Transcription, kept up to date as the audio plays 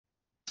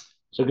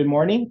So good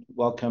morning.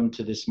 Welcome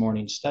to this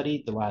morning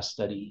study, the last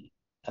study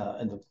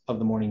of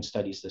the morning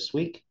studies this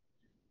week.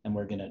 And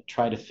we're going to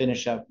try to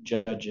finish up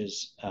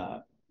Judges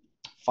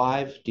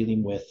 5,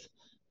 dealing with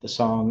the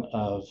song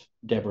of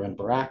Deborah and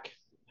Barak.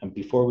 And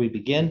before we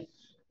begin,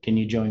 can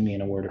you join me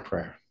in a word of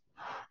prayer?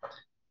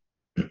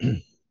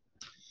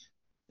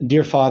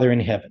 Dear Father in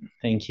heaven,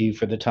 thank you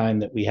for the time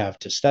that we have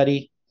to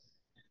study.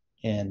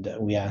 And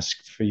we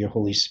ask for your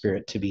Holy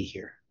Spirit to be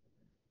here.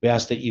 We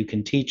ask that you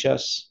can teach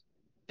us,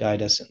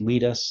 guide us, and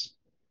lead us.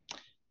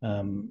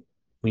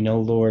 We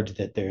know, Lord,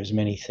 that there's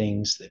many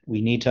things that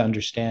we need to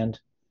understand,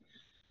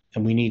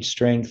 and we need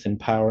strength and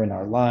power in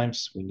our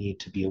lives. We need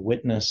to be a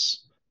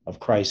witness of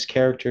Christ's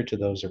character to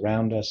those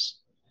around us.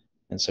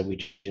 And so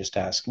we just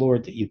ask,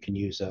 Lord, that you can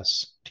use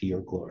us to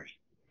your glory.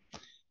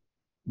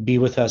 Be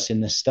with us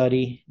in this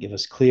study. Give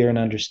us clear and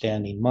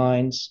understanding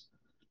minds.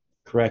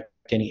 Correct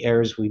any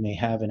errors we may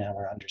have in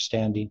our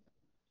understanding.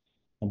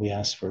 And we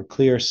ask for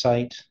clear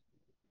sight.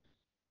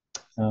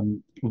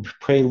 We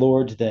pray,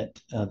 Lord, that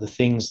the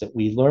things that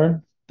we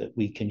learn, that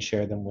we can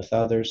share them with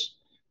others,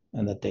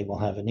 and that they will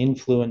have an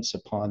influence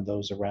upon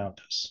those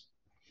around us.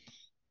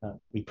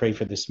 We pray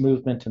for this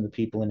movement and the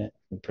people in it.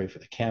 We pray for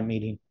the camp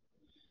meeting,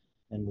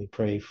 and we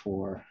pray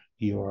for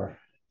your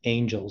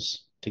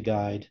angels to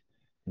guide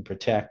and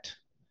protect.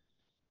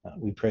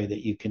 We pray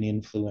that you can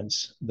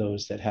influence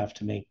those that have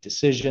to make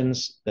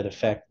decisions that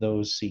affect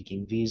those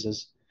seeking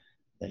visas,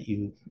 that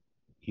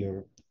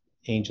your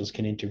angels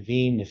can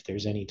intervene if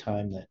there's any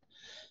time that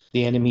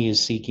the enemy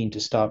is seeking to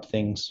stop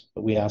things.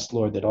 But we ask,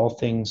 Lord, that all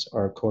things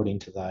are according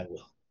to thy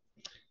will.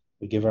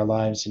 We give our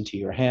lives into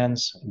your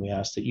hands, and we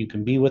ask that you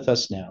can be with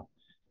us now.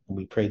 And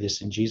we pray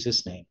this in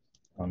Jesus' name.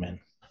 Amen.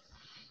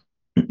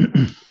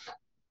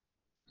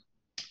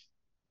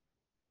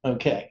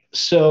 Okay,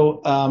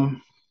 so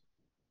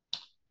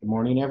good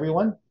morning,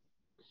 everyone.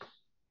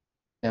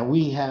 Now,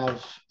 we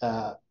have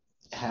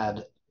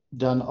had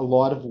done a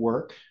lot of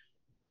work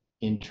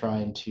in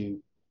trying to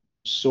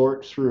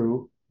sort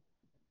through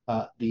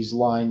these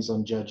lines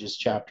on Judges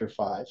chapter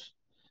 5,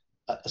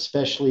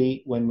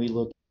 especially when we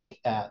look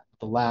at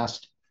the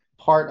last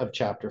part of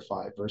chapter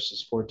 5,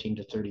 verses 14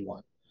 to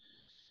 31.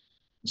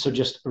 So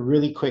just a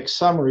really quick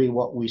summary,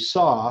 what we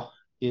saw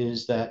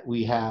is that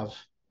we have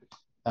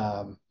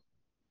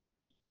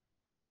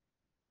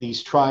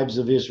these tribes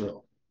of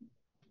Israel.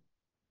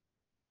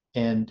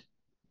 And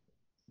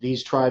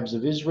these tribes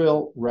of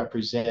Israel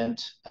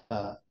represent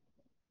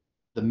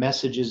the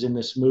messages in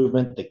this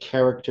movement, the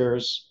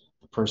characters,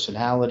 the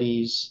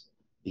personalities,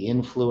 the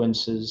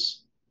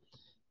influences.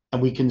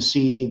 And we can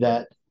see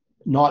that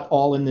not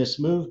all in this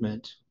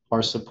movement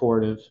are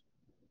supportive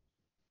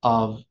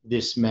of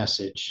this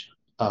message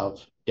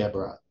of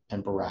Deborah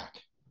and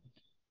Barak.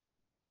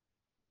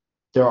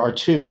 There are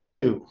two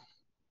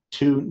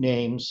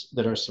names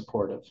that are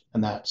supportive,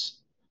 and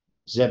that's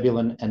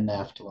Zebulun and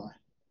Naphtali.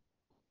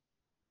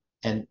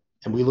 And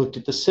we looked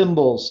at the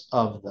symbols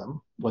of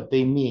them, what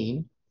they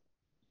mean,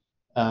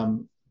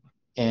 and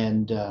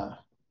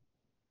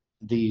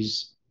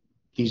these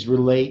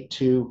relate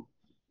to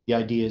the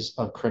ideas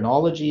of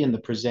chronology and the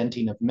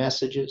presenting of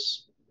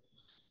messages.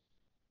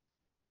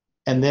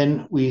 And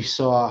then we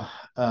saw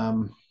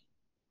in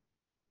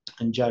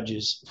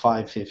Judges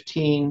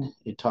 5:15,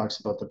 it talks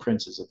about the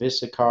princes of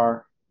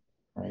Issachar,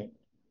 right?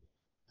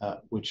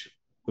 Which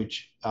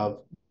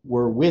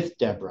were with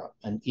Deborah,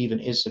 and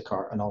even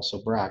Issachar and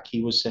also Barak.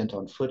 He was sent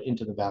on foot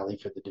into the valley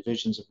for the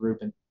divisions of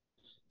Reuben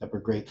that were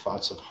great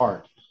thoughts of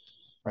heart,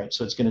 right?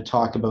 So it's going to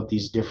talk about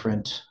these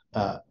different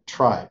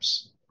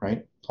tribes,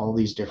 right? All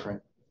these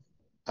different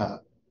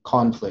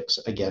conflicts,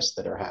 I guess,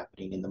 that are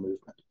happening in the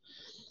movement.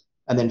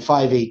 And then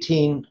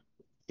 5:18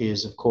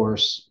 is, of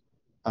course,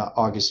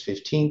 August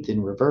 15th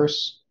in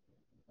reverse.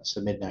 That's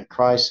the midnight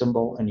cry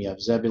symbol. And you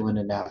have Zebulun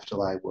and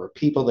Naphtali were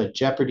people that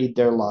jeoparded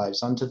their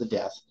lives unto the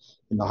death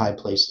in the high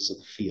places of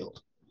the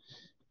field.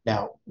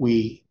 Now,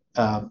 we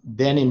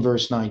then in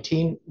verse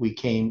 19, we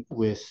came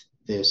with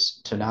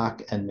this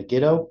Tanakh and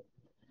Megiddo,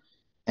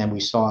 and we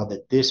saw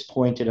that this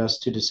pointed us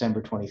to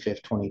December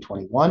 25th,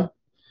 2021.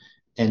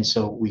 And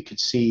so we could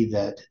see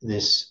that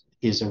this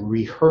is a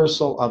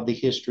rehearsal of the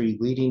history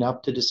leading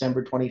up to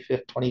December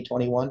 25th,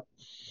 2021.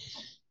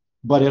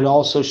 But it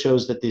also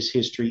shows that this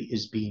history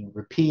is being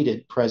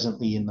repeated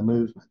presently in the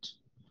movement.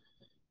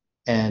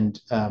 And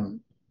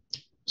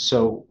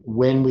so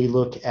when we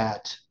look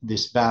at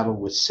this battle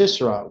with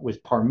Sisera,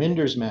 with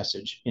Parminder's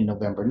message in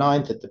November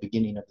 9th at the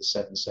beginning of the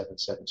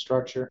 777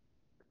 structure,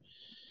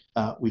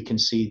 we can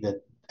see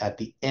that at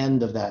the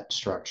end of that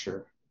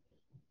structure,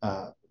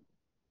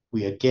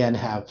 we again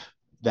have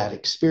that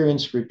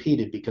experience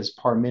repeated because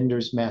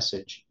Parminder's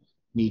message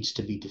needs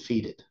to be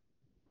defeated.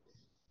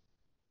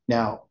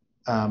 Now,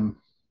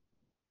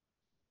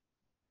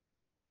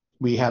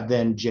 we have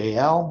then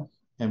Jael,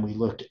 and we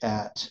looked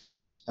at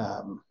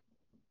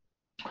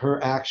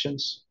her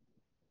actions,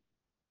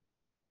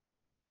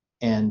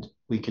 and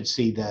we could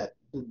see that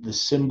the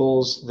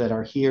symbols that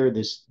are here,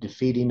 this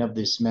defeating of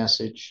this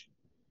message,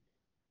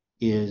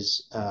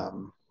 is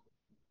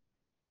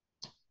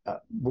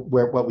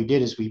where what we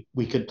did is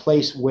we could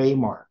place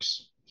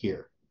waymarks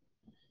here.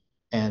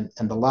 And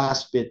the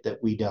last bit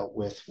that we dealt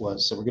with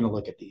was, so we're going to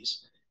look at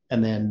these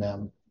and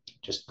then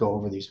just go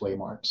over these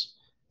waymarks.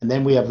 And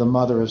then we have the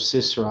mother of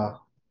Sisera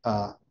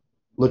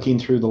looking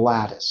through the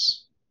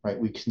lattice, right?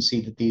 We can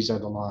see that these are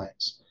the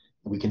lines.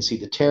 We can see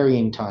the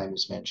tarrying time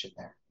is mentioned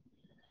there.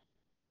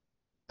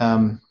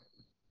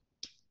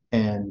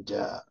 And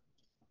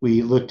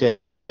we looked at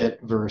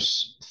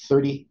verse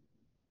 30,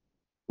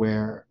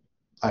 where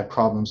I have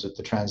problems with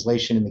the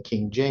translation in the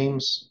King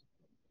James.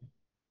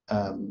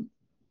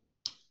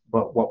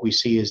 But what we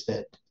see is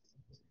that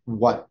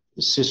what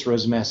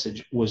Sisera's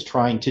message was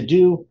trying to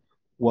do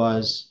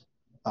was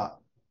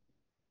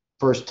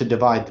first to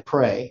divide the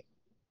prey,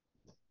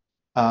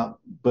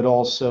 but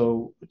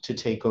also to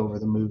take over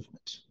the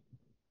movement.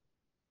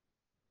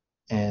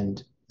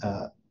 And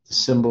the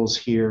symbols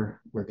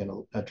here, we're going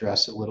to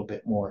address a little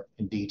bit more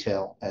in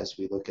detail as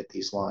we look at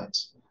these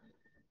lines.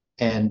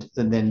 And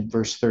then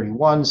verse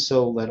 31,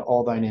 so let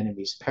all thine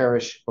enemies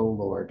perish, O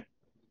Lord,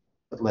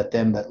 but let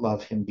them that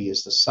love him be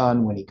as the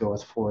sun when he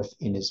goeth forth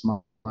in his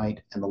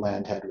might, and the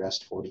land had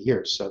rest 40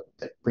 years. So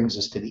that brings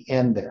us to the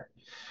end there.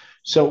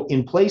 So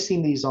in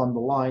placing these on the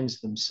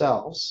lines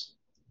themselves,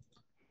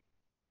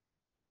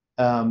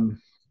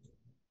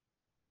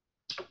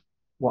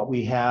 what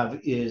we have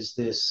is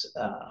this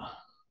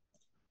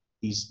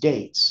these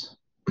dates.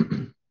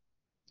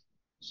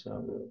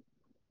 So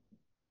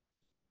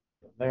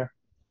there.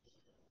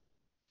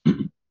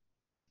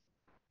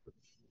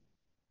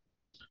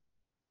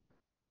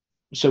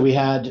 So we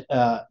had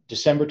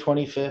December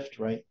 25th,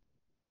 right?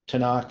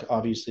 Tanakh,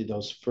 obviously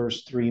those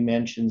first three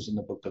mentions in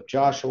the book of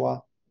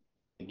Joshua.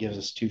 It gives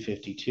us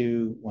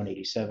 252,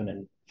 187,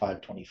 and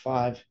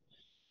 525.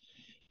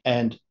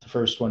 And the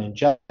first one in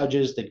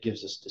Judges that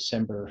gives us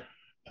December,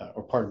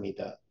 or pardon me,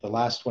 the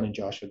last one in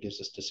Joshua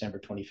gives us December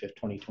 25th,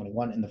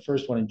 2021. And the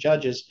first one in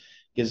Judges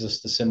gives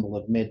us the symbol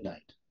of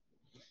midnight.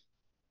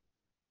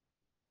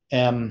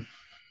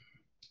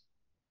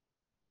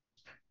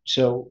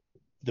 So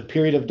the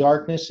period of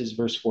darkness is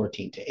verse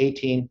 14 to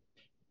 18.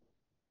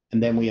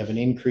 And then we have an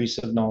increase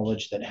of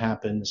knowledge that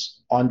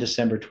happens on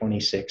December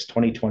 26,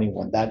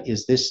 2021. That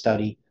is this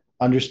study,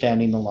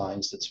 Understanding the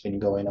Lines, that's been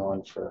going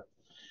on for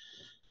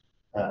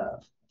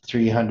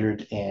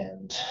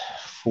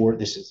 304.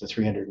 This is the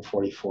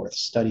 344th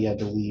study, I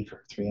believe,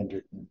 or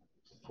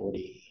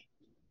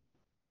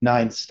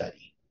 349th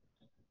study.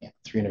 Yeah,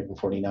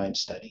 349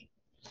 study.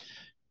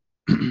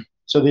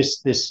 So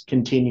this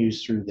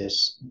continues through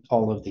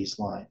all of these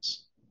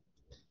lines.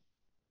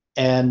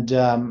 And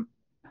then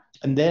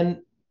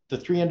the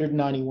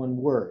 391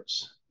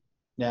 words.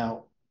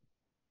 Now,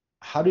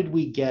 how did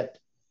we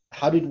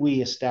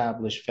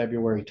establish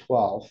February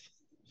 12th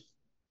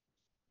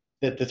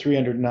that the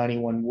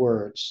 391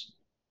 words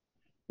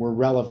were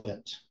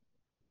relevant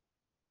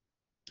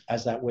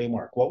as that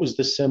waymark? What was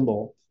the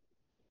symbol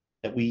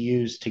that we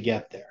used to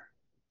get there?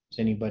 Does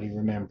anybody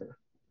remember?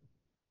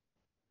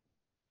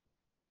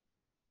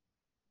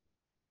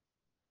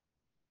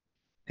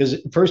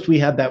 Because first we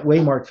had that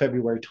waymark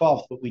February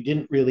 12th, but we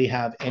didn't really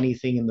have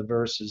anything in the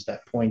verses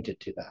that pointed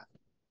to that.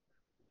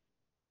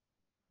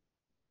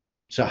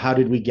 So how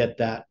did we get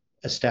that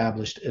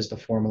established as the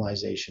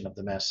formalization of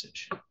the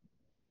message?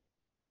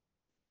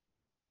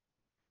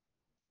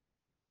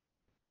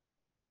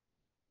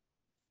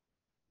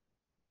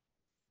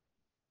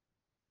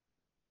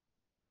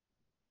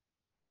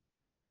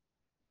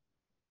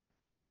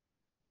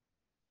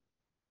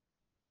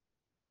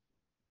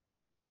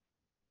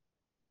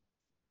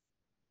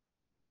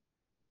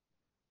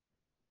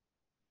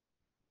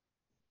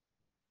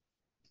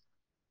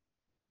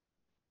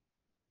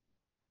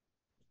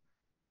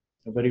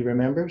 Nobody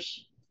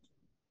remembers?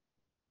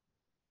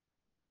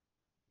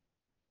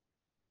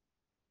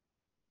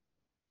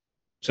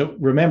 So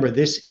remember,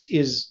 this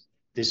is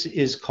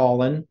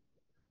Colin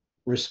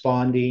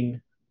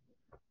responding,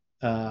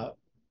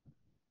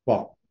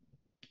 well,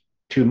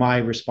 to my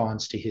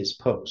response to his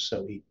post.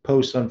 So he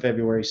posts on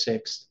February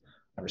 6th.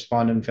 I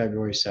respond on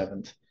February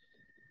 7th.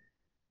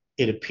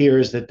 It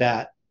appears that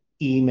that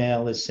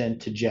email is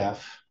sent to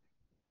Jeff.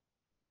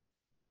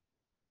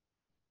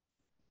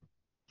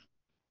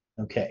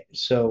 Okay,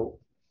 so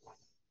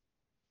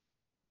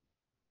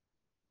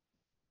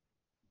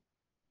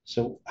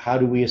how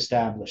do we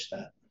establish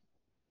that?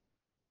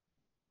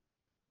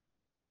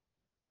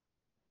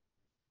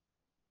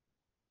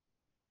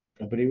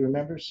 Nobody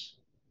remembers?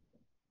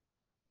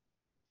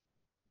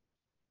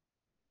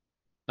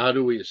 How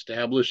do we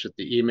establish that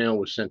the email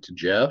was sent to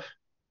Jeff?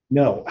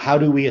 No, how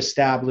do we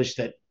establish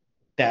that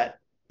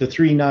the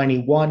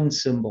 391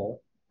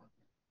 symbol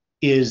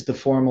is the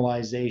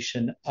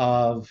formalization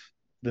of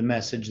the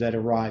message that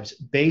arrives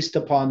based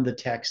upon the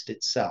text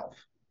itself?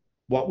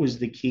 What was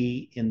the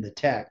key in the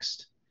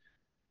text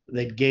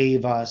that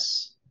gave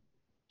us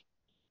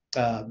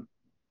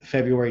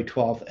February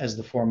 12th as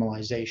the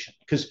formalization?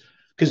 Because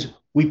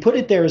we put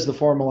it there as the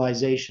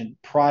formalization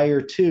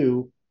prior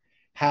to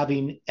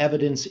having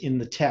evidence in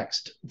the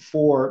text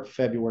for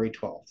February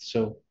 12th.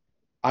 So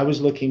I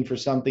was looking for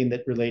something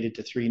that related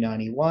to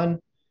 391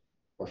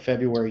 or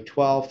February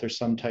 12th or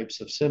some types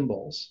of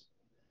symbols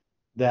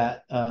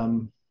that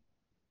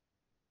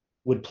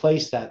would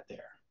place that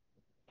there.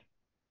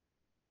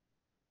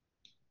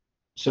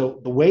 So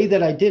the way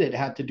that I did it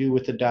had to do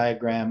with the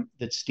diagram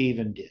that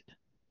Stephen did.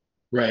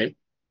 Right.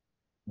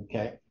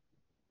 Okay.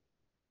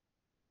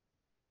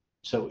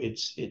 So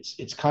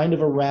it's kind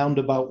of a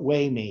roundabout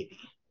way, maybe.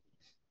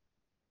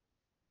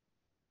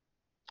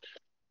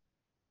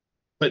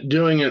 But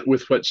doing it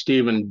with what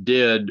Stephen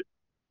did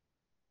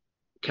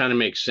kind of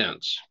makes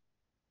sense.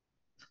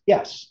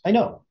 Yes, I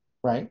know,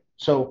 right?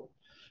 So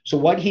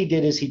what he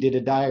did is he did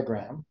a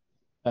diagram.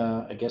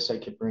 I guess I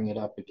could bring it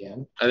up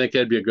again. I think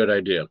that'd be a good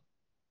idea.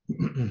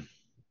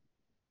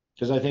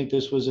 Because I think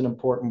this was an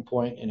important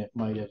point and it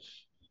might have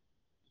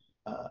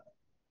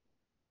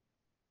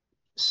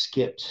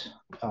skipped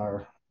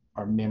our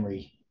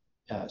memory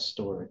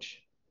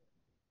storage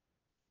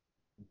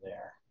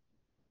there.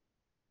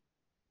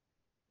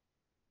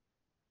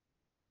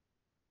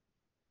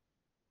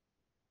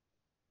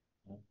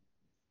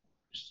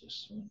 Where's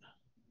this one?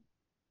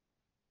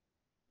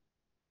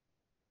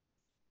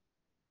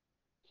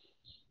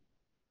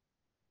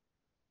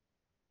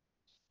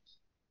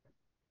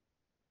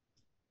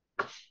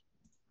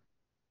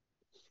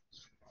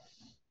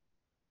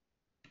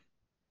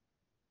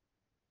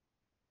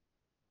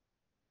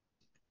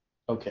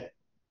 Okay,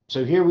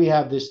 so here we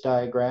have this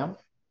diagram.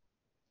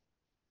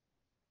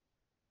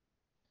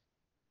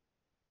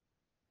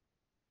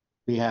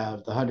 We have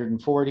the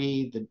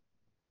 140,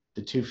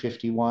 the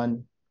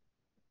 251,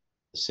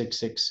 the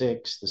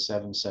 666, the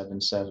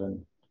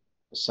 777,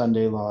 the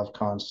Sunday Law of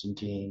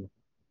Constantine.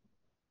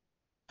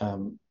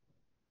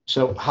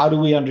 So how do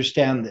we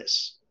understand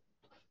this?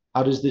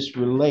 How does this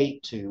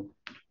relate to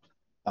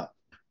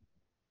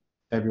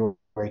February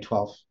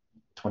 12th,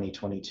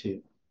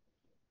 2022?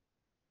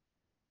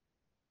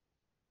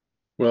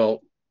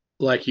 Well,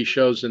 like he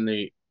shows in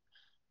the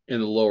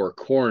lower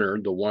corner,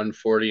 the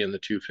 140 and the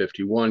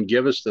 251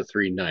 give us the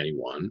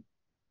 391.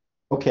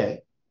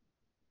 Okay.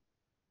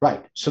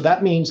 Right. So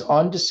that means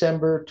on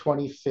December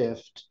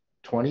 25th,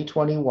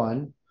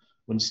 2021,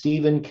 when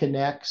Stephen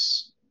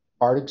connects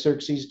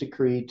Artaxerxes'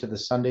 decree to the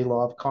Sunday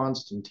Law of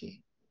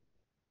Constantine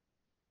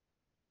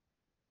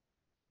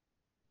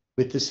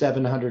with the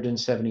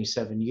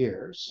 777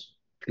 years,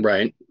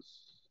 right,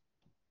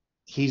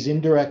 he's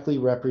indirectly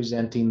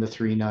representing the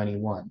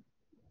 391.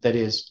 That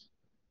is,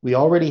 we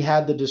already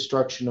had the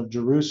destruction of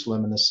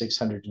Jerusalem in the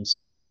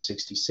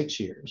 666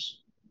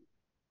 years,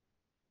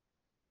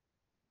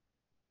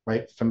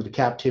 right? From the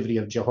captivity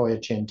of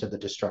Jehoiachin to the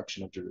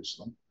destruction of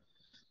Jerusalem.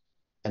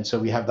 And so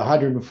we have the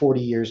 140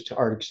 years to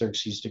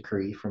Artaxerxes'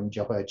 decree from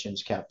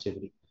Jehoiachin's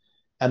captivity,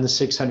 and the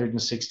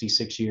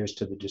 666 years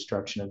to the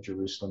destruction of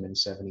Jerusalem in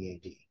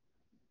 70 AD.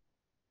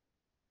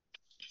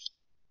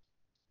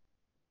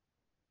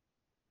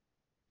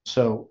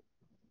 So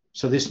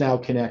this now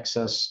connects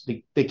us,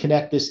 they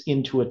connect this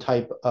into a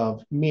type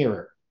of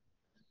mirror.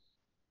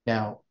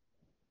 Now,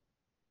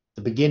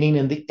 the beginning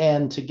and the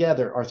end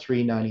together are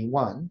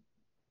 391.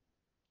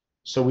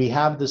 So we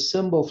have the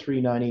symbol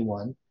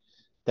 391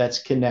 that's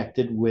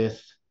connected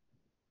with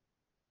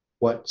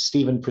what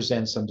Stephen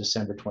presents on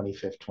December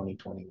 25th,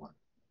 2021.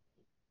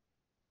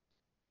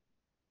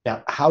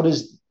 Now, how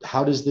does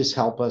this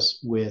help us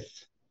with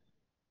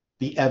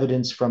the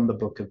evidence from the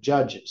book of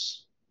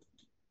Judges?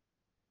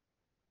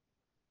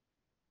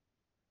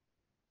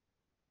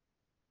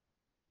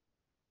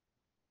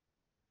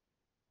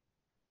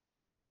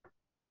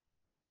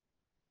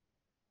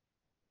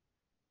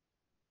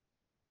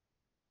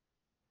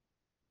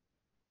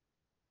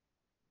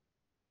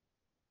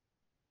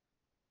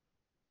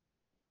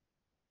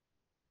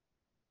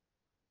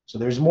 So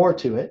there's more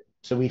to it.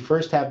 So we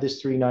first have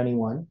this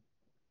 391.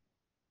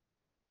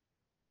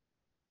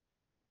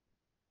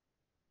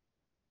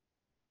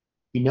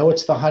 We know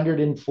it's the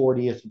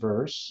 140th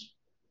verse.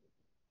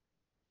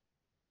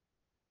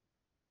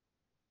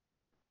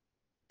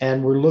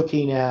 And we're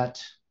looking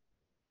at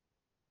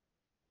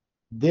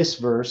this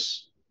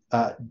verse.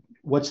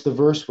 What's the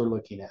verse we're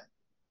looking at?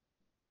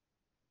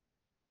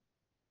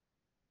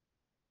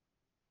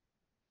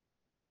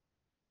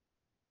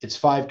 It's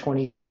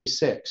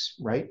 526,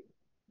 right?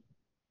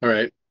 All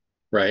right,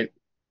 right.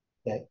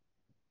 Okay.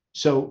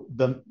 So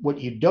what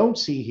you don't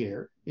see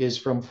here is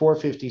from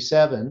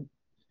 457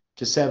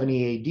 to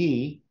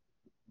 70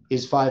 AD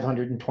is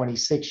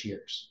 526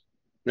 years.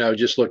 Now,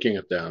 just looking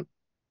at that.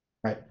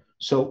 Right.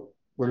 So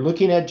we're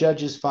looking at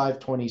Judges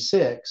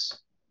 526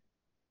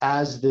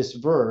 as this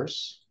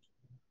verse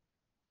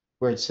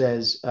where it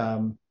says,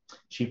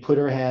 she put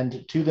her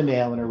hand to the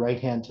nail and her right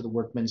hand to the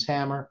workman's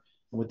hammer.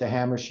 And with the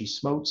hammer, she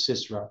smote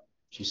Sisera.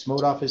 She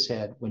smote off his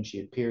head when she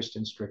had pierced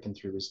and stricken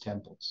through his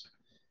temples.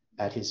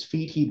 At his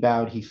feet he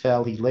bowed, he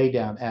fell, he lay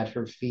down. At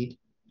her feet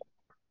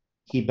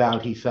he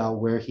bowed, he fell.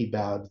 Where he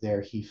bowed,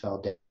 there he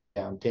fell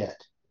down dead.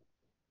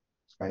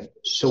 Right.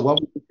 So what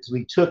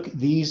we took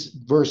these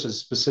verses,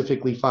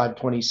 specifically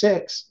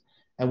 526,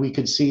 and we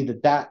could see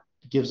that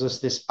gives us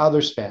this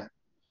other span.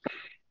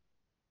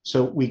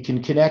 So we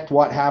can connect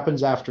what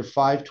happens after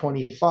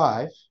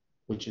 525,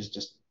 which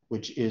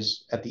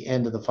is at the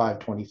end of the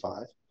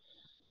 525.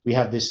 We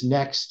have this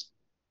next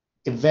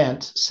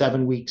event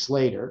 7 weeks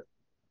later.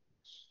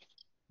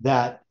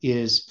 That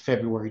is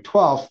February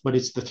 12th, but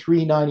it's the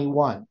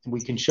 391. And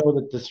we can show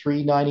that the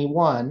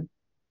 391,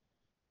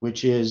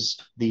 which is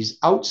these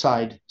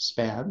outside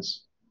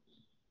spans,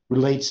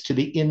 relates to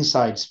the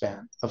inside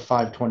span of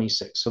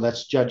 526. So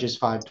that's Judges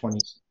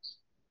 526.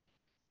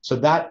 So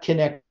that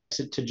connects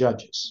it to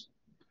Judges.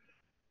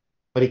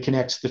 But it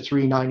connects the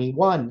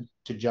 391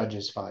 to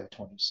Judges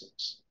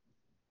 526.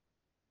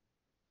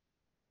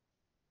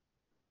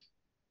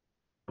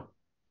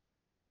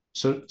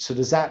 So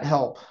does that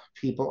help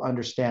people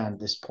understand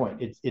this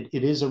point?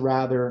 It is a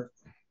rather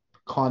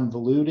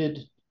convoluted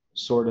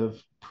sort of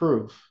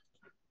proof.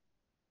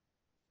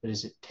 That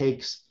is, it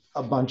takes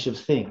a bunch of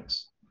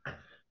things.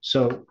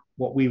 So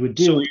what we would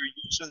do. So you're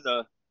using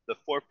the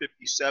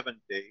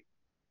 457 date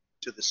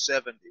to the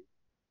 70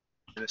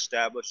 and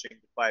establishing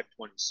the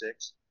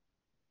 526.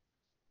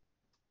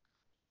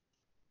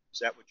 Is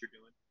that what you're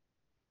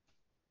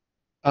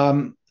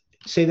doing?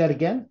 Say that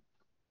again.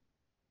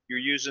 You're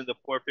using the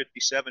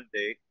 457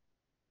 date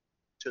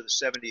to the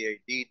 70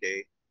 AD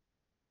date.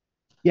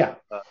 Yeah.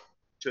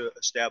 To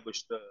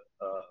establish the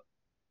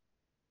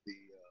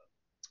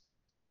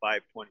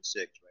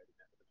 526, right?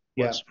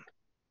 Yeah.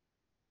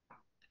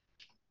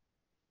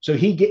 So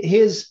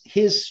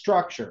his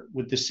structure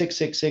with the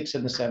 666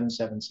 and the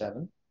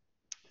 777.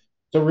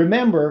 So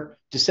remember,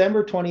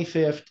 December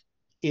 25th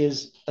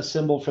is a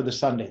symbol for the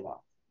Sunday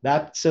law.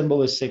 That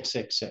symbol is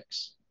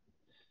 666.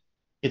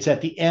 It's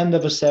at the end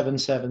of a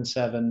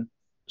 777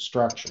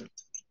 structure,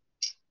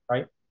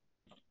 right?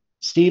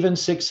 Stephen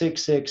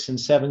 666 and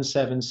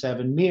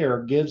 777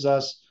 mirror gives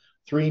us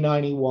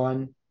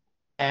 391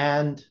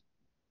 and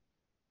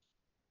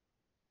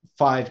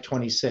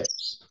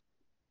 526.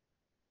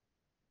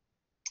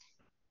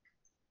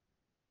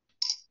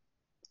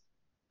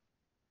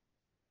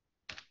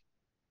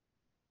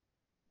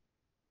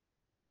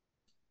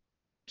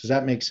 Does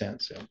that make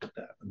sense? I'll put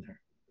that in there.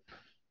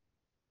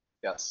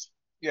 Yes.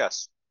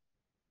 Yes.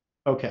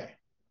 Okay.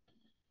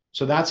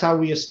 So that's how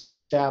we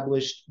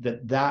established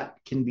that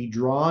can be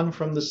drawn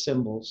from the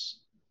symbols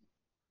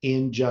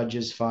in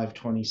Judges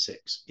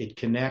 526. It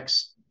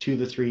connects to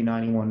the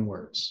 391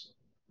 words.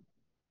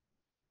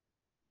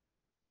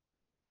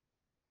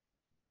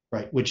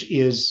 Right, which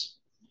is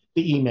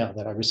the email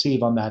that I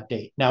receive on that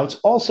date. Now, it's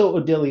also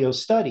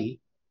Odilio's study,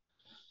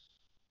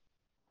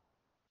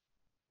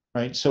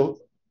 right? So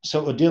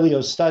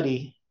Odilio's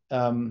study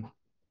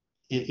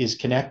is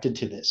connected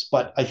to this.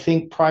 But I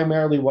think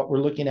primarily what we're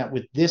looking at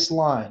with this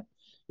line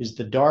is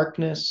the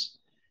darkness,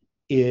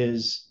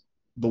 is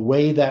the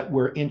way that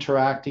we're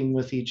interacting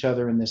with each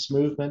other in this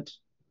movement.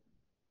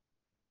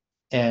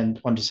 And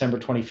on December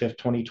 25th,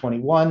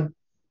 2021,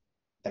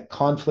 that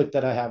conflict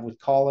that I have with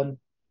Colin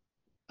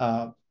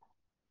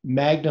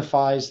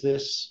magnifies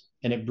this,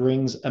 and it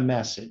brings a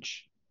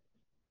message.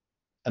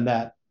 And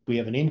that we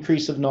have an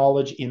increase of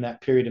knowledge in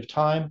that period of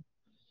time.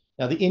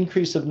 Now, the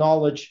increase of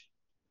knowledge,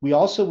 we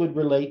also would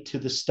relate to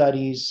the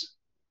studies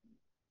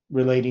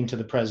relating to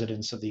the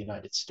presidents of the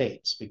United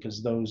States,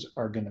 because those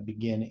are going to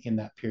begin in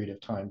that period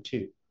of time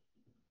too.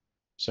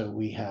 So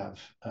we have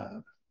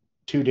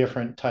two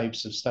different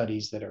types of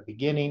studies that are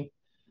beginning,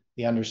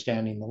 the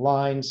understanding the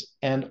lines,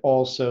 and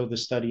also the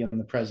study on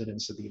the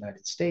presidents of the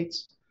United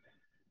States.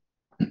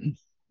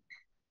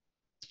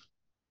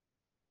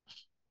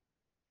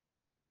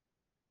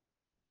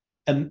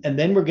 And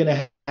then we're going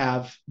to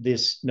have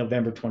this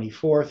November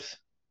 24th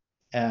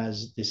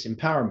as this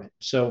empowerment.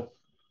 So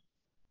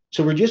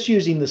we're just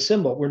using the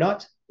symbol. We're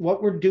not,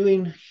 what we're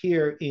doing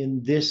here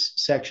in this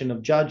section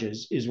of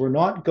Judges is we're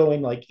not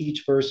going like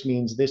each verse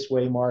means this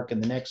way, Mark,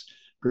 and the next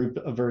group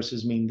of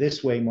verses mean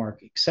this way,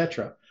 Mark,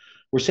 etc.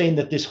 We're saying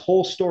that this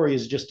whole story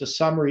is just a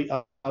summary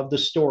of the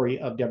story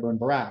of Deborah and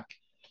Barak.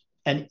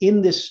 And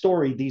in this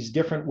story, these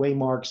different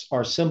waymarks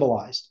are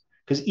symbolized,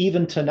 because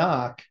even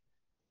Tanakh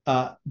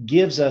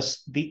gives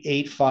us the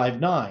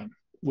 859,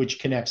 which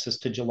connects us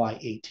to July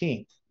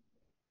 18th.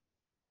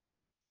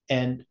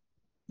 And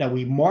now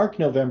we mark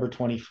November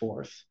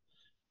 24th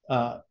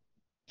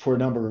for a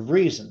number of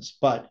reasons,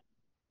 but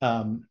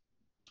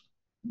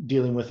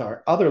dealing with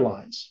our other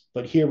lines.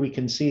 But here we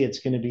can see it's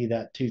going to be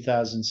that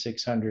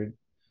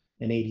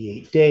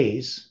 2,688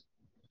 days,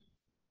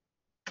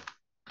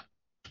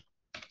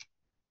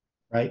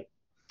 right?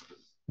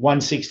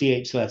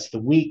 168, so that's the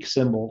week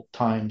symbol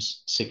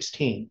times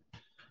 16.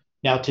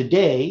 Now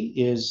today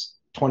is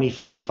 20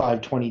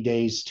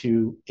 days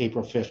to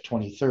April 5th,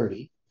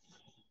 2030.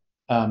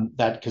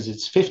 That because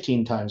it's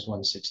 15 times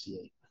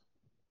 168.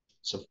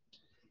 So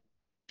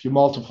if you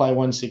multiply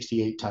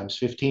 168 times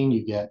 15,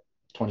 you get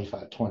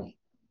 2520.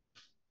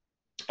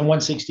 And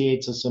 168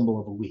 is a symbol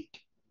of a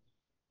week.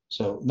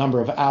 So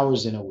number of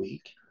hours in a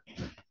week.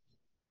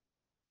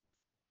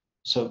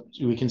 So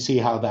we can see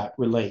how that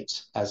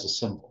relates as a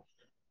symbol.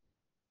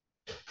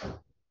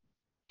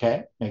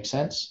 Okay, makes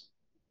sense?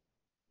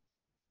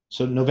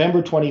 So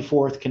November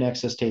 24th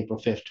connects us to April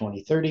 5th,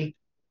 2030.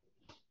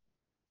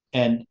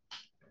 And,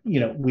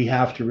 we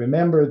have to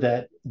remember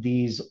that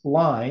these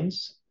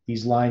lines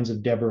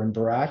of Deborah and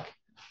Barak,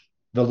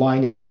 the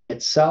line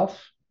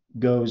itself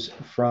goes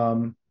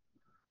from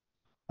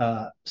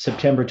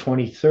September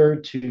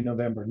 23rd to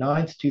November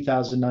 9th,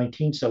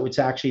 2019. So it's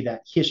actually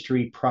that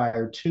history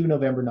prior to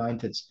November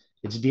 9th.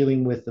 It's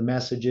dealing with the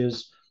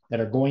messages that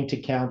are going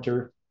to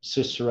counter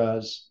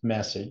Sisera's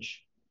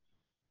message.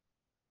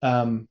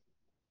 And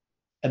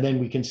then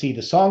we can see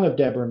the Song of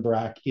Deborah and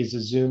Barak is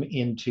a zoom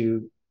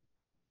into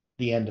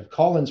the end of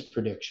Colin's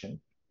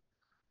prediction.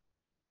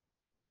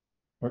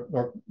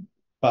 But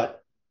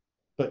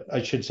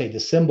I should say the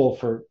symbol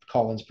for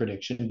Colin's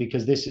prediction,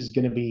 because this is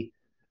going to be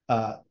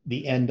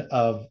the end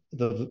of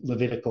the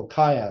Levitical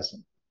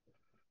chiasm.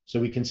 So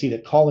we can see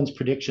that Colin's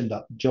prediction,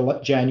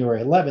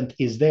 January 11th,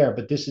 is there,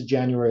 but this is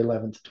January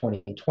 11th,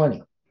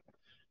 2020.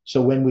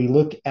 So when we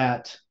look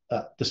at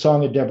the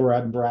Song of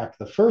Deborah and Barak,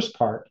 the first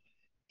part,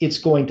 it's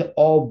going to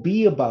all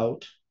be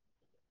about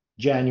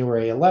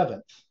January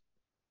 11th,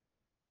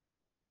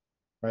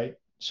 right?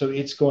 So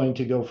it's going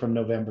to go from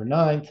November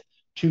 9th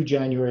to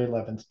January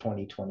 11th,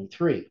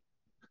 2023.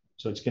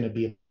 So it's going to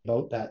be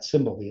about that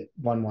symbol, the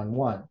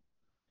 111.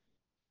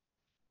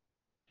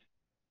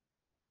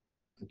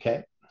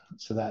 Okay,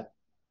 so that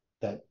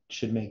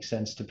should make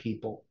sense to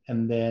people.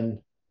 And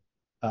then,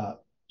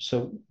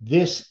 so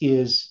this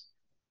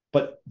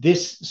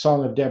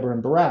Song of Deborah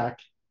and Barak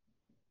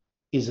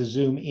is a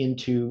zoom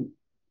into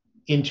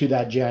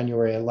that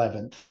January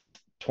 11th,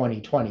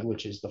 2020,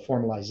 which is the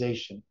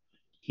formalization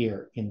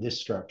here in this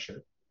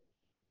structure,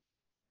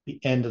 the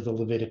end of the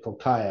Levitical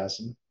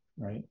chiasm,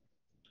 right?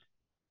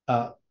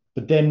 But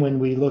then when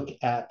we look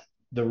at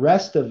the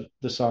rest of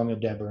the Song of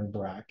Deborah and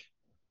Barak,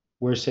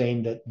 we're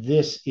saying that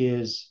this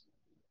is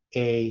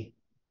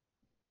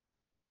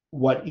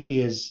what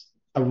is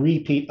a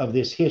repeat of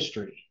this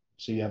history.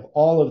 So you have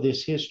all of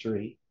this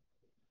history,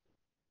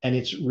 and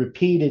it's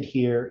repeated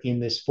here in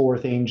this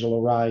fourth angel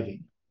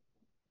arriving.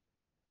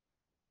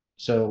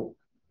 So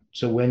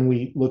when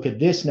we look at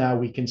this now,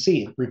 we can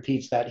see it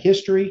repeats that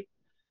history,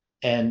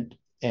 and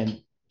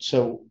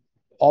so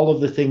all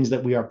of the things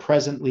that we are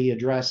presently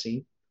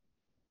addressing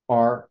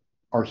are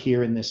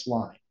here in this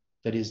line.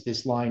 That is,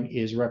 this line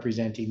is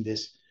representing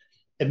this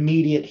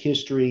immediate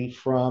history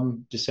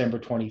from December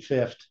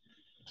 25th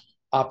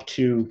up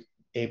to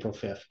April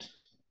 5th,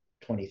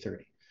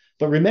 2030.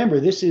 But remember,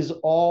 this is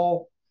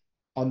all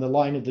on the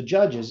line of the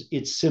judges.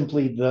 It's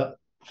simply the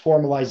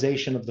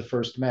formalization of the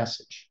first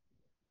message,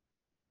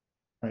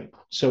 right?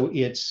 So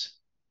it's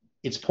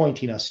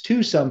pointing us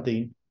to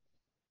something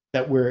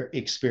that we're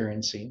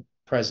experiencing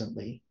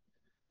presently,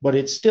 but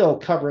it's still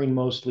covering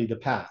mostly the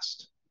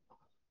past.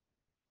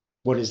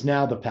 What is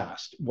now the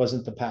past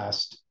wasn't the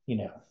past,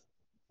 a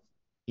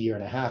year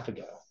and a half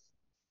ago.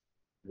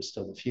 It was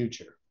still the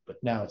future, but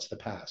now it's the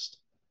past.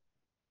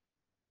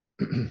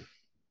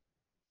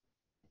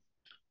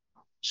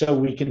 So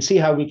we can see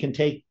how we can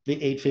take the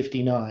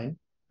 859,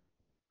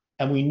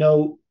 and we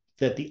know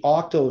that the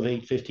octal of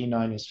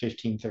 859 is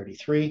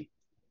 1533,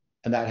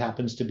 and that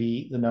happens to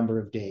be the number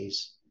of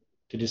days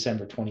to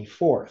December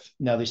 24th.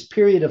 Now, this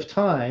period of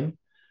time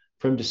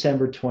from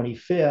December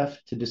 25th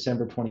to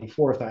December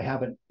 24th, I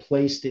haven't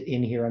placed it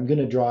in here. I'm going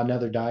to draw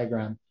another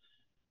diagram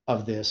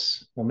of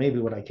this. Well, maybe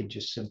what I could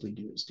just simply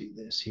do is do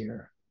this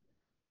here,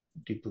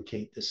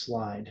 duplicate this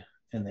slide.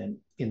 And then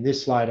in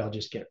this slide, I'll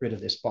just get rid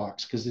of this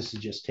box because this is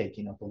just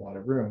taking up a lot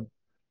of room.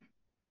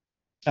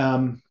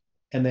 And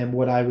then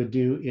what I would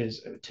do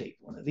is I would take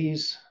one of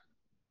these.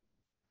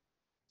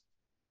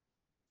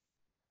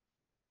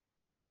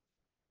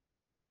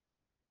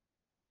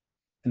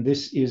 And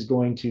this is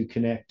going to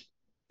connect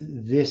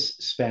this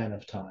span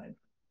of time.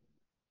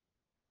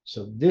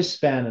 So this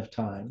span of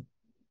time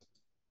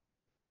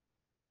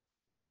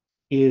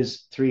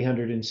is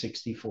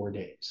 364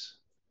 days.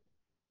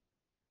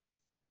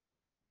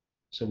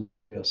 So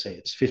we'll say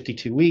it's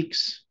 52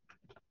 weeks,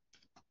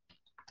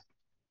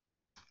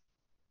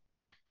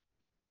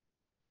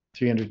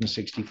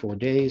 364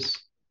 days.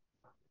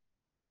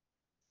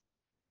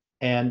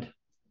 And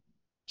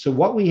so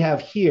what we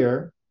have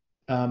here,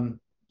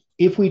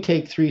 if we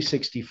take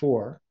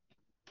 364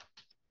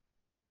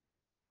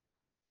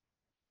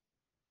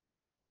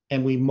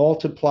 and we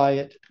multiply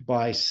it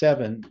by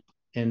 7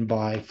 and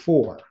by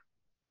 4,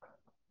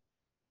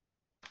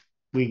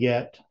 we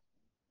get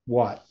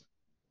what?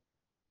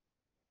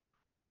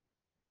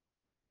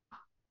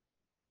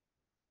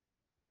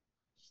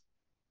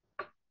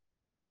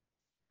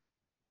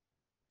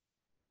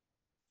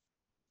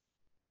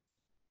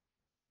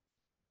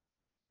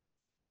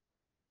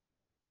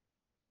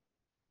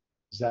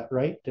 Is that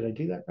right? Did I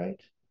do that right?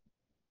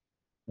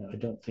 No, I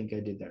don't think I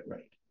did that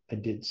right. I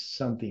did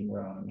something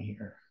wrong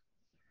here.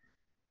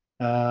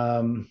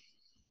 Well,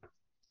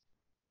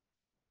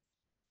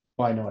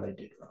 I know what I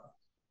did wrong.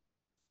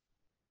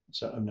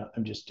 So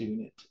I'm just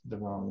doing it the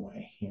wrong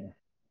way here.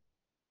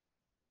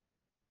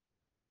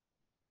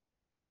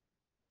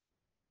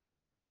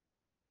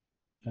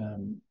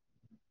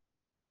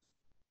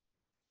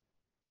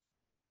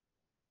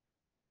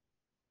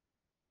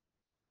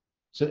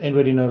 So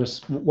anybody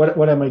notice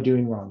what am I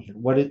doing wrong here?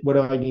 What do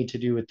I need to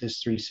do with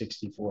this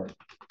 364?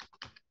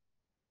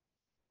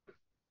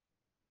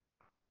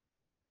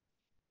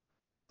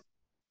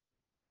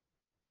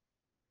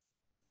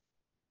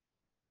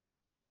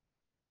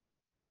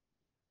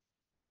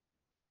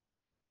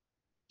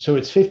 So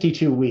it's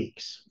 52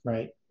 weeks,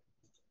 right?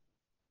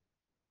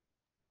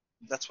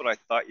 That's what I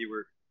thought you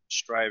were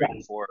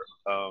striving for.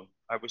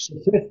 I was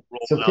So rolling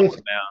out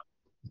the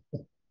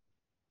math.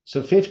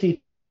 So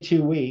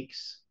 52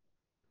 weeks.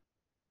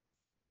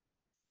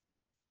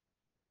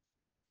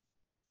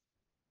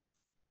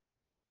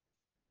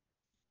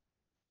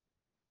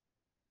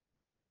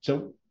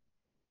 So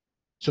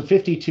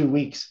 52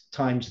 weeks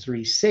times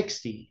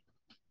 360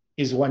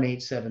 is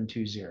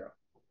 18720.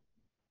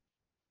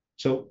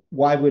 So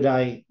why would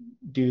I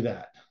do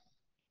that?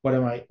 What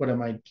am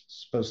I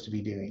supposed to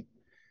be doing?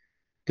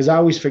 Because I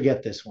always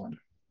forget this one.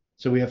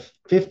 So we have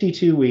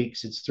 52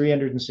 weeks, it's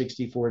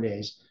 364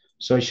 days.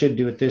 So I should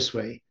do it this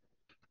way.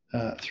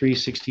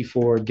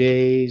 364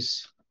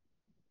 days,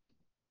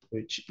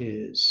 which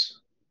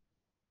is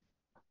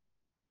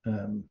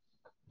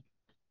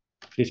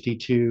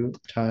 52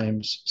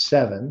 times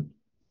 7.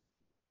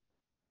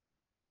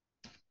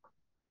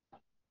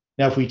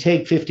 Now, if we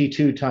take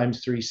 52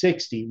 times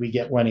 360, we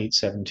get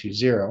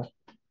 18720.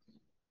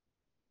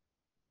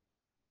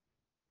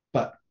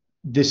 But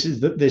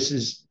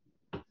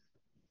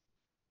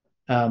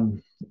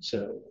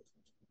so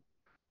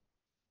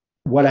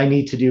what I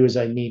need to do is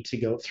I need to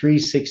go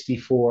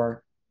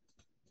 364.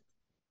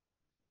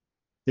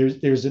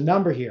 There's a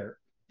number here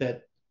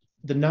that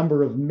the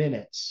number of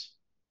minutes,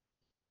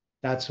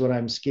 that's what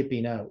I'm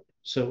skipping out.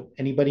 So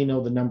anybody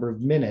know the number of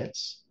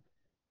minutes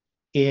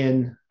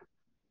in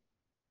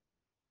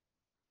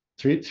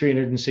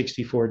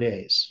 364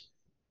 days?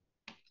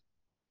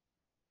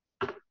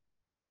 It's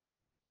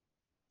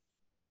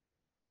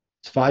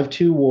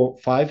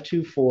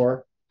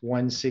 524,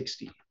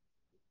 160.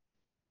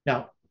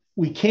 Now,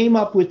 we came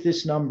up with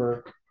this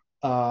number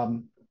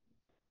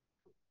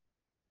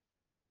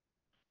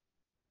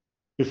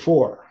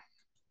before,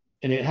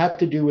 and it had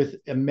to do with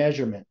a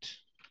measurement.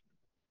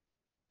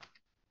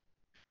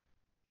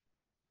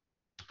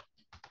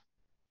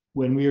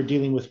 When we were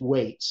dealing with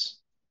weights.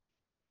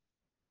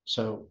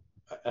 So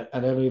I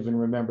don't even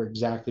remember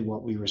exactly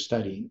what we were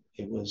studying.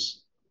 It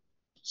was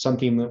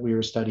something that we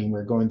were studying. We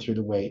were going through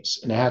the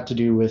weights, and it had to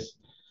do with,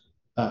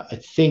 I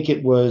think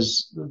it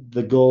was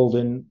the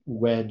golden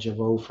wedge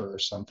of Ophir or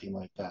something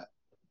like that.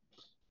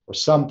 Or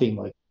something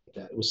like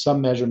that. It was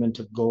some measurement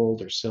of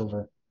gold or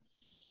silver.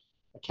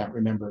 I can't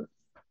remember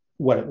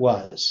what it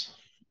was.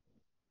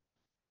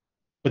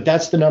 But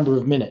that's the number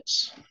of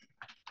minutes.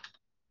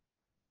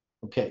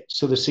 Okay,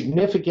 so the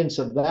significance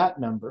of that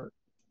number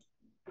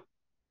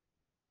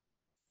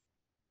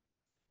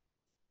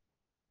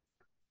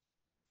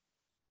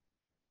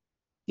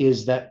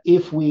is that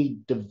if we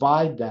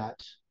divide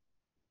that,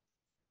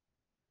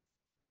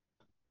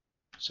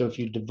 so if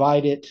you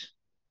divide it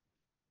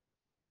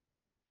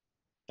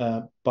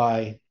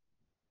by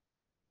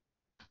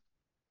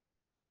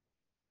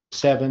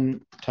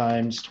 7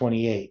 times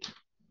 28,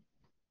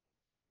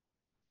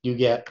 you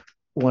get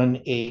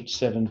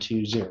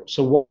 18720.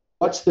 So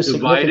what's the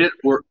significance?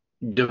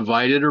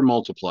 Divide it or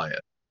multiply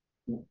it?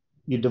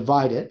 You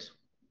divide it.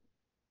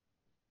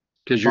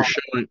 Because you're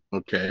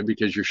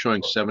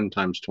showing 7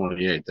 times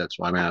 28. That's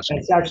why I'm asking.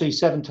 It's actually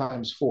 7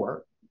 times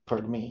 4,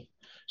 pardon me.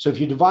 So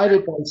if you divide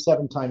it by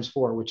 7 times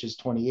 4, which is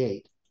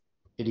 28,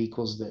 it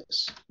equals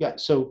this. Yeah,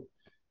 so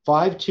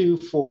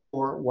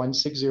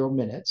 524,160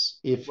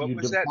 minutes. What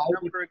was that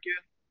number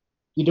again?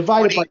 You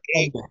divide it by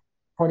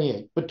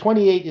 28. But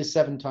 28 is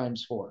 7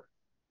 times 4.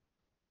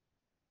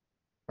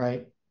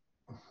 Right?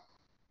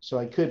 So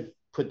I could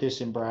put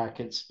this in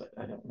brackets, but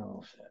I don't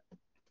know if that,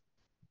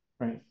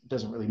 right? It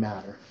doesn't really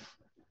matter.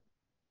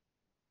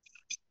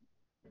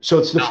 So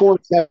it's the 4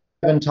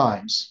 7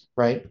 times,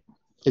 right?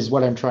 Is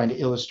what I'm trying to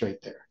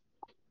illustrate there.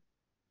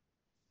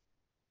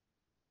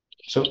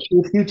 So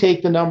if you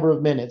take the number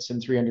of minutes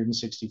in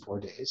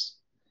 364 days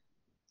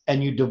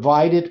and you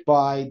divide it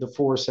by the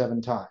 4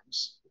 7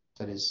 times,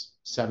 that is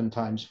 7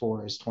 times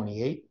 4 is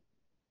 28,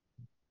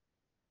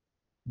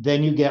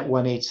 then you get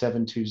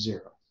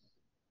 18720.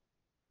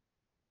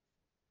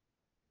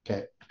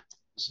 Okay,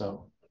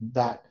 so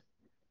that.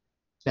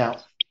 Now,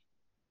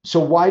 so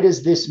why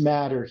does this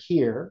matter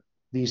here,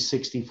 these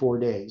 64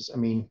 days? I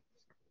mean,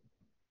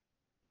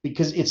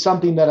 because it's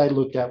something that I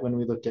looked at when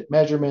we looked at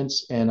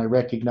measurements, and I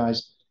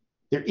recognized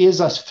there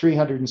is a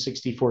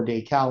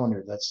 364-day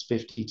calendar that's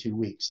 52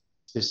 weeks.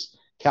 This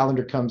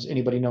calendar comes,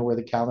 anybody know where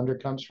the calendar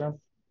comes from?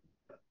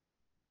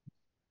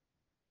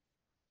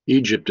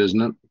 Egypt, isn't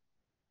it?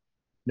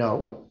 No,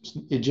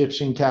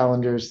 Egyptian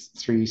calendar is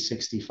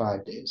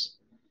 365 days.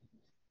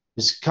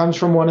 This comes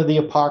from one of the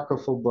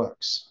apocryphal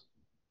books.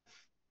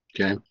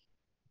 Okay.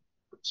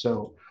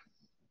 So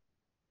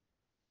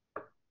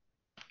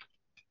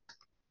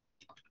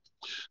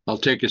I'll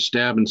take a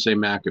stab and say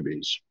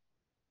Maccabees.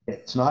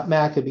 it's not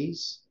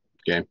Maccabees.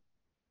 Okay.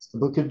 It's the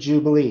book of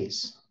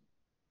Jubilees.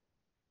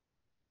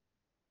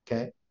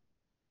 okay?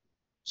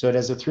 So it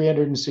has a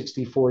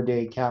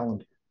 364-day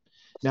calendar.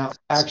 Now,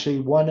 actually,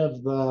 one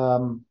of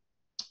the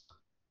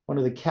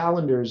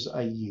calendars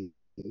I use,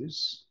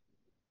 if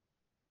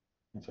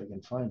I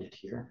can find it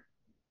here,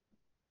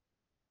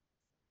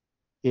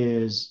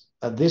 is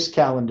this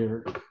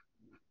calendar.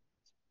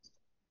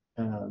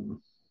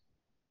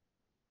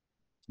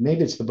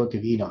 Maybe it's the Book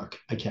of Enoch.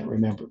 I can't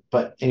remember.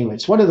 But anyway,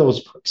 it's one of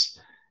those books.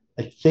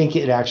 I think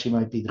it actually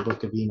might be the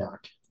Book of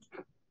Enoch.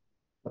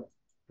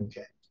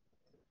 Okay.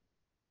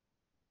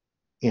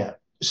 Yeah.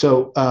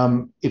 So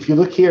if you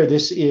look here,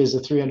 this is a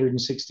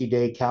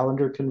 360-day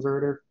calendar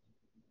converter.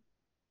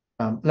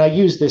 And I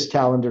use this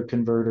calendar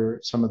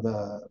converter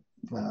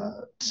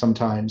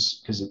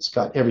sometimes because it's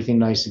got everything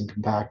nice and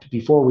compact.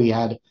 Before we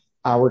had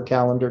our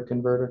calendar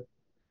converter,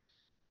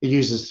 it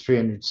uses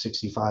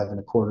 365 and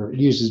a quarter. It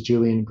uses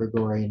Julian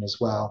Gregorian as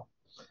well.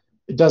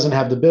 It doesn't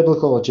have the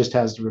biblical, it just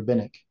has the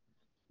rabbinic.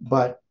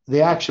 But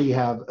they actually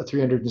have a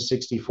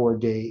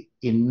 364-day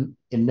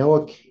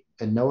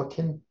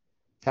Enochian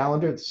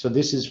calendar. So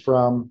this is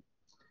from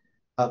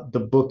the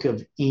Book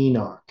of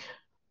Enoch.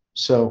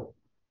 So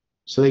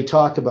they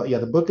talk about,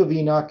 the Book of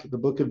Enoch, the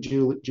Book of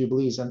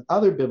Jubilees, and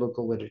other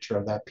biblical literature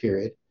of that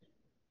period,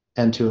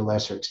 and to a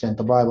lesser extent,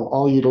 the Bible,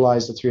 all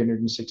utilize the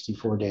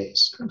 364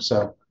 days.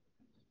 So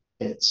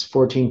it's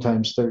 14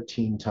 times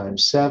 13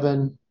 times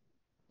 7.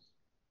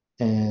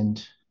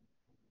 And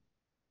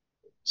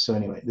so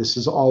anyway, this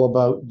is all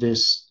about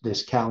this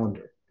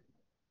calendar.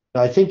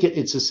 Now, I think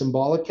it's a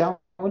symbolic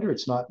calendar.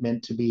 It's not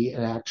meant to be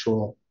an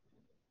actual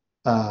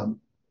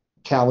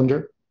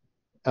calendar.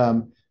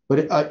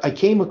 But I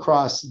came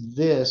across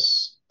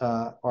this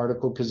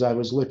article because I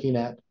was looking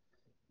at,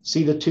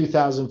 see the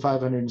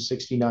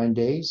 2,569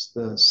 days,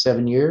 the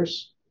 7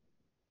 years,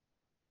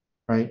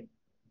 right?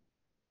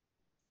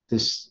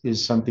 This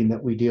is something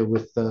that we deal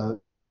with the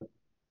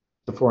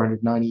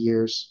 490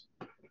 years.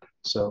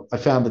 So I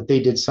found that they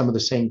did some of the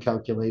same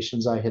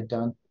calculations I had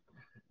done.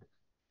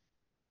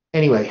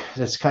 Anyway,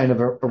 that's kind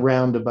of a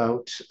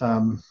roundabout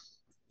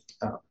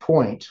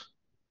point.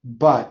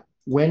 But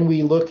when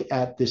we look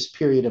at this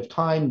period of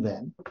time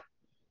then,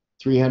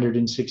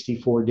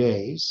 364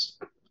 days,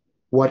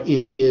 what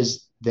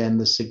is then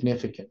the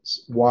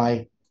significance?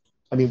 Why?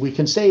 I mean, we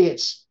can say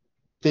it's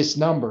this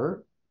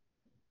number,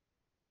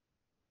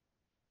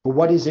 but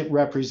what is it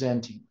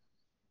representing?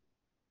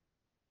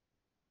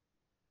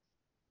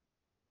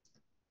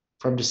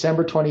 From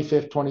December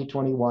 25th,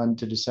 2021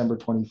 to December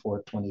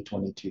 24th,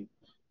 2022.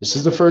 This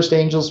is the first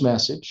angel's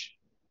message.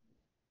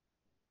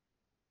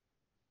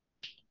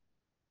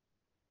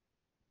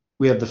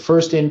 We have the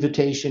first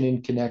invitation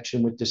in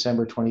connection with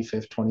December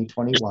 25th,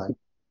 2021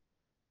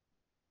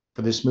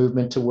 for this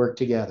movement to work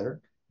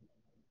together.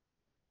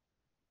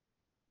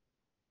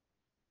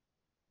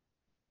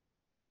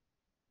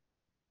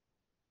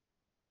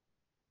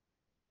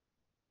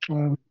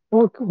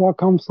 What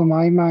comes to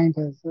my mind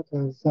is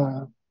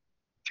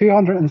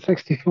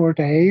 264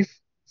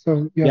 days.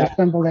 So you have a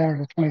symbol there,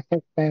 the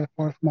 26th day of the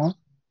fourth month,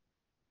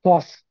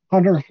 plus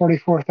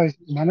 144,000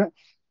 minutes.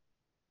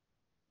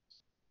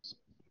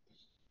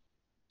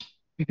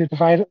 You could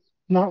divide it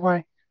in that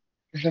way.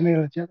 Is any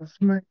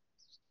legitimacy?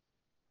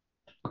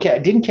 Okay, I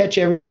didn't catch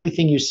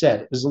everything you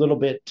said. It was a little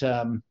bit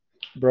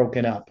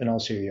broken up, and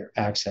also your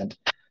accent.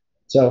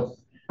 So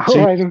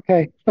right,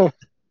 okay. So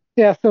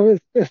yeah, so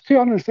it's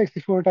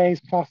 264 days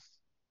plus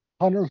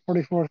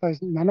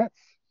 144,000 minutes.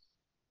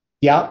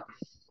 Yeah.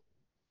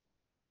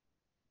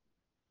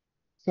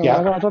 So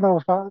yeah. I don't know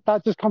if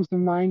that just comes to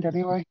mind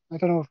anyway. I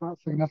don't know if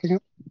that's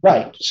significant.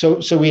 Right. So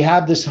we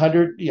have this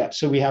 100. Yeah.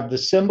 So we have the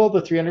symbol,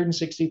 the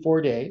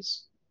 364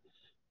 days.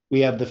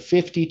 We have the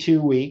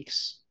 52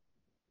 weeks.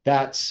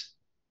 That's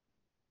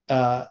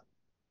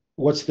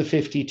what's the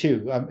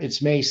 52?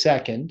 It's May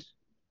 2nd,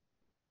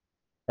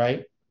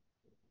 right?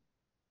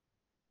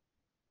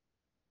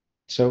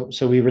 So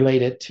we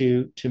relate it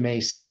to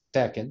May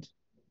 2nd.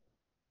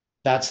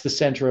 That's the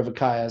center of a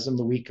chiasm,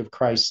 the week of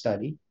Christ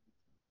study.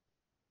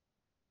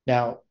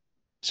 Now,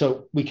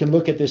 so we can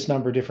look at this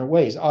number different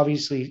ways.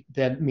 Obviously,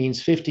 that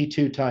means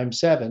 52 times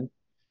 7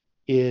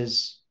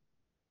 is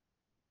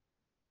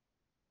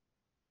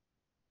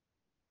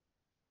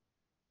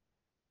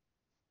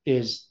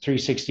is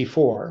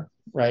 364,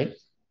 right?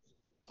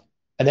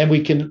 And then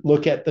we can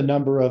look at the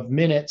number of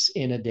minutes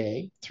in a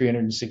day,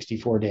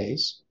 364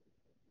 days.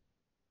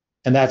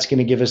 And that's going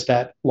to give us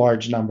that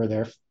large number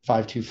there,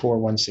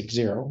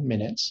 524160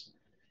 minutes.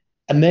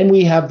 And then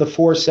we have the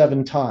 4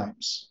 7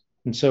 times.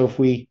 And so if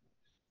we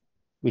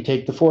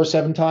take the 4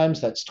 7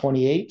 times, that's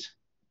 28.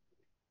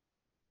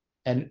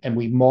 And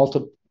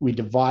we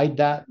divide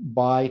that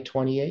by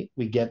 28,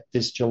 we get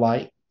this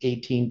July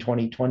 18,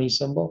 2020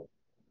 symbol.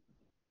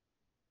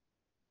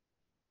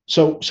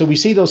 So we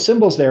see those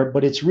symbols there,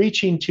 but it's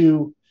reaching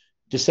to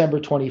December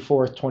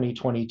 24th,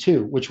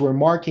 2022, which we're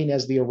marking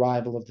as the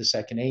arrival of the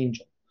second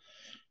angel.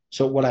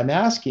 So what I'm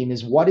asking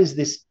is, what is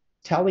this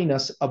telling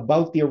us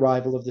about the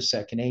arrival of the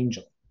second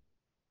angel?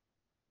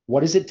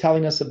 What is it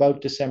telling us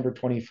about December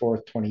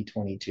 24th,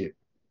 2022?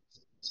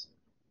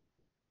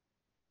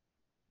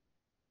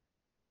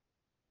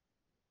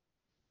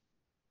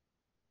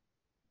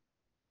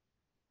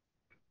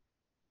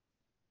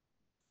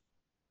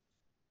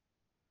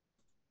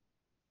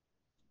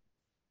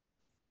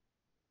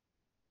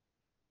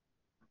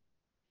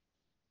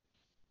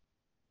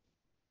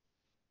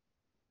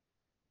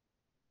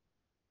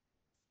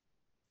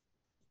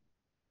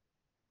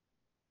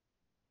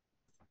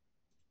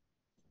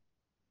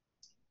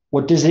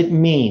 What does it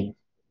mean?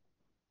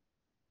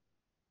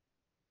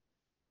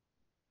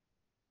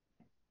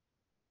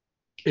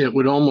 It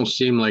would almost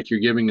seem like you're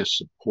giving us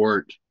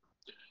support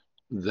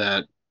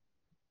that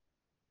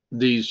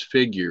these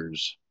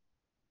figures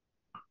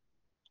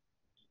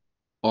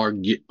are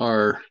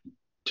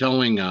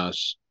telling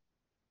us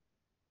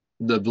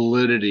the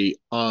validity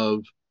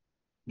of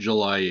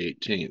July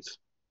 18th.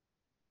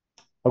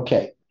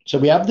 Okay, so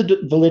we have the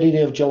validity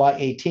of July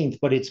 18th,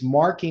 but it's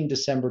marking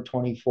December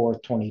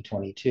 24th,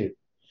 2022,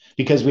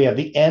 because we have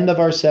the end of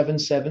our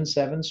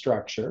 777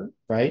 structure,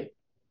 right?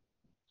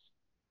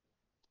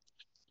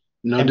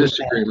 No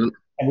disagreement.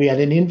 And we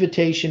had an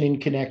invitation in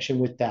connection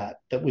with that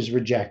was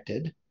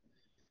rejected.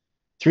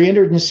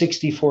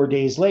 364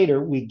 days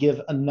later, we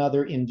give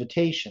another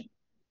invitation,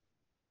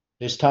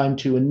 this time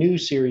to a new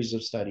series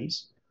of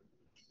studies,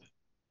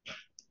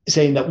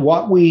 saying that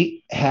what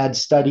we had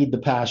studied the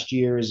past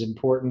year is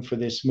important for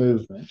this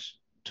movement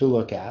to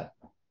look at.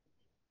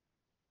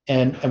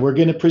 And we're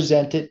going to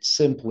present it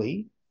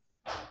simply.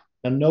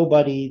 And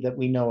nobody that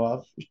we know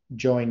of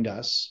joined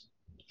us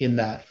in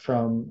that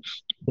from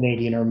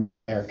Canadian or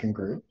American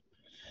group.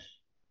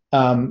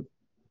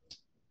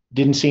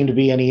 Didn't seem to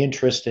be any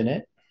interest in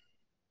it.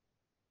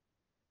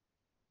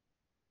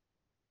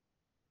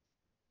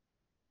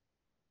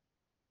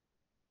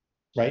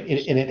 Right.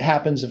 And it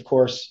happens, of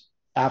course,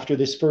 after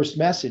this first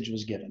message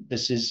was given.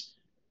 This is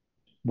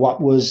what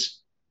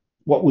was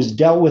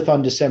dealt with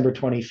on December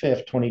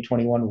 25th,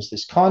 2021 was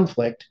this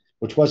conflict,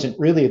 which wasn't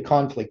really a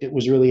conflict. It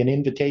was really an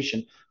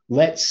invitation.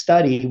 Let's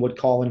study what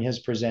Colin has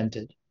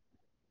presented.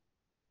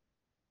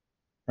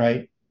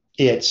 Right.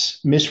 It's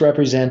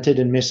misrepresented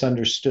and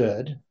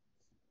misunderstood.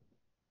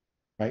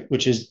 Right.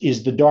 Which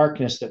is the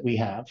darkness that we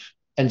have.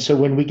 And so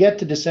when we get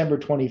to December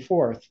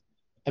 24th,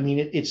 I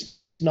mean, it's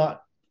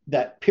not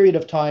that period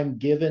of time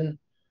given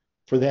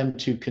for them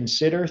to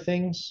consider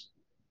things,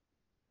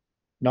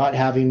 not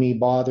having me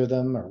bother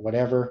them or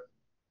whatever,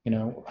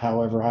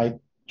 however I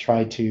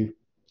try to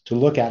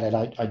look at it.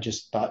 I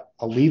just thought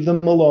I'll leave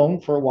them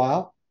alone for a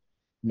while,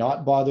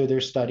 not bother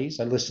their studies.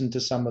 I listened to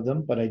some of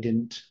them, but I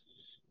didn't,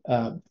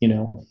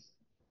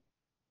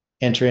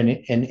 enter in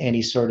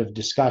any sort of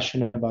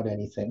discussion about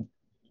anything.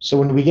 So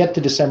when we get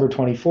to December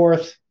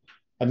 24th,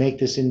 I make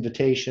this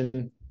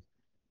invitation,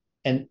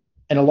 and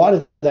a lot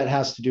of that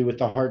has to do with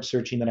the heart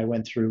searching that I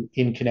went through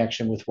in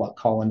connection with what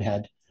Colin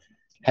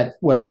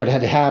what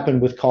had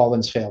happened with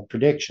Colin's failed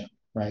prediction,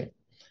 right?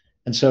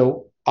 And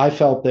so I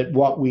felt that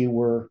what we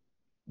were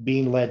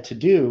being led to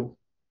do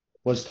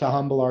was to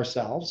humble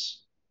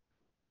ourselves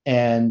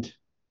and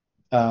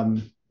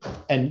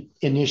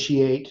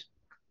initiate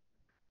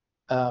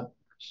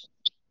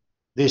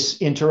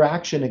this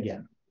interaction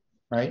again,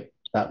 right?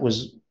 That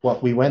was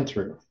what we went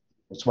through.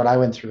 That's what I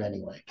went through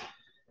anyway.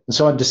 And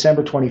so on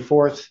December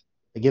 24th,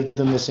 I give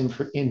them this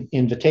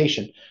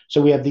invitation.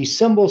 So we have these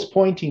symbols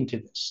pointing to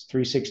this,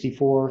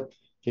 364,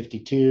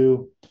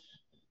 52,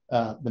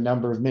 the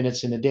number of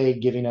minutes in a day,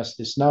 giving us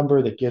this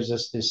number that gives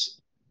us this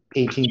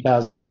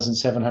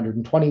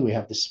 18,720. We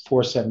have this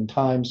 47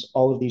 times,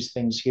 all of these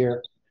things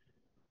here.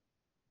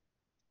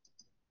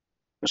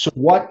 So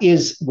what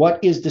is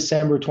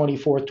December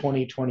 24th,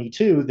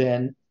 2022?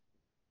 Then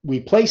we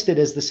placed it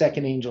as the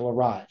second angel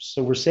arrives.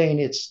 So we're saying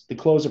it's the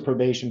close of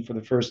probation for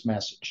the first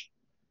message.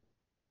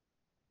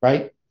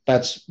 Right?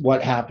 That's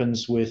what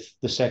happens with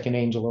the second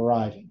angel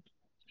arriving.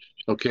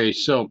 Okay,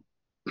 so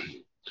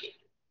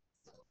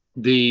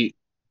if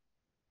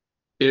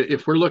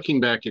we're looking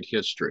back at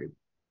history,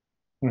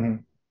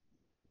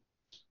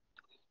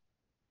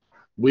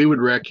 we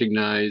would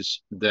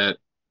recognize that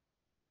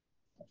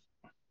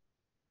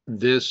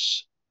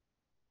this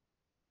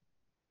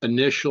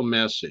initial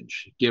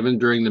message given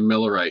during the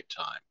Millerite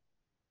time,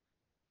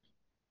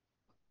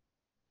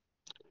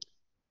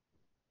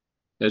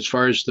 as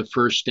far as the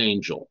first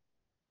angel,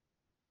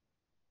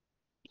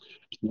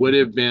 would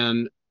have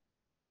been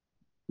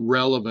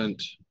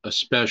relevant,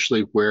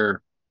 especially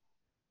where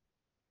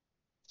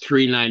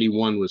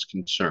 391 was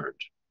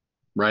concerned,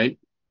 right?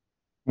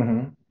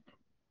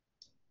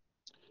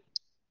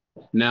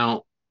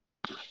 Now,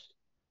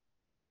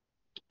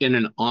 in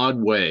an odd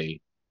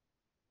way,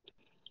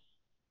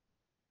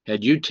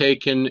 had you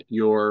taken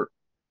your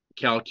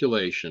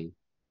calculation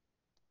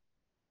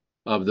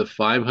of the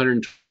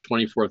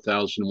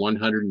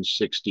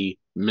 524,160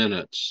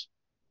 minutes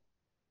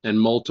and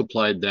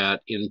multiplied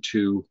that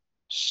into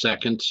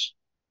seconds,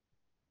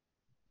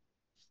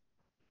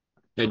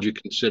 had you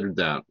considered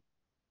that?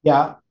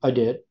 Yeah, I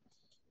did.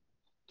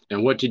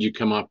 And what did you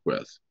come up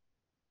with?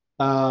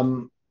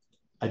 I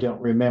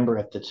don't remember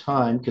at the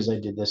time because I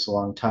did this a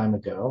long time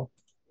ago.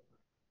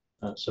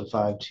 So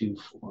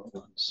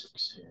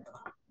 52416 here.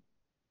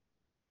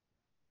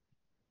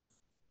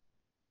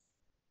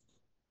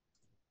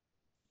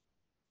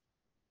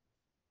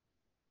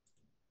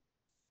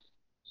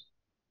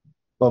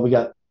 Well, we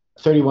got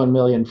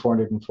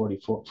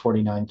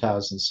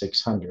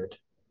 31,449,600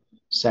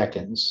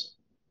 seconds.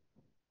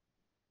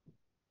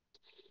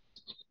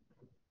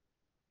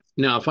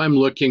 Now, if I'm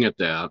looking at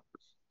that,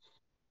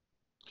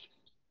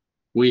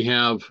 we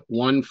have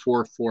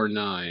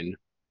 1449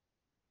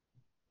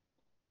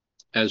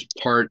 as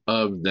part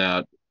of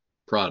that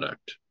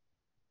product.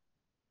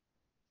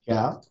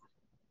 Yeah.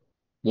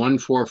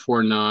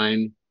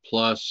 1449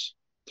 plus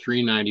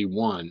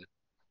 391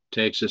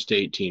 takes us to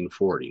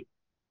 1840.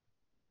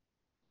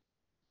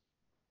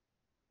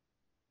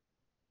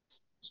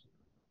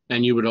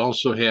 And you would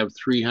also have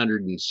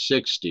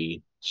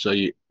 360. So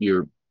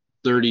you're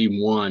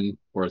 31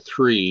 or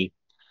 3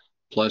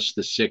 plus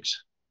the 60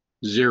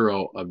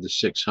 of the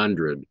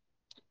 600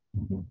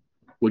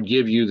 would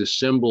give you the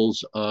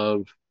symbols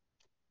of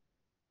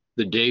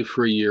the day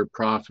for a year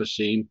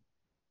prophecy,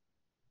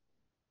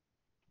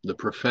 the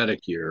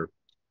prophetic year,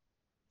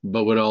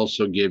 but would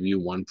also give you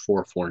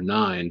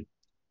 1449,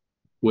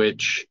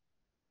 which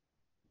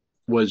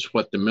was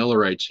what the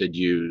Millerites had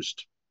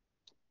used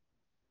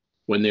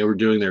when they were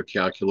doing their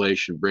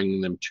calculation,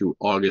 bringing them to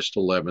August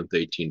 11th,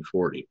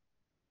 1840.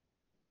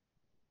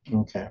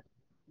 Okay.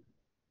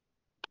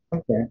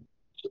 Okay.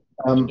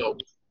 So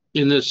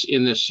in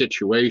this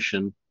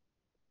situation,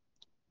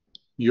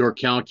 your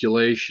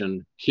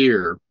calculation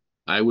here,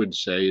 I would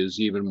say,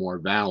 is even more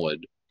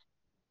valid,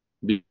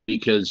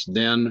 because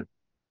then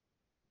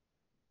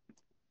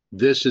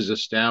this is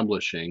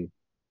establishing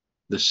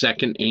the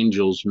second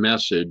angel's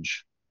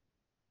message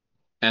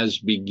as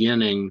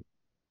beginning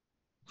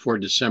for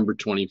December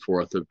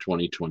 24th of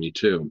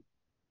 2022.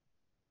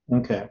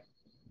 Okay.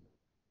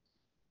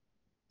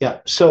 Yeah.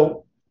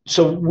 So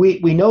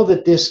we know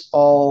that this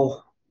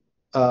all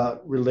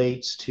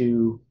relates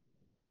to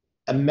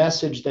a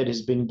message that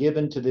has been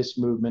given to this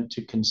movement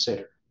to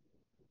consider,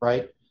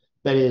 right?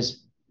 That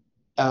is,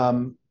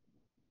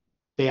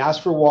 they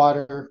asked for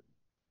water,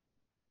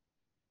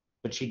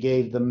 but she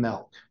gave them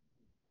milk,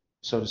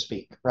 so to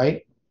speak,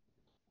 right?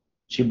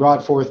 She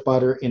brought forth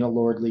butter in a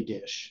lordly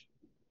dish.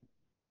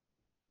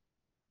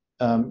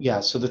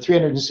 Yeah, so the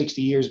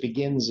 360 years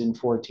begins in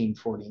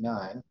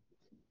 1449,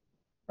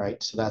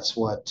 right? So that's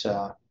what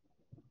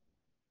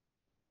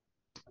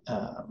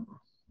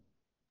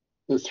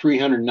the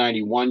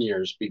 391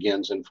 years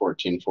begins in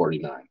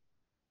 1449.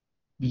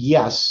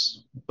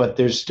 Yes, but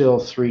there's still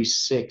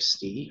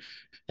 360,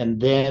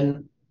 and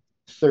then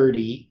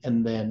 30,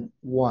 and then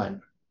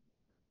 1.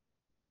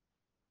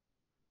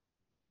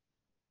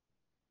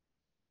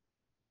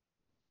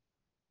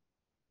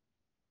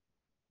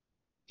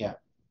 Yeah.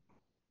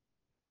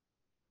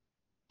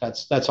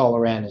 That's all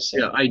Iran is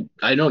saying. Yeah,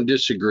 I don't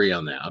disagree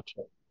on that.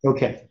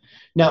 Okay.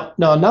 Now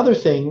another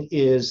thing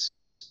is,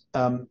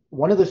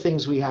 one of the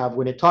things we have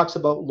when it talks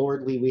about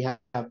lordly, we have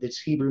this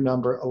Hebrew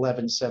number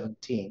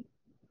 1117.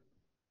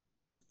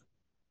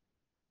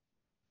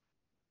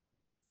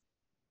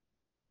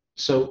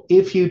 So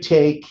if you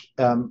take,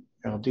 I'll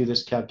do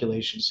this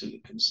calculation so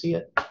you can see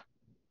it.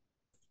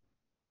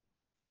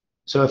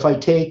 So if I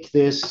take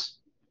this,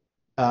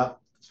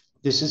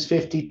 this is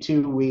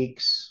 52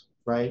 weeks,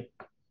 right?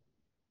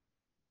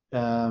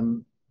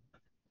 You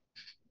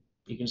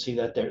can see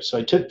that there. So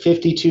I took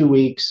 52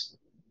 weeks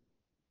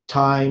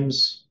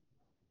times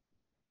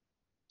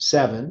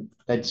 7.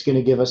 That's going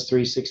to give us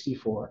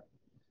 364.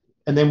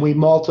 And then we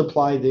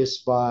multiply this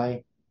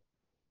by,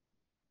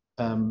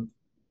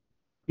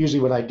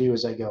 usually what I do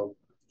is I go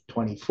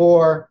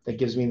 24. That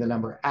gives me the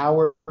number of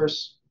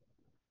hours.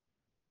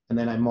 And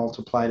then I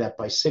multiply that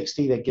by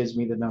 60. That gives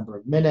me the number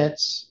of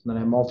minutes. And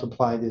then I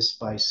multiply this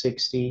by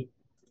 60.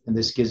 And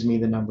this gives me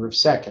the number of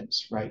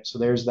seconds, right? So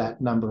there's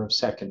that number of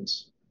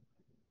seconds,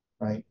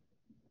 right?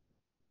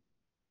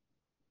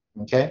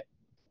 Okay.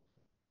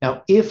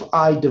 Now, if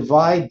I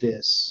divide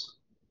this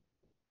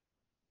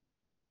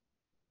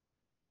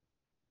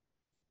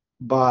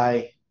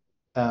by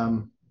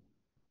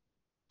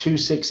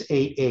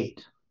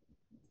 2688,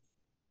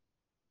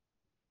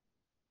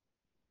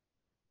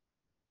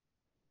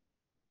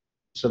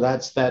 so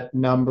that's that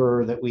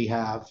number that we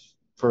have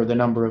for the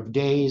number of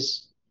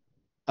days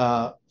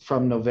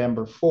from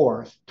November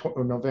 4th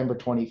or November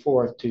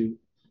 24th to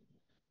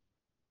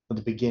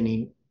the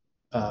beginning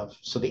of,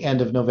 so the end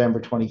of November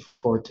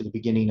 24th to the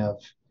beginning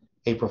of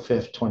April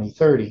 5th,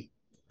 2030.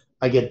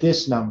 I get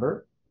this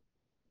number,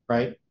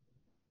 right?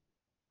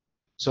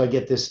 So I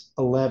get this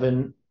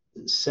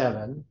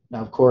 11.7.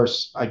 Now, of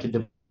course, I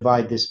could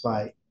divide this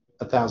by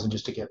 1,000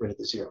 just to get rid of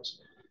the zeros.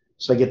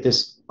 So I get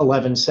this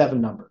 11.7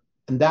 number.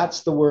 And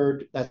that's the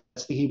word,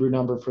 that's the Hebrew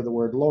number for the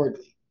word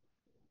lordly.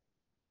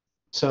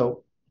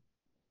 So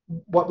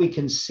what we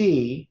can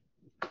see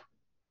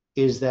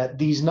is that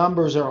these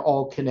numbers are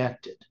all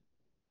connected.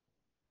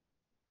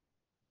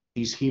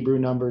 These Hebrew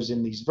numbers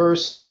in these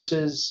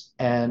verses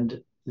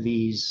and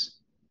these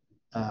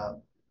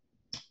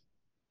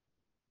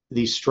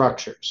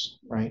structures,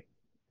 right?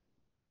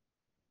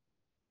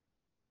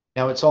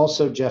 Now it's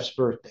also Jeff's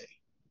birthday,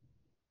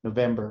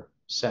 November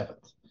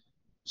 7th.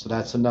 So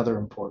that's another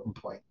important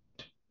point.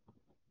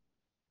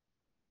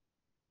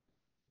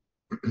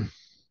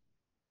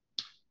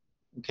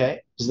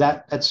 Okay, does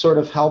that sort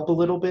of help a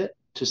little bit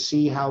to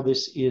see how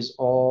this is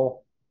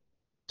all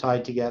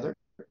tied together?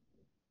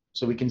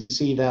 So we can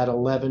see that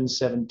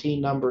 1117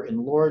 number in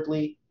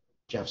lordly,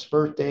 Jeff's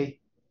birthday,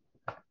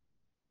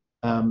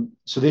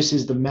 So this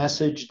is the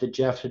message that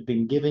Jeff had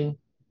been giving.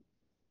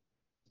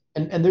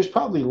 And there's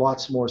probably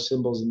lots more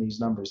symbols in these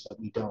numbers that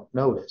we don't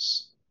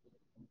notice.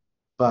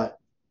 But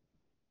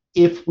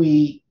if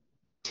we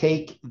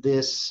take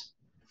this,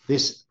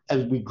 as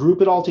we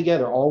group it all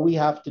together, all we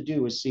have to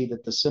do is see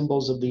that the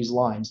symbols of these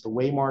lines, the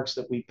waymarks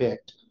that we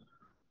picked,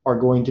 are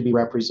going to be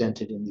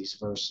represented in these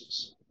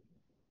verses.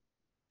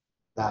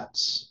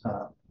 That's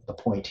the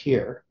point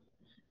here.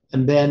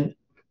 And then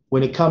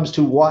when it comes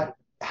to what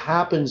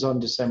happens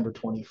on December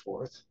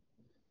 24th,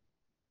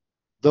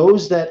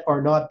 those that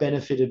are not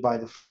benefited by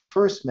the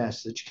first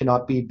message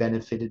cannot be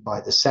benefited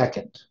by the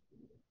second.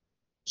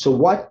 So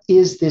what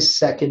is this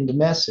second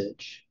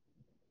message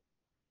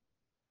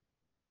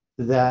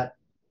that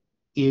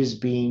is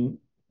being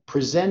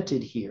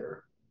presented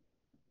here?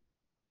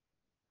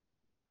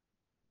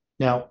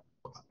 Now,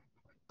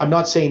 I'm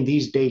not saying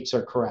these dates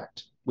are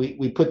correct.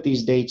 We put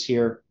these dates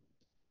here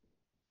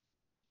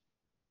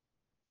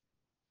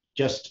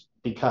just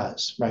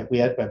because, right? We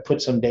had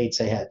put some dates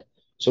ahead.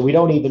 So we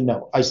don't even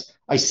know. I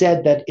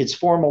said that it's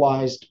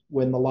formalized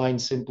when the line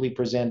simply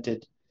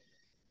presented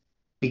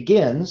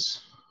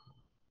begins,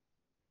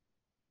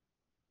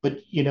 but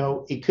you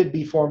know, it could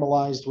be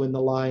formalized when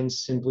the line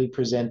simply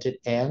presented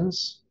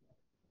ends.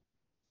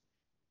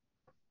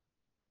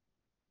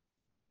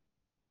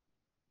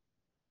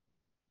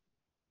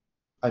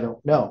 I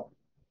don't know.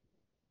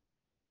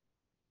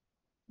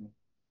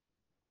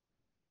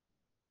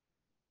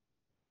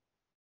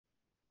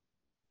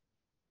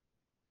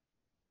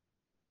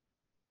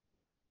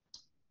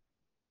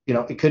 You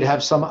know, it could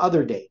have some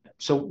other date.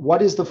 So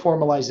what is the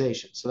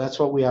formalization? So that's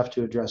what we have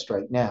to address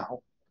right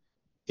now,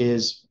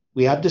 is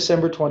we have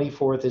December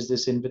 24th as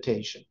this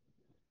invitation.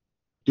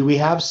 Do we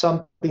have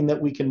something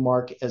that we can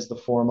mark as the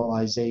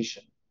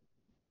formalization?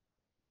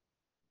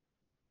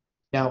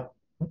 Now,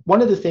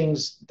 one of the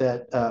things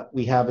that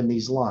we have in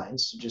these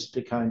lines, just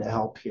to kind of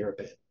help here a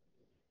bit,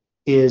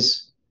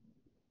 is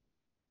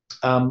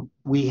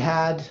we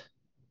had,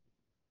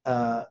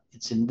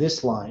 it's in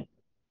this line.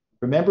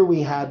 Remember,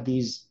 we had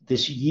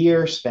this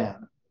year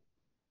span,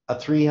 a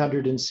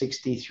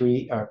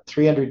 363 or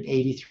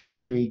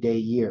 383 day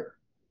year,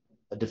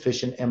 a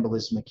deficient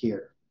embolismic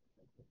year.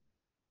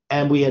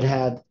 And we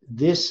had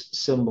this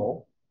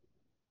symbol,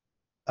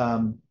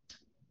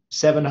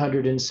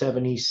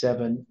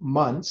 777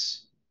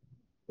 months,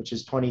 which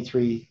is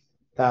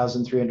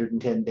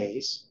 23,310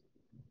 days,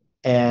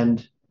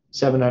 and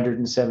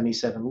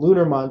 777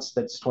 lunar months,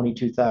 that's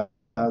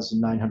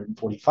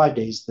 22,945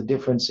 days. The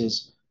difference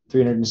is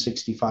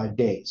 365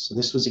 days. So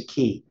this was a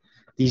key.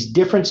 These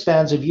different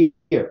spans of year,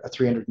 a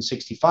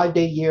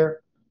 365-day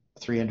year, a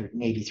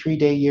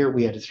 383-day year.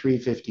 We had a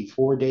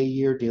 354-day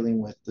year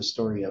dealing with the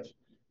story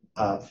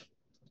of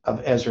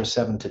Ezra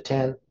 7 to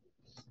 10,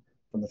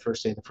 from the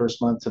first day of the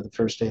first month to the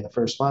first day of the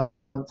first month,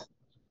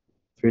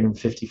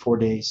 354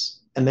 days.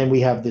 And then we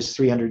have this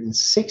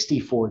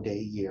 364-day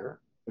year,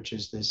 which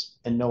is this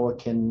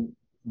Enochian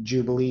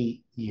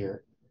Jubilee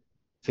year,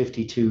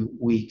 52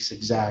 weeks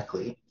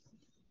exactly.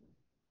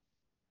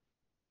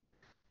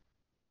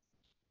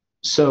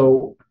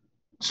 So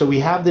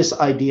we have this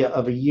idea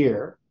of a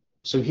year.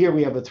 So here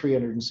we have a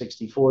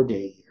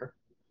 364-day year.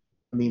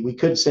 I mean, we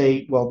could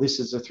say, well, this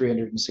is a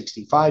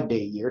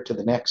 365-day year to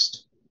the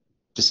next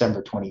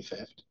December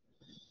 25th.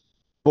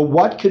 But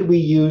what could we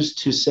use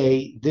to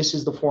say this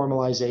is the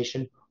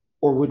formalization,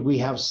 or would we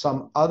have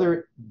some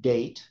other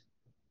date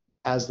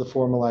as the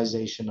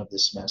formalization of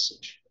this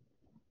message,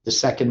 the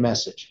second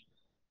message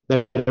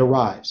that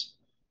arrives?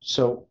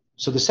 So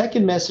the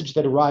second message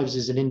that arrives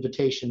is an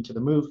invitation to the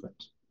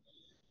movement.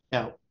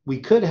 Now, we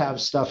could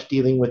have stuff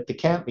dealing with the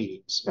camp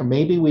meetings, or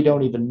maybe we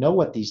don't even know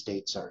what these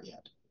dates are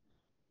yet.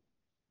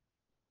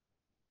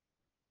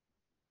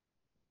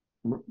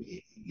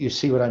 You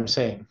see what I'm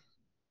saying?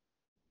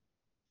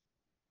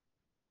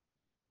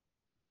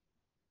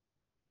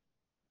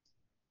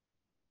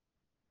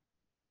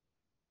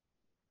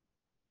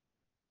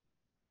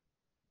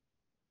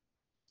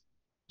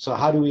 So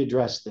how do we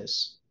address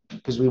this?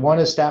 Because we want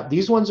to establish,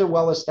 these ones are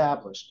well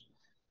established,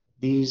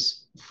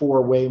 these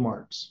 4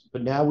 waymarks,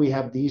 but now we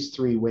have these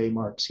 3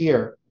 waymarks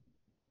here,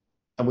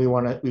 and we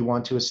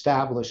want to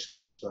establish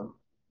them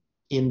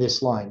in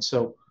this line.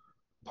 So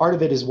part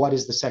of it is, what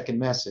is the second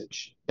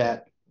message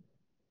that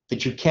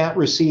you can't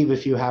receive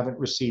if you haven't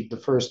received the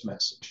first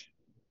message?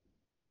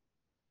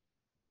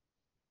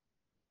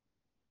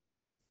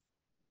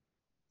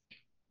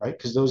 Right?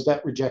 Because those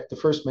that reject the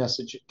first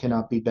message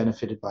cannot be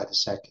benefited by the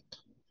second.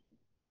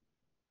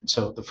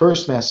 So the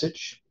first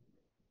message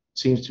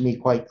seems to me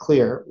quite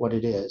clear what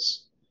it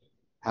is.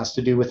 It has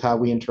to do with how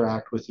we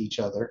interact with each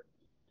other.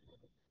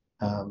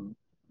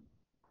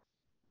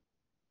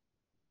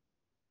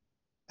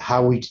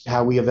 How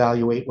we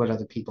evaluate what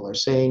other people are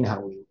saying,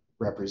 how we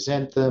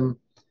represent them,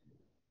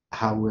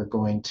 how we're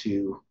going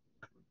to,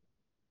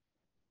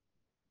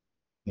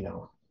 you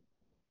know,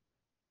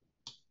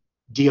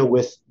 deal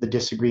with the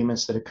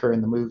disagreements that occur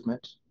in the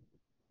movement.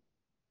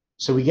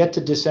 So we get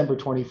to December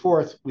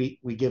 24th, we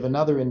give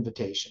another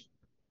invitation.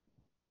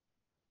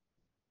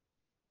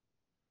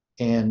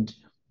 And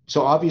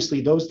so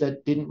obviously those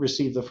that didn't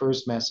receive the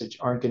first message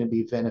aren't going to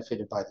be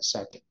benefited by the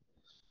second.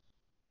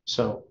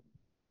 So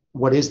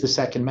what is the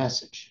second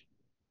message?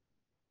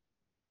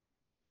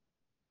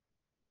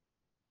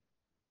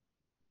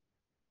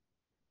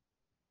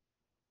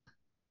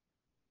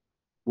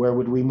 Where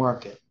would we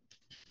mark it?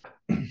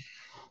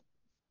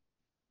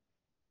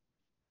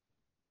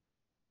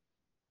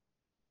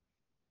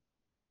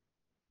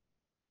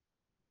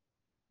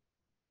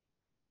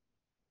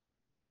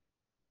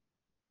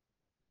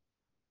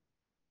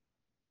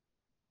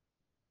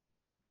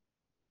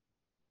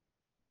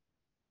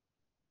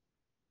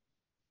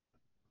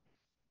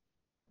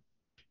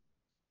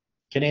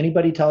 Can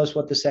anybody tell us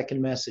what the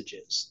second message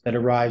is that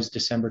arrives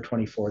December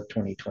 24th,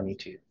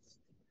 2022?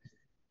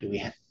 Do we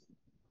have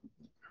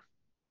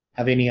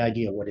any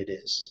idea what it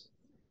is?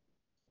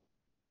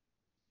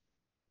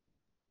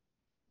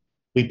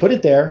 We put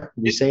it there.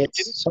 We say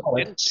it's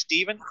solid. Didn't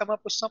Stephen come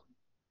up with something?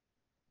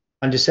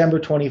 On December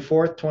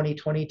 24th,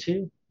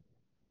 2022?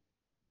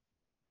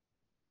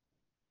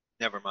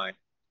 Never mind.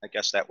 I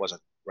guess that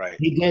wasn't right.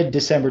 He did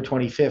December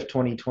 25th,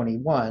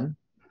 2021.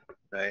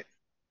 Right.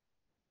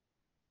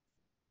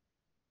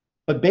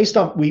 But based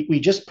on, we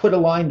just put a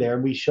line there.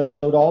 We showed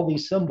all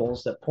these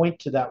symbols that point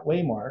to that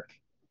waymark.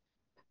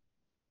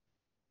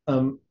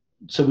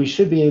 So we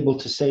should be able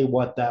to say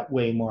what that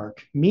waymark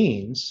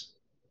means.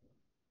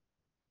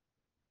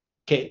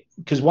 Okay,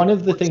 because one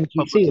of the things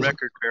you see is,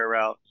 record bear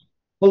out.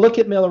 Well, look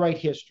at Millerite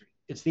history.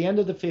 It's the end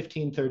of the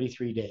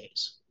 1533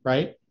 days,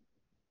 right?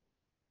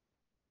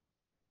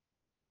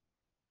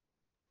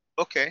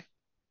 Okay.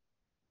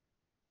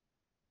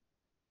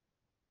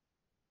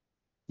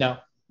 Now,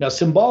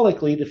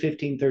 symbolically, the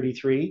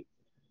 1533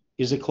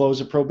 is a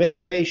close of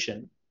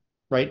probation,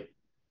 right?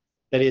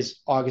 That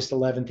is August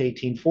 11th,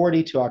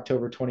 1840 to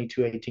October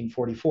 22,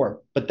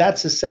 1844. But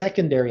that's a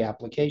secondary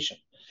application.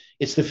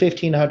 It's the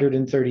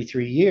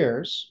 1533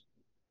 years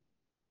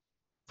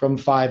from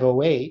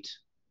 508,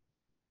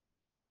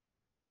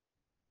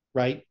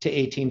 right, to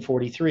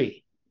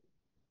 1843.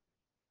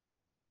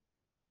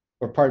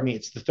 Or pardon me,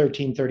 it's the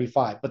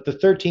 1335. But the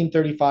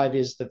 1335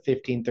 is the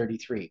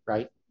 1533,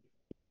 right?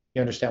 You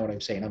understand what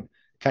I'm saying? I'm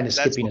kind of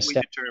skipping a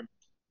step.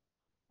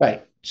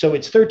 Right. So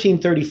it's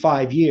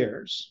 1335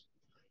 years,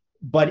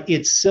 but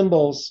its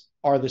symbols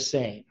are the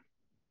same.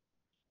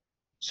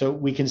 So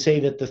we can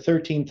say that the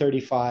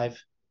 1335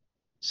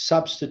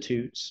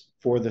 substitutes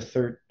for the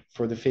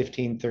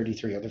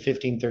 1533, or the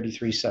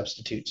 1533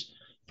 substitutes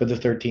for the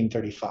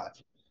 1335.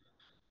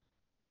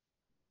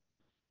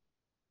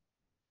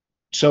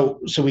 So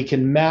we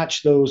can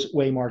match those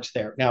waymarks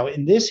there. Now,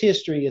 in this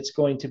history, it's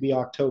going to be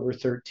October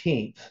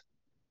 13th.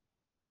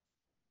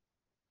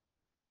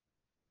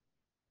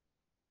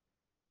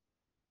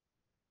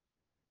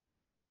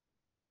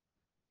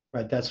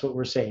 Right, that's what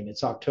we're saying.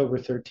 It's October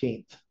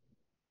 13th.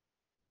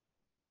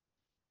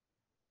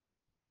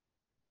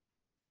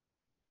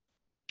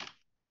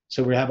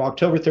 So we have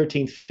October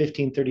 13th,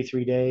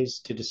 1533 days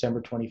to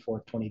December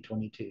 24th,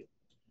 2022.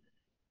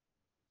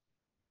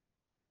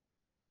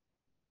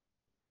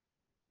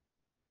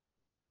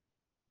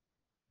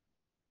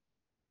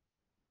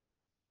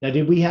 Now,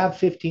 did we have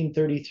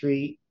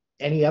 1533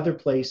 any other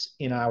place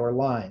in our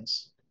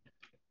lines?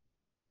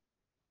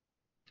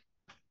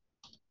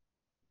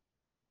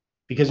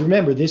 Because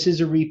remember, this is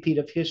a repeat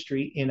of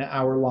history in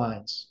our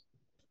lines.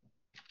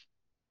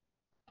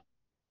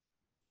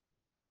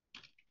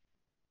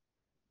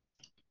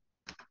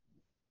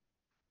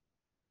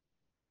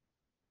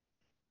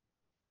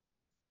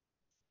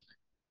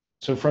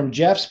 So from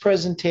Jeff's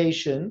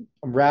presentation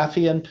on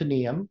Raphia and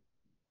Panium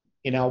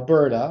in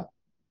Alberta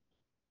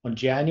on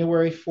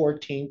January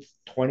 14th,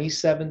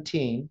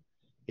 2017,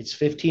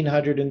 it's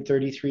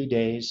 1,533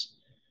 days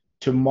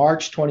to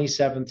March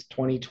 27th,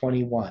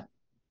 2021.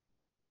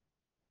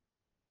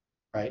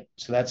 Right?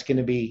 So that's going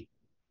to be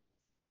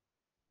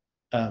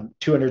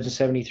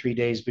 273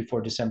 days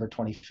before December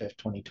 25th,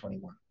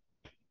 2021.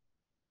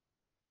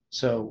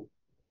 So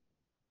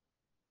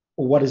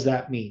what does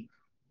that mean?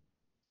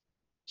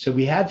 So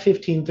we had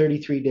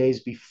 1533 days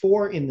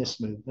before in this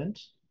movement,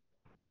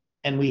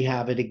 and we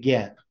have it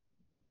again.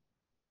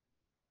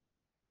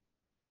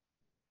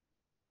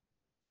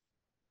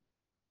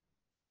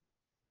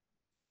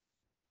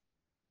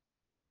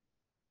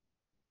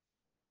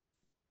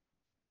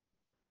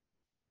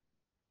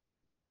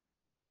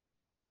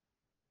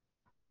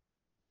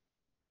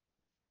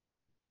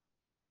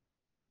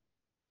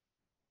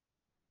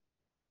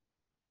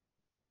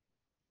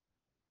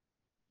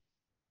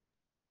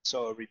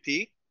 So a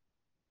repeat?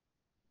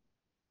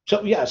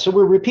 So yeah, so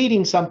we're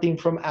repeating something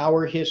from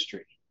our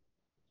history.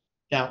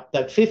 Now,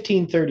 that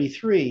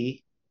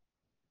 1533,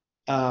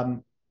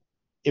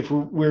 if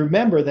we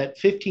remember that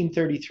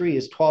 1533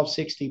 is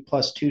 1260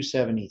 plus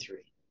 273,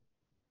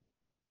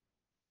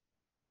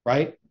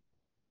 right?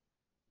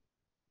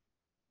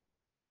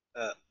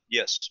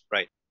 Yes,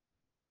 right.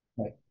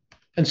 Right.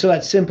 And so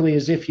that's simply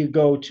as if you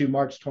go to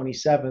March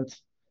 27th,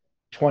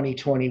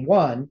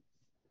 2021,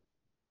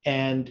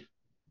 and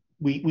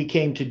we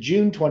came to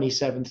June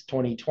 27th,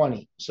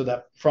 2020. So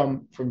that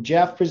from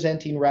Jeff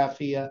presenting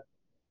Raffia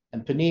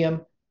and Panium,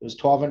 it was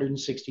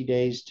 1,260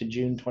 days to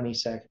June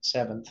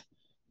 27th,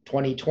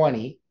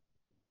 2020.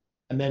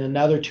 And then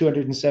another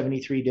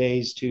 273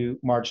 days to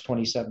March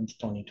 27th,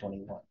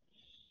 2021.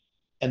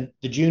 And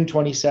the June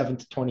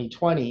 27th,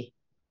 2020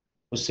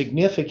 was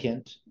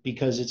significant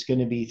because it's going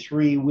to be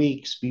 3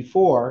 weeks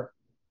before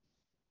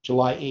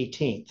July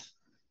 18th,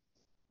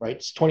 right?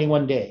 It's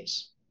 21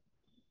 days.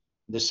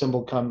 The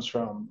symbol comes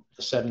from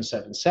the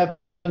 777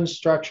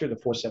 structure, the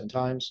 4 7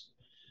 times.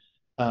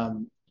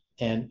 And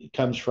it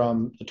comes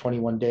from the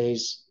 21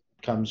 days,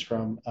 comes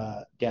from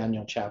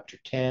Daniel chapter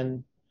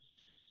 10.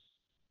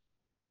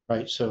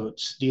 Right, so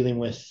it's dealing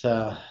with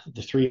the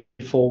 3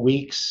 full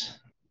weeks.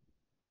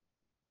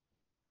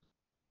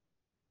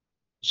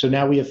 So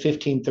now we have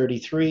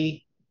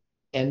 1533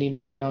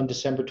 ending on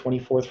December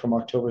 24th from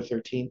October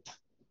 13th.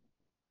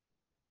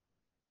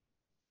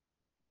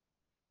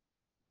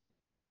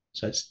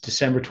 So it's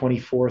December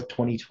 24th,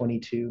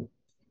 2022.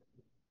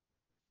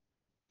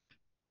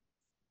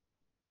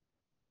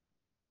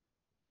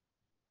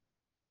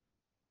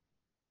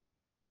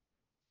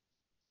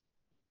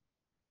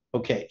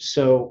 Okay,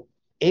 so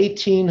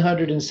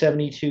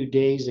 1,872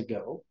 days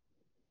ago,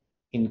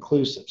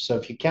 inclusive. So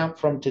if you count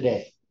from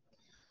today,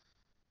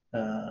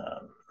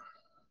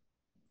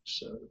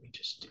 so let me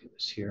just do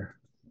this here.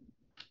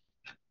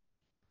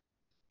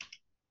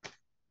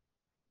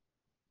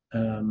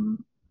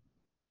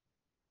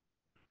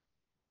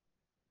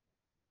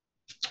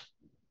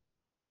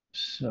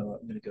 So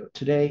I'm going to go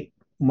today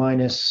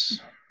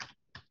minus,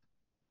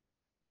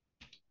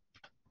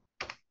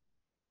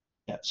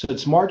 yeah, so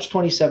it's March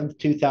 27th,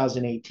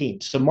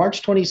 2018. So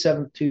March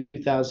 27th,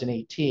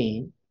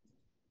 2018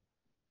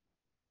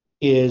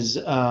 is,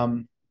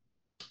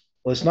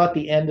 well, it's not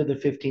the end of the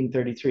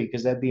 1533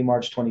 because that'd be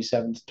March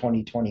 27th,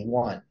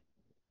 2021.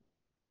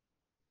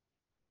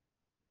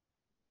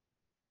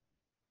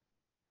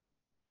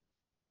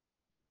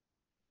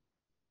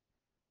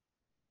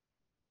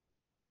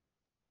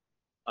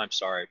 I'm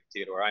sorry,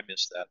 Theodore, I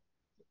missed that.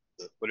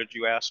 What did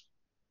you ask?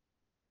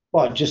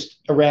 Well, just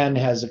Iran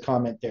has a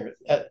comment there.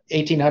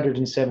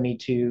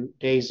 1,872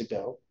 days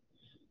ago,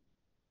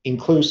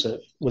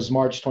 inclusive, was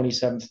March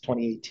 27th,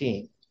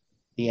 2018,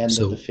 the end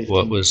of the 15th.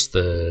 What was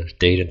the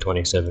date in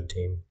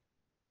 2017?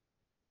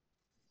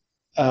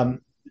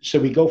 So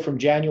we go from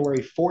January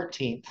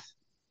 14th,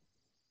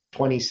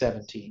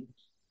 2017.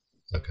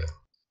 Okay.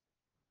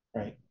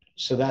 Right.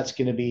 So that's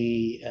going to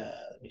be,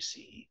 let me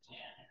see.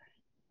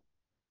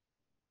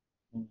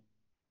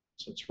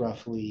 So it's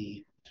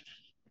roughly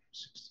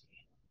 60.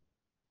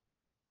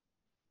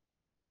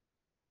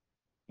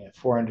 Yeah,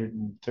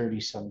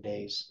 430 some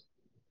days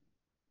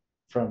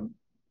from.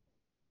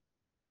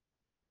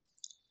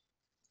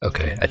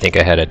 Okay, I think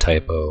I had a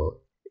typo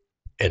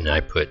and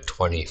I put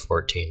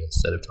 2014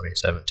 instead of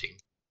 2017.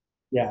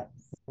 Yeah,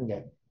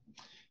 okay.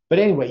 But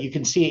anyway, you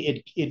can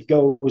see it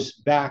goes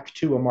back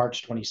to a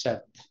March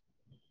 27th.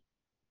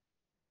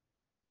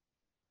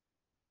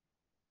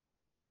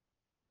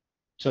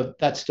 So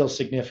that's still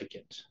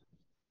significant,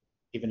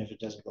 even if it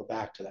doesn't go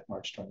back to that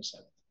March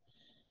 27th.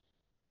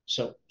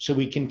 So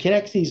we can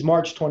connect these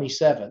March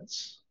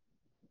 27ths.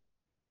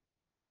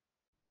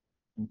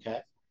 Okay.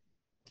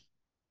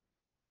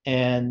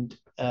 And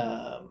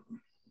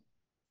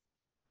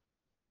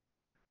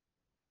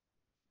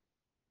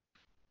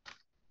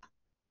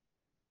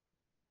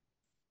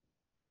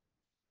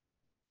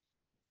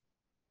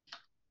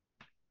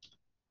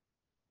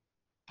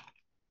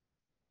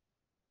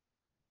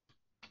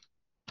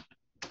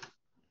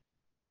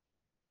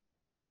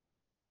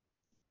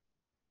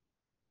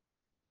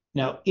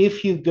now,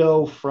 if you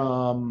go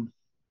from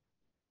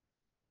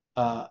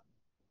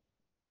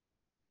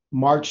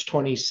March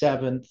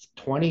 27th,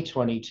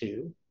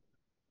 2022,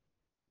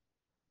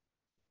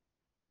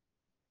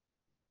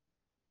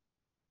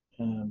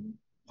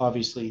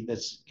 obviously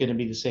that's going to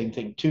be the same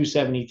thing.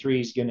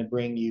 273 is going to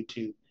bring you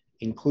to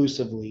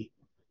inclusively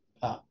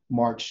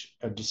March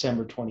or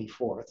December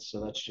 24th. So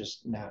that's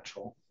just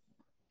natural.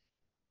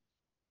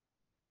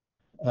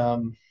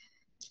 Then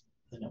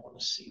I want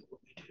to see what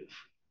we do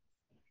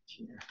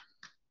here.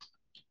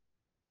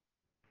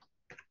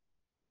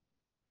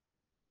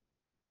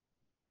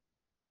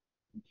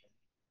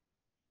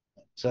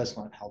 So that's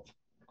not helpful.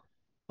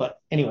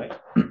 But anyway,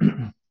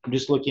 I'm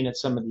just looking at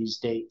some of these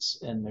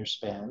dates and their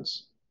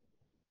spans.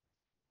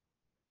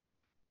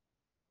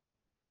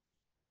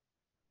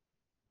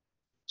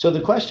 So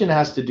the question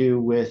has to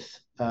do with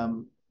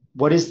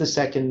what is the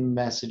second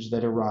message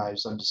that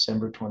arrives on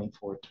December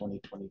 24th,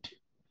 2022?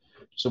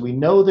 So we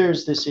know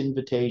there's this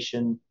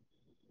invitation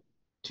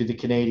to the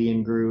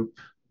Canadian group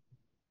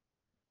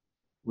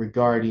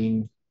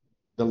regarding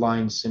the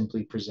lines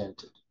simply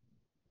presented.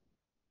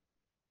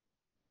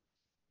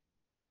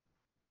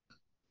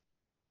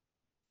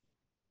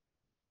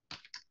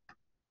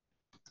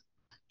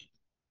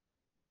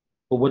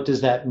 But what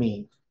does that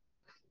mean?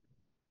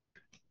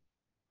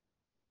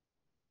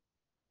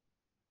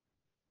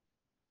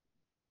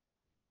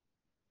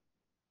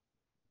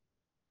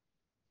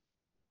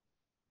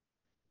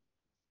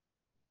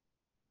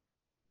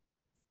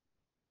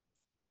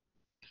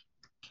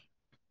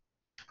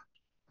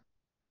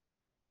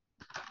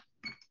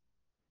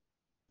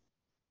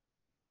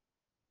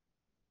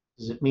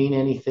 Does it mean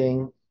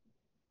anything?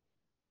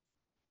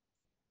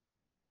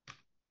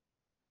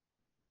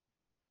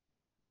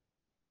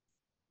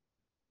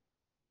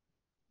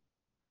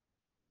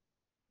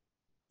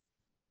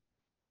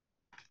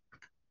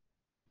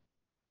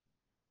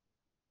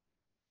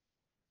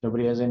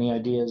 Nobody has any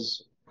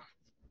ideas?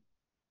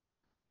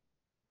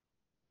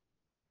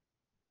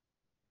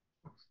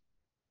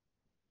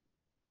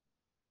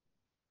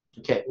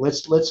 Okay,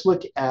 let's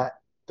look at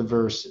the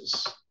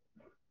verses.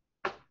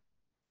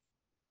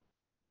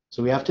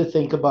 So we have to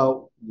think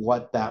about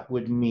what that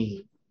would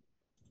mean,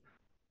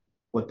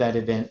 what that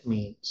event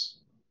means.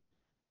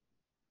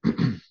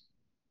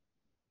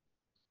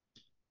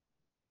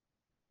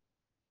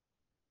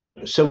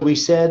 So we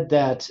said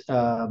that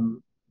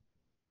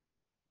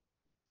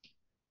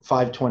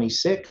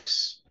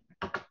 526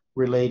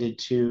 related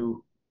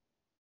to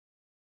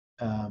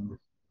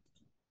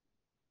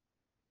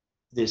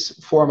this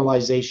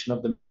formalization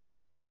of the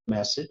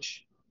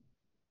message.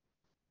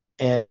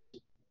 And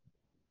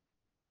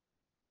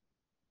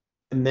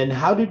then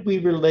how did we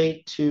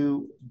relate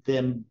to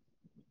them,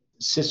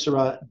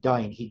 Sisera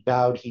dying? He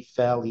bowed, he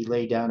fell, he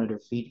lay down at her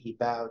feet, he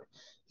bowed,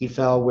 he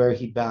fell where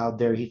he bowed,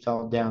 there he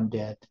fell down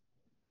dead.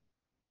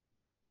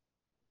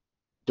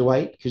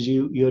 Dwight, because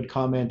you had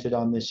commented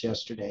on this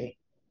yesterday.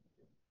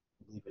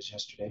 I believe it was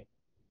yesterday.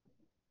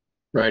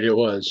 Right, it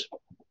was.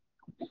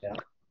 Yeah.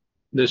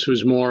 This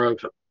was more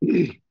of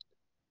the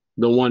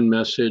one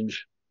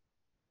message,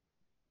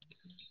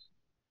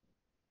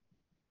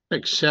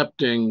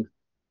 accepting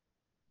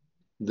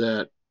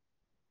that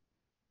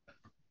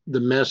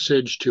the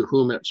message to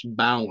whom it's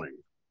bowing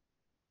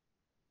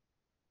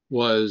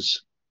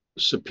was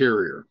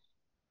superior.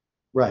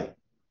 Right.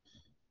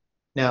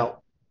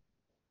 Now,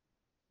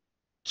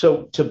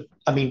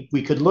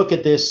 we could look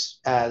at this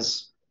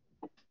as,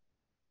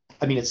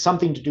 it's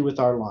something to do with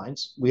our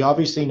lines. We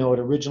obviously know it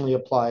originally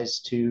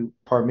applies to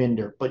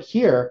Parminder, but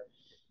here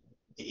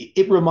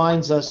it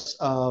reminds us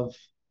of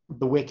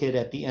the wicked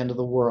at the end of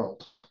the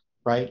world,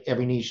 right?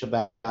 Every knee shall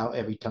bow,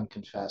 every tongue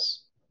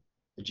confess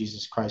that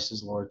Jesus Christ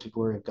is Lord, to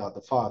glory of God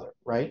the Father,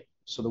 right?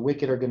 So the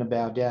wicked are going to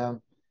bow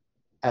down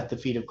at the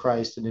feet of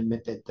Christ and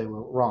admit that they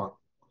were wrong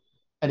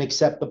and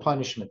accept the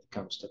punishment that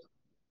comes to them.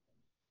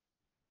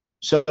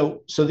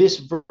 So this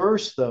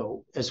verse,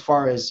 though, as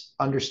far as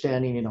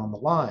understanding it on the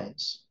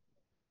lines,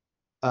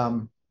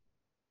 I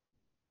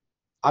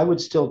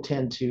would still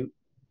tend to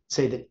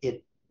say that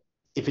if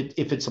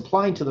it's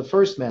applying to the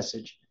first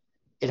message,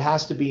 it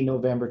has to be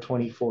November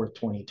 24th,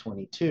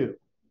 2022,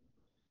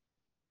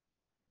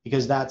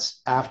 because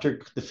that's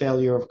after the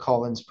failure of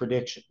Colin's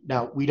prediction.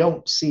 Now, we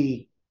don't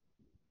see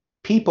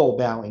people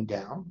bowing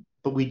down,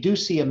 but we do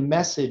see a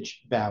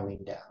message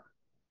bowing down,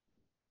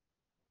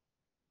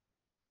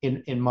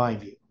 in my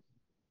view,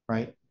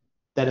 right?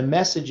 That a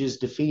message is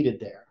defeated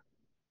there.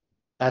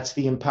 That's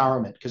the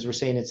empowerment, because we're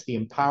saying it's the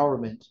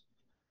empowerment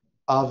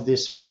of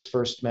this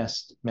first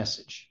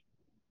message.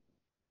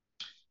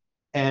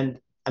 And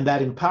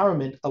that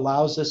empowerment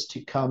allows us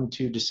to come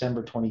to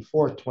December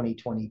 24th,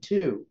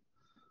 2022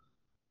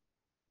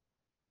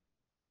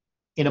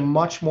 in a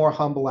much more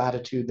humble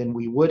attitude than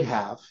we would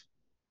have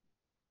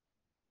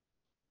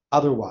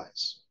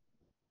otherwise.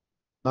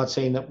 Not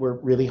saying that we're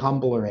really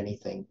humble or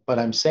anything, but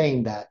I'm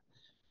saying that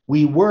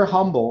we were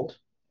humbled.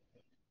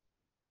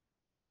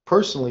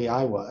 Personally,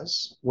 I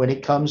was, when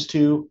it comes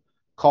to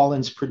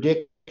Colin's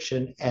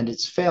prediction and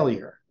its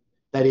failure.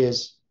 That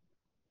is,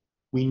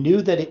 we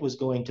knew that it was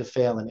going to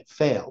fail, and it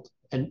failed.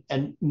 And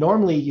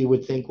normally you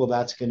would think, well,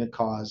 that's going to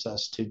cause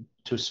us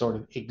to sort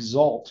of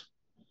exalt.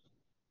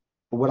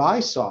 But what I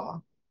saw,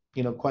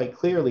 quite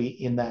clearly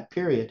in that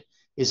period,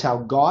 is how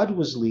God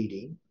was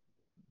leading,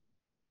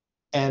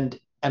 and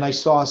I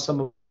saw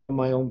some of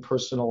my own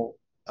personal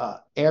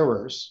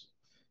errors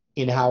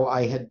in how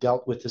I had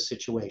dealt with the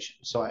situation.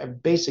 So I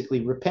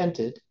basically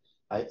repented.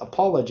 I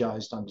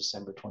apologized on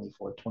December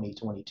 24th,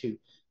 2022,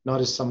 not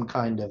as some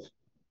kind of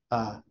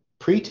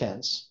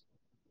pretense,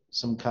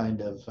 some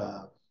kind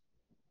of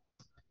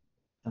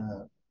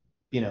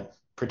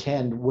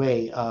pretend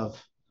way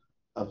of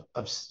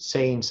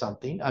saying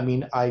something.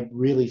 I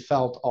really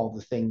felt all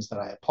the things that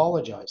I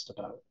apologized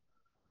about,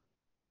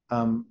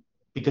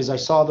 because I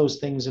saw those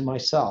things in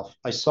myself.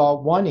 I saw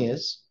one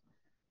is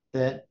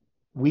that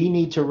we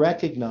need to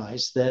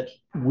recognize that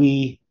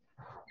we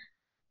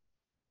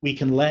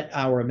can let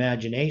our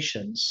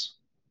imaginations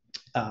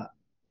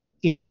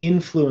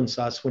influence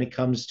us when it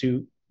comes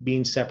to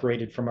being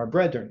separated from our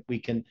brethren. We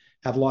can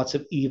have lots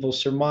of evil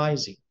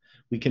surmising.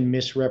 We can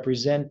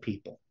misrepresent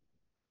people.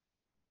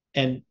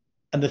 And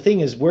the thing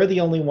is, we're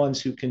the only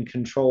ones who can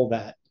control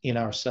that in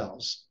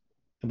ourselves.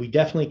 And we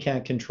definitely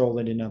can't control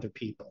it in other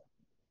people.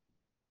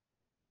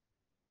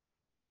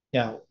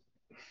 Now,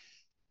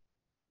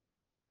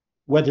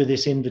 whether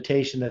this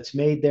invitation that's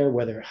made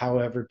there,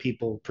 however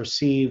people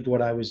perceived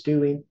what I was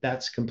doing,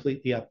 that's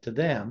completely up to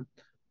them.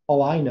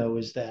 All I know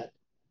is that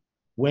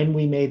when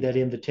we made that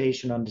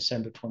invitation on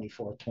December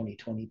 24th,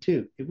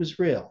 2022, it was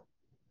real.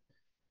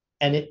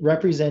 And it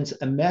represents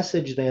a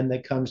message then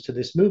that comes to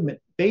this movement,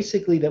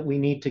 basically that we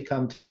need to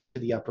come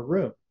the upper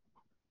room.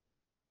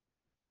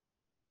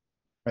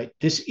 Right?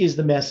 This is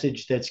the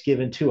message that's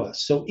given to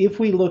us. So if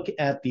we look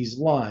at these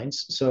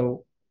lines,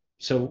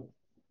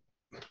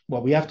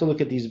 well, we have to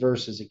look at these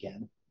verses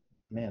again.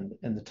 Man,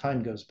 and the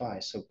time goes by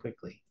so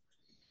quickly.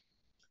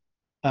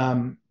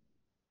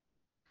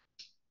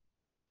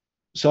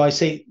 So I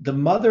say the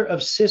mother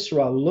of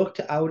Sisera looked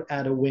out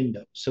at a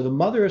window. So the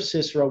mother of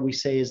Sisera, we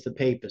say, is the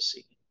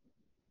papacy,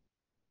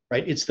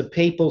 right? It's the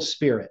papal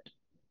spirit,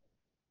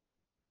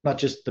 not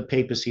just the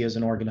papacy as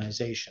an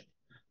organization,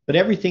 but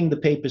everything the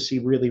papacy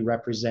really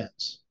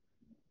represents.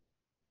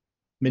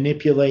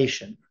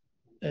 Manipulation,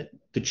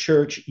 the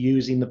church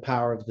using the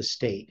power of the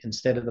state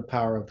instead of the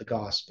power of the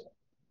gospel.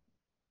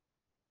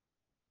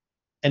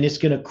 And it's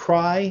going to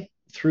cry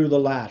through the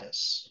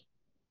lattice.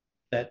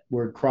 That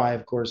word cry,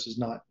 of course, is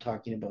not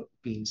talking about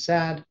being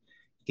sad.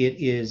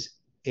 It is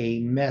a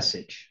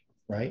message,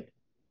 right?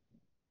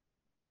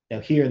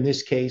 Now here in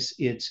this case,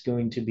 it's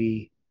going to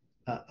be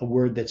a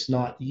word that's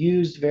not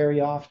used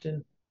very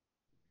often.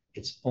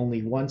 It's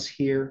only once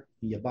here,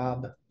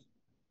 yabab.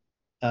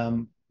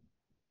 To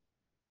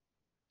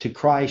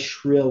cry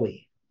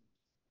shrilly,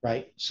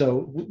 right?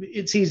 So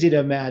it's easy to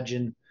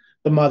imagine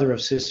the mother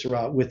of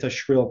Sisera with a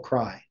shrill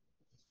cry.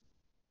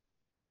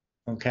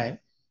 Okay.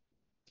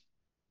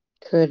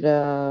 Could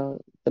the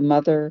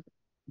mother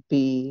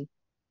be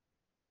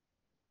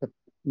the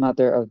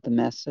mother of the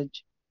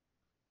message?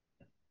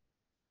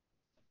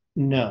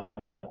 No,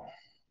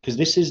 because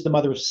this is the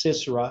mother of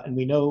Sisera, and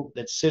we know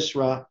that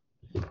Sisera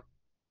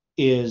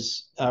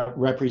is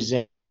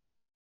representing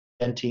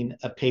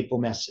a papal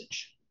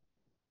message.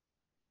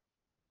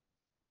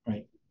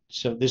 Right.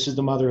 So this is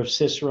the mother of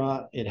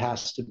Sisera. It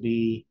has to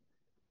be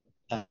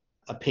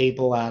a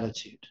papal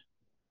attitude.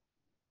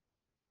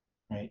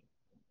 Right.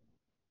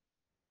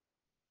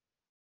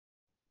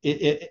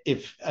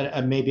 If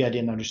maybe I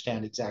didn't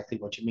understand exactly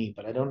what you mean,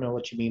 but I don't know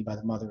what you mean by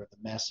the mother of the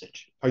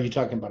message. Are you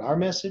talking about our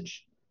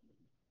message?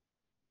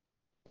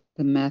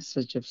 The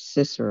message of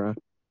Sisera.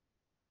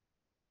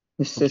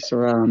 Is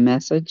Sisera a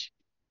message?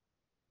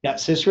 Yeah,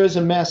 Sisera is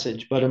a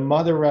message, but a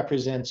mother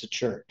represents a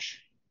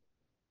church.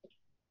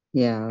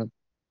 Yeah,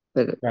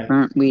 but right.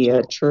 Aren't we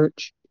a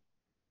church?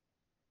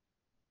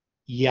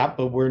 Yeah,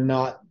 but we're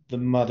not the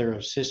mother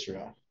of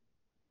Sisera,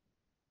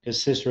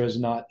 because Sisera is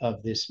not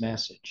of this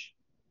message.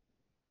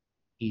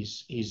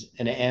 He's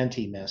an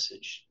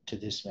anti-message to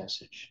this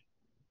message.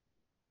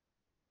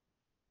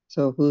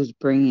 So who's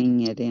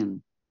bringing it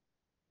in?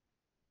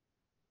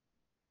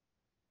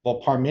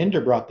 Well,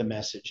 Parminder brought the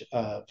message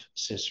of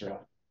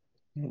Sisera.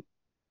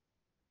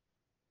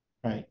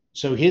 Right.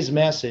 So his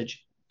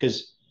message,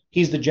 because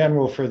he's the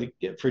general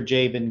for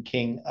Jabin,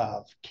 king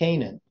of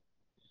Canaan.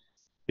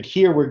 But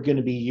here we're going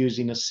to be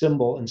using a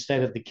symbol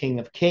instead of the king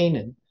of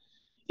Canaan.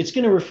 It's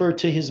going to refer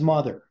to his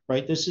mother,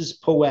 right? This is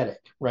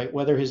poetic, right?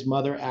 Whether his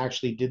mother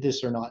actually did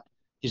this or not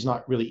is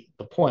not really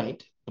the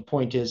point. The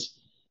point is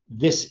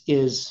this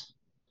is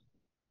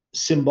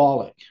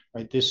symbolic,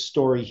 right? This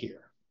story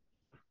here,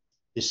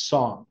 this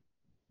song.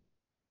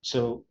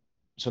 So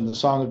in the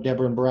Song of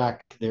Deborah and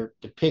Barak, they're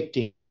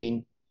depicting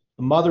the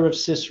mother of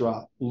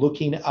Sisera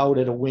looking out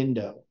at a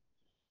window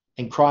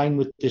and crying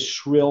with this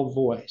shrill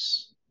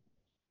voice.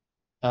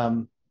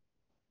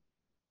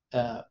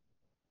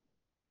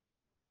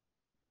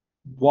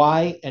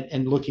 Why?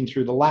 And looking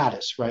through the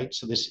lattice, right?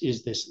 So this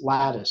is this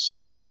lattice,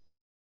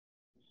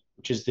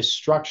 which is this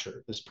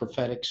structure, this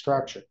prophetic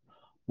structure.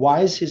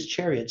 Why is his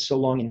chariot so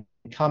long in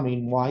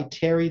coming? Why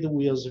tarry the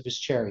wheels of his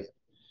chariot?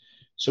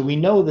 So we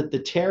know that the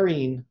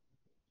tarrying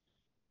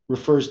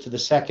refers to the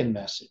second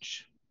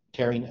message.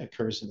 Tarrying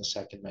occurs in the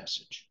second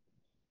message.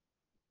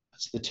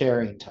 That's the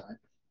tarrying time,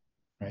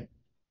 right?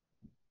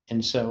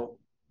 And so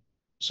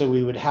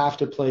we would have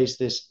to place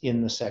this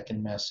in the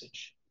second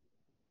message.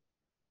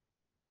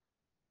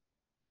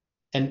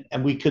 And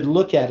we could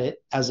look at it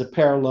as a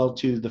parallel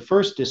to the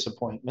first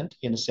disappointment,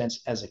 in a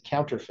sense, as a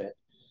counterfeit.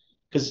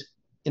 Because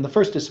in the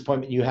first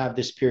disappointment, you have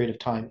this period of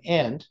time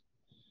end,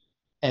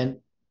 and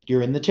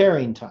you're in the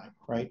tarrying time,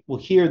 right? Well,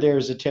 here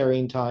there's a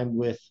tarrying time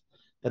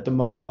that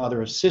the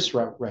mother of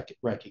Sisera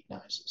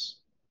recognizes.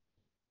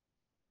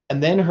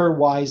 And then her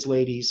wise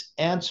ladies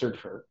answered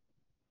her.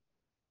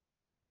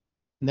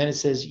 And then it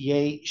says,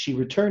 yea, she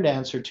returned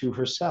answer to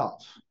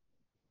herself.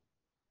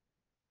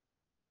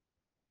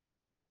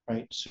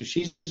 Right? So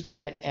she's going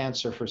to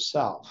answer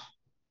herself.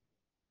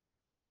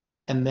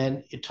 And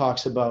then it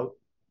talks about,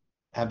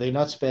 have they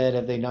not sped?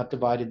 Have they not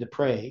divided the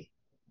prey?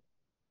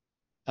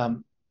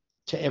 To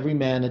every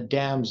man a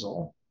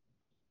damsel,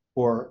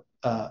 or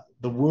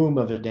the womb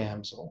of a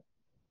damsel.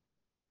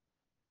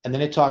 And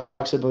then it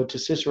talks about to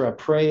Sisera, a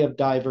prey of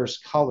diverse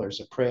colors,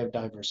 of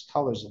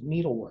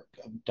needlework,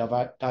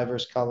 of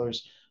diverse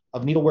colors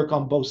of needlework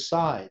on both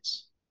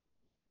sides.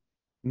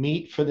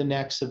 Meat for the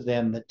necks of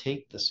them that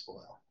take the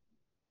spoil.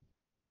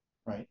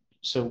 Right.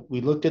 So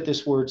we looked at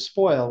this word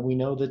spoil. We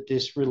know that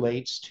this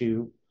relates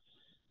to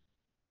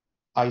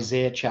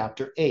Isaiah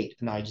chapter 8.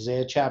 And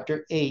Isaiah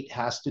chapter 8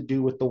 has to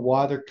do with the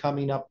water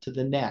coming up to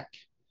the neck.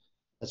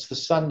 That's the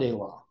Sunday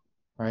law,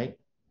 right?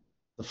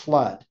 The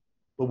flood.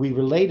 But we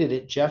related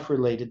it, Jeff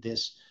related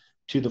this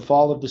to the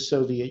fall of the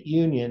Soviet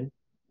Union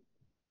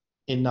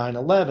in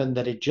 9/11,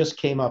 that it just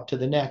came up to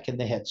the neck and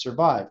the head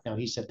survived. Now,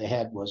 he said the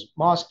head was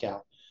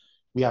Moscow.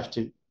 We have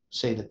to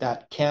say that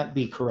that can't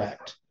be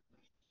correct,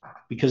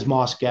 because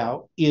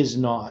Moscow is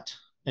not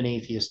an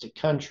atheistic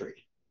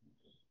country,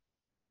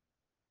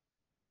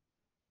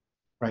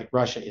 right?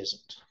 Russia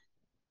isn't.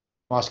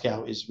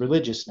 Moscow is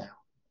religious now.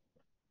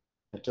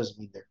 That doesn't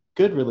mean they're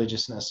good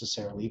religious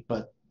necessarily,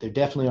 but they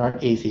definitely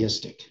aren't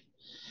atheistic.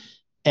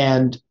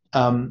 And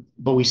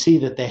but we see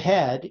that the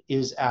head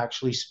is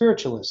actually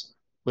spiritualism,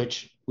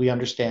 which we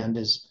understand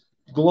as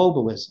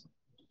globalism,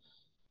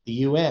 the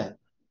UN.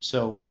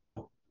 So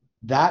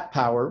that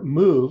power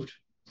moved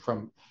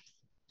from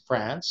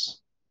France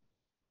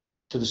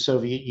to the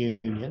Soviet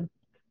Union,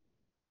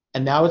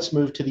 and now it's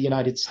moved to the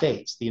United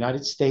States. The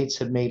United States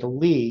have made a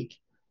league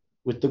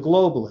with the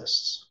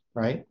globalists,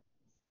 right?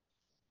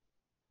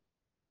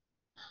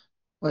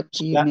 What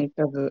do you make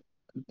of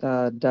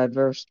the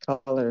diverse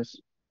colors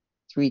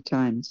 3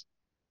 times?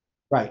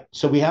 Right.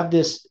 So we have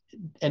this,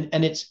 and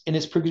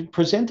it's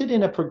presented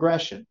in a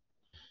progression.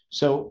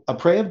 So a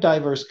prey of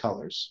diverse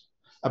colors,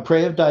 a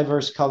prey of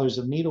diverse colors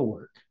of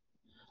needlework,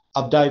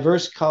 of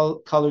diverse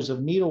colors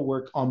of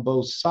needlework on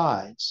both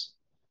sides,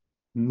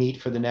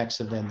 meet for the necks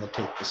of them that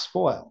take the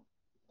spoil.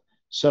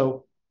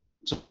 So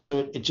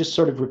it just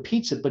sort of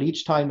repeats it, but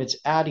each time it's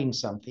adding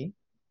something.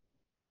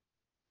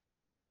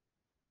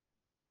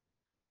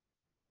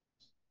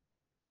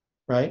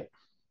 Right?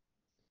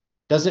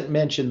 Doesn't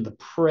mention the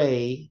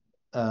prey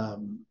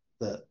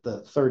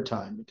the third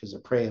time, because a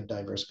prey of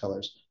diverse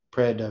colors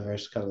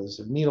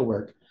of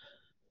needlework.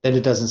 Then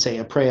it doesn't say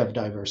a prey of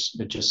diverse,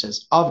 it just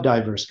says of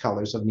diverse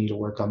colors of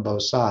needlework on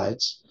both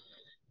sides,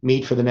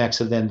 meet for the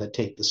necks of them that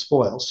take the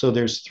spoil. So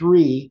there's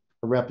 3,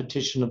 a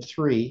repetition of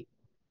 3.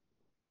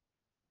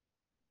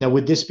 Now,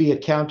 would this be a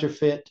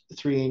counterfeit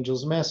 3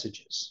 angels'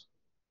 messages?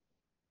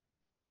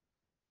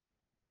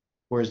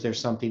 Or is there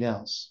something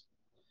else?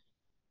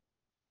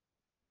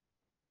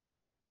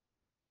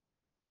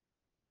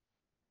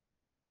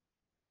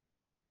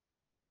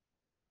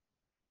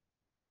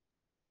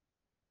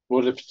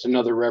 What if it's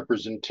another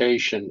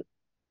representation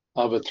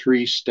of a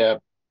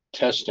 3-step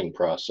testing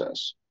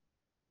process?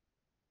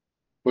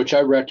 Which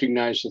I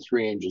recognize the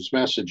 3 angels'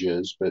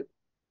 messages, but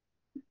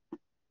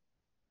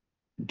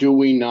do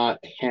we not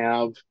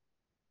have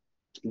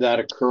that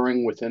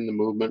occurring within the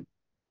movement?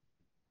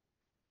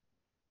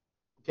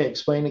 Okay,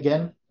 explain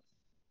again.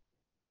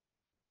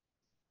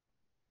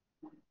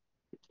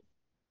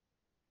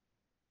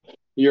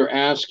 You're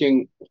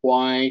asking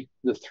why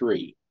the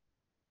 3.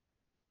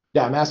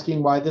 Yeah, I'm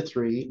asking why the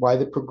 3, why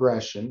the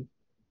progression.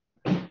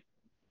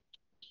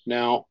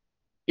 Now,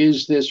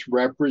 is this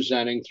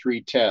representing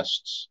 3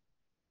 tests?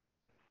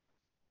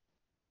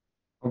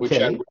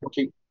 Okay.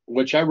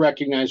 Which I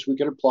recognize we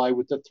could apply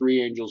with the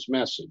 3 angels'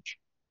 message.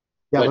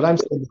 Yeah, but I'm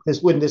saying,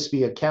 wouldn't this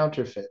be a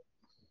counterfeit?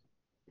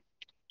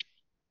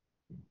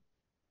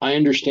 I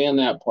understand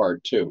that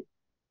part too.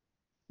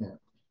 Yeah.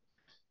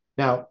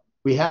 Now,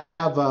 we have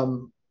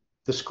the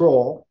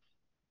scroll,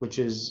 which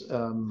is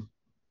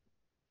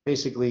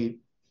basically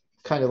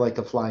kind of like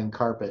a flying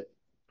carpet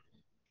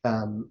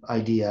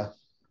idea,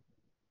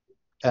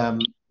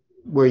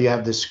 where you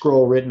have the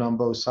scroll written on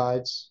both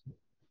sides.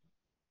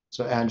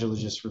 So Angela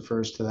just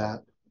refers to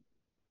that.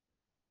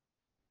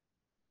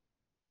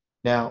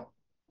 Now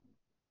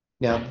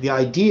the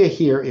idea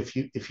here, if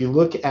you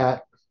look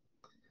at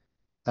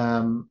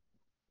on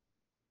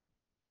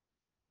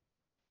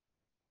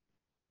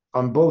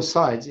both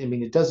sides, I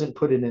mean, it doesn't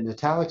put it in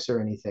italics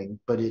or anything,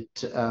 but it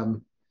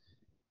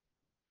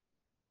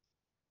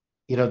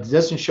it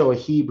doesn't show a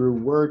Hebrew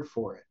word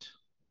for it,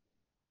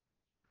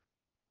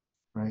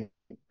 right?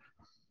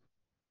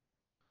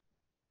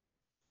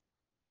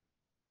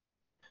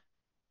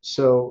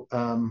 So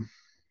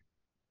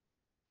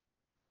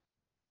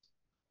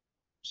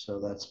so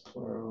that's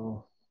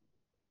plural.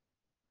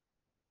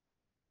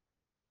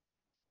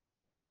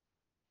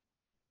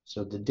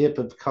 So the dip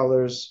of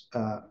colors,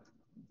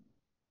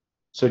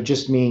 so it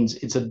just means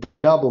it's a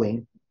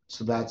doubling.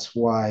 So that's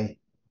why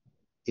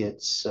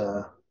it's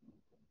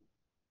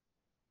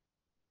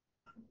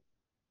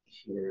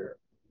here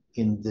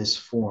in this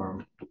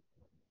form.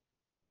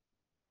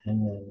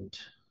 And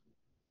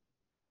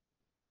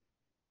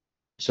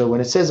so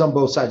when it says on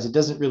both sides, it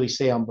doesn't really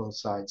say on both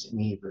sides in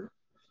Hebrew,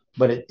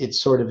 but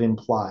it's sort of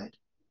implied.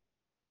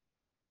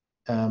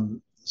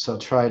 So I'll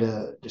try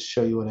to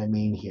show you what I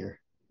mean here.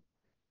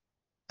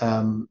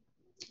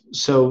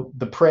 So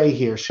the prey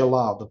here,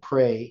 shalal, the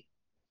prey,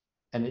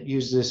 and it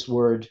used this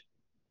word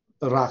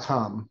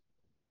racham,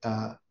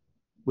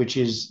 which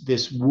is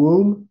this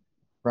womb,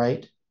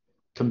 right?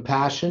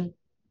 Compassion,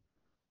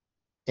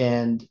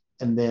 and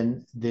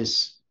then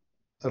this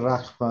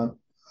rachma,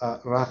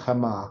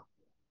 rachama,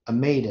 a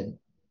maiden,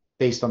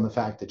 based on the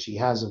fact that she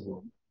has a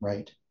womb,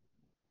 right?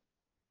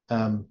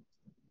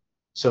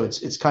 So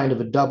it's kind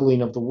of a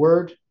doubling of the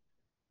word,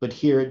 but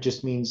here it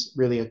just means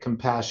really a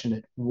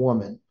compassionate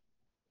woman.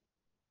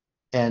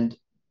 And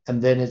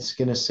then it's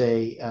going to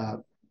say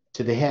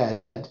to the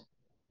head,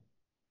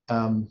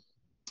 a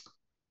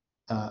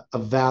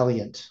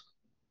valiant,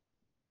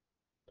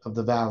 of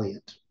the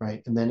valiant,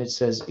 right? And then it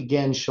says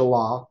again,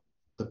 Shalah,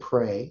 the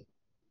prey,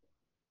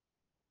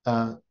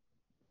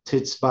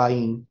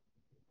 Titzbaim,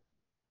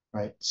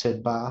 right?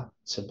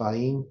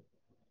 Tzebaim.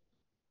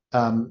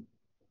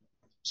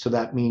 So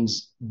that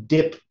means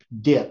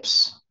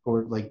dips,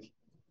 or like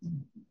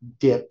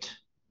dipped,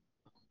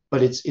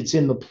 but it's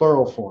in the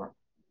plural form,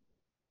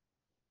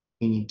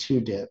 meaning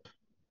to dip,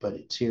 but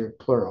it's here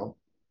plural.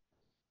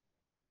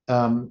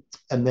 And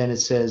then it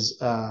says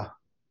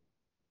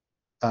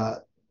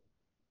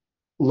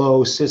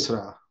lo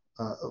Sisra,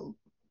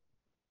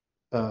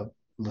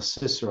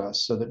 Sisra,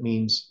 so that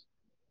means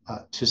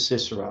to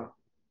Sisera.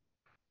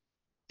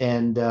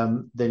 And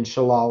then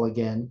Shalal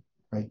again,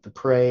 right? The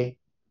prey.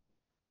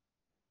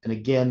 And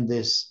again,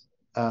 this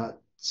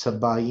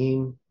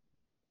Tsabayim,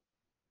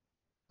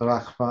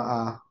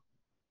 Rachma'ah,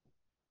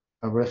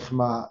 a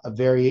Rechma, a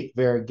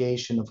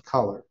variegation of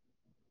color.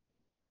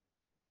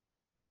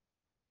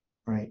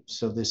 Right?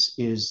 So this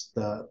is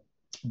the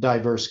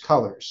diverse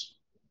colors,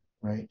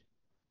 right?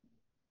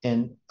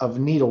 And of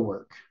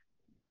needlework,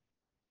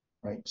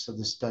 right? So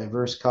this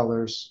diverse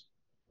colors.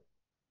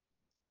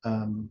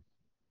 So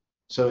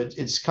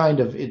it's kind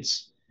of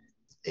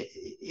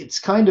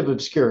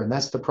obscure, and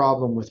that's the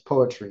problem with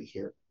poetry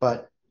here.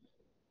 But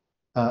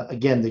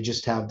again, they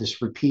just have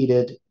this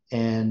repeated,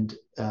 and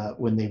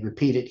when they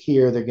repeat it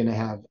here, they're going to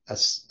have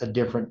a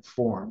different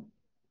form.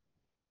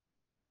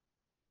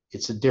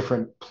 It's a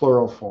different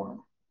plural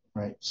form,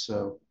 right?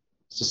 So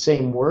it's the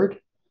same word,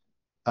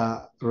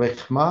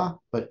 rechma,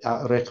 but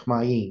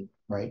rechmaim,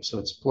 right? So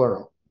it's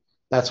plural.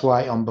 That's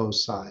why on both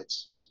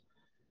sides.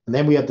 And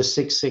then we have the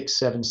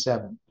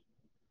 6677.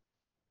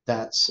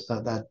 That's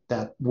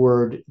that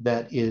word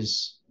that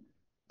is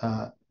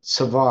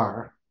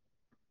savar,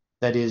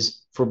 that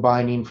is for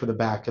binding for the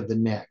back of the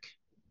neck.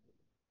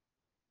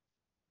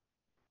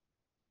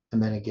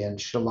 And then again,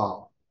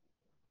 shalal,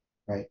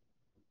 right?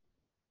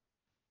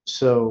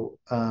 So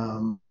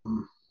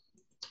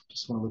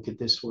just want to look at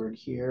this word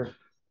here.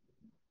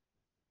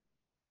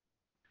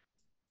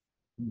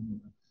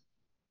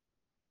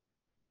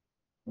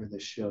 Where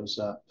this shows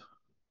up.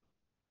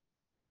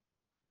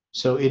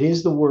 So it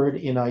is the word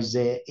in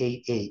Isaiah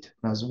 8:8. And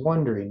I was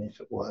wondering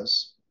if it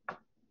was.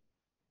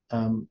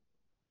 So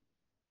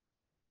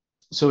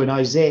in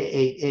Isaiah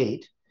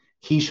 8:8,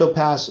 he shall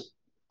pass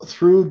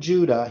through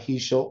Judah, he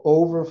shall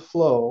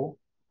overflow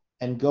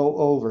and go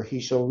over, he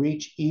shall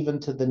reach even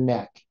to the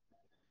neck.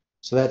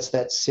 So that's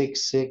that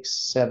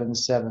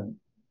 6677,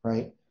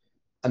 right?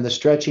 And the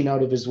stretching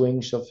out of his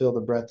wings shall fill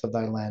the breadth of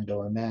thy land,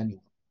 O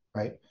Emmanuel,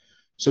 right?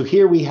 So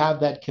here we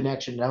have that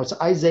connection. Now it's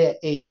Isaiah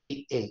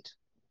 8:8.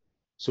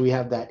 So we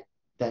have that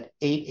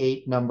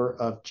 8:8 number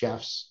of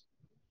Jeff's,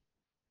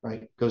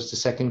 right? Goes to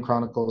 2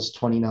 Chronicles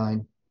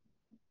 29.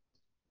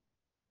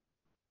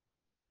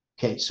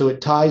 Okay, so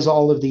it ties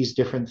all of these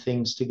different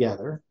things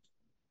together.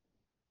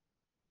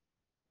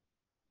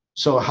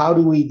 So how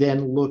do we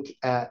then look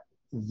at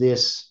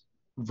this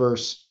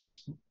verse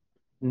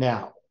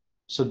now?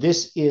 So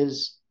this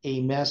is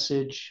a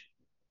message.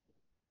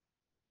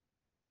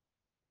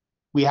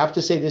 We have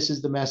to say this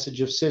is the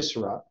message of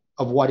Sisera,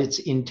 of what its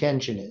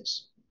intention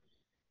is.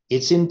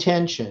 Its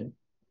intention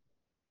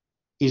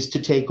is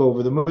to take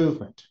over the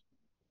movement,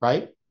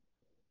 right?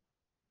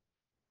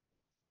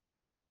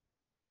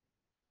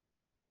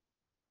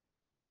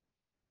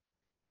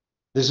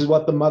 This is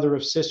what the mother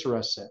of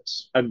Sisera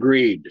says.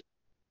 Agreed.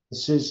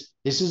 This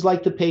is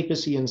like the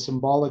papacy in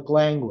symbolic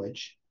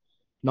language,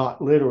 not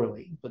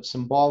literally, but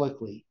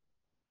symbolically,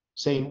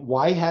 saying,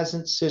 why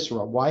hasn't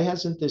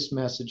this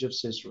message of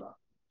Sisera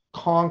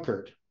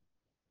conquered?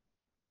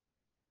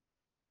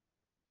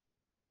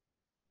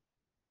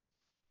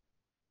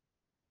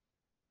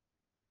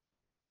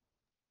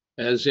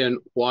 As in,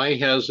 why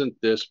hasn't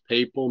this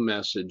papal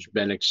message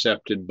been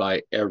accepted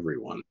by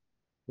everyone?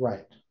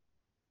 Right.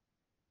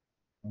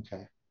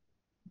 Okay.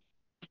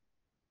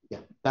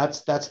 Yeah,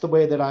 that's the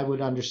way that I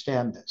would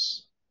understand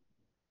this.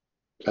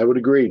 I would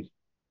agree.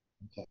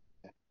 Okay.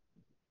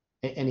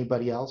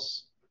 Anybody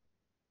else?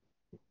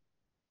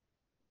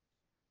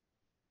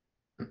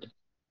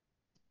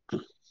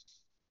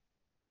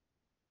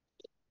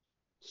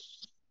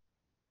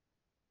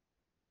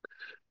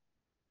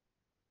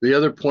 The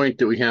other point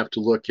that we have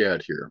to look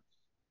at here,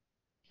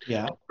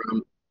 Yeah.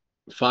 from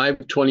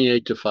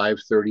 528 to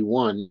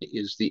 531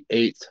 is the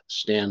 8th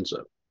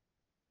stanza.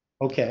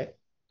 Okay.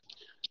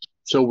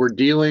 So we're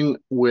dealing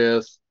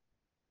with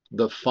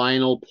the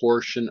final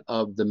portion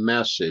of the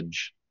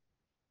message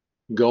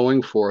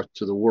going forth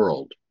to the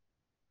world.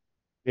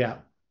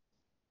 Yeah.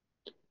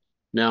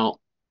 Now,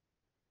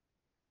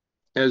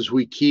 as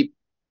we keep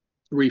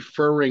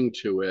referring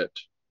to it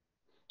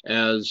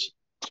as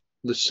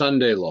the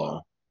Sunday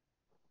law,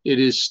 it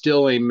is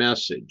still a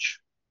message.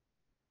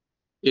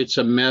 It's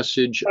a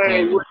message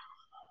of...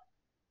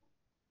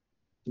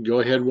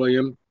 Go ahead,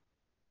 William.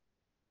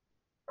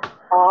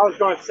 I was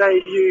going to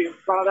say you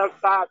brought up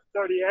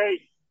 538.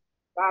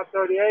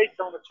 538's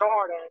on the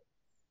chart.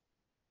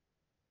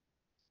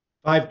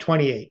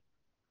 528.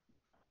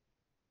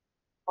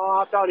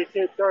 Oh, I thought he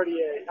said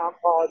 38. I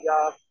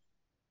apologize.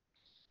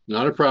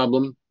 Not a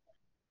problem.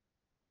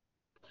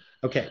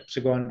 Okay,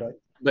 so go on, Doug.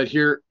 But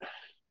here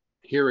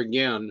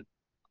again,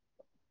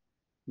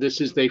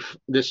 this is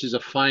a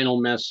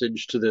final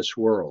message to this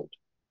world.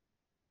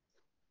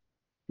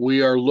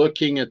 We are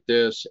looking at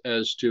this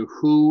as to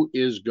who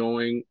is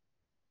going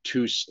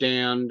to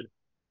stand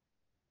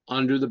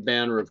under the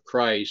banner of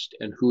Christ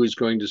and who is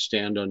going to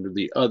stand under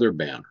the other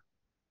banner.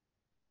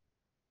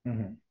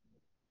 Mm-hmm.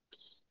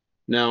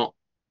 Now,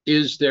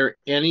 is there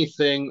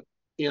anything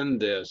in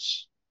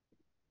this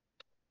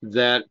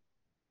that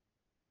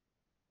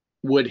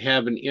would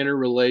have an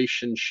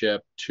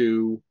interrelationship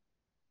to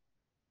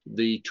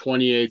the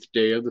 28th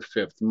day of the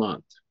 5th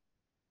month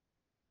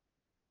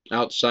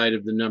outside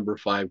of the number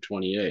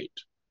 528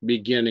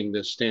 beginning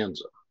this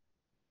stanza?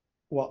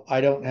 Well,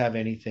 I don't have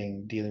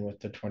anything dealing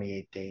with the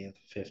 28th day of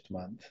the 5th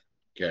month.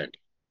 Okay.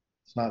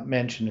 It's not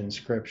mentioned in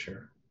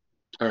scripture.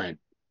 All right.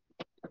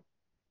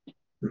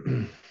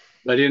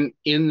 But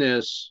in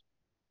this,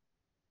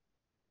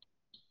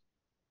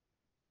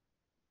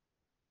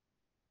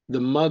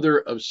 the mother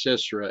of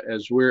Sisera,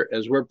 as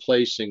we're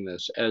placing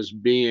this as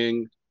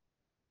being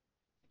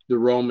the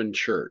Roman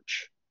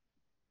Church,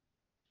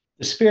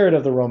 the spirit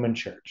of the Roman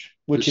Church,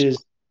 which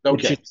is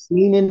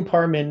seen in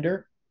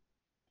Parminder,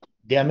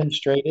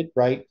 demonstrated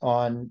right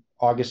on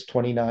August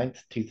 29th,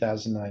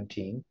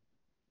 2019,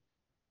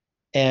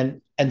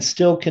 and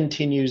still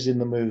continues in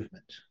the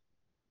movement.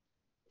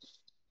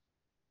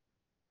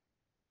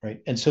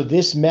 Right. And so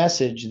this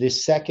message,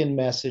 this second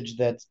message,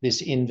 that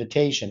this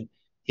invitation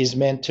is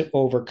meant to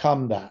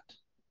overcome that.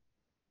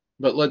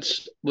 But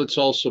let's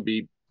also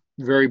be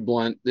very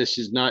blunt. This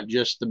is not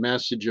just the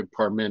message of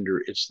Parminder,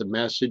 it's the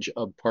message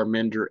of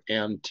Parminder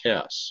and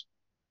Tess.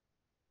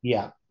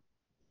 Yeah.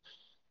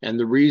 And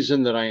the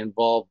reason that I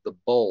involve the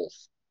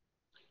both,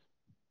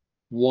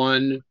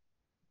 one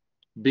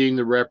being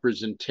the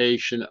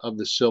representation of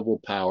the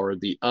civil power,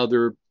 the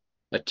other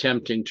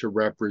attempting to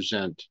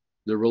represent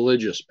the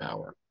religious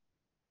power.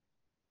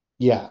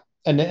 Yeah.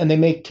 And they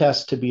make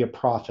Tess to be a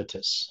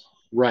prophetess.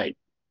 Right.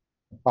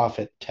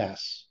 Prophet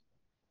Tess.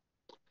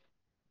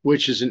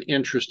 Which is an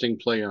interesting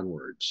play on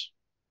words.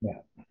 Yeah.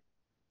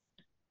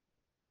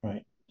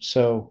 Right.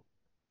 So,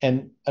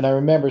 and I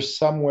remember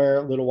somewhere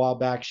a little while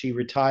back, she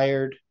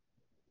retired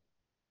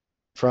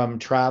from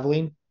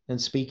traveling and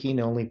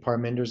speaking. Only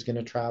Parminder's going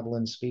to travel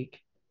and speak.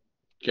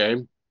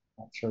 Okay.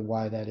 Not sure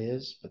why that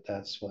is, but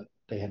that's what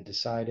they had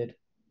decided.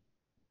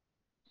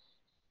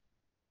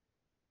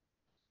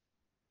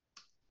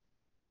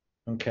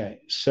 Okay.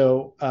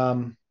 So,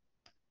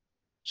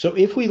 so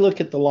if we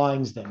look at the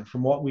lines then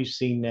from what we've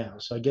seen now,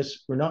 so I guess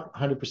we're not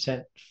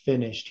 100%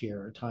 finished here.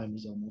 Our time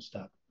is almost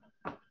up.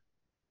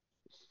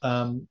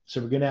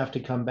 So we're going to have to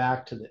come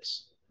back to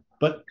this.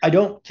 But I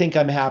don't think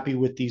I'm happy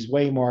with these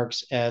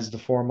waymarks as the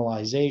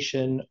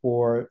formalization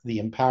or the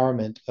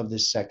empowerment of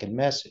this second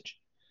message.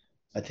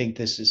 I think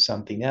this is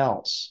something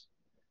else.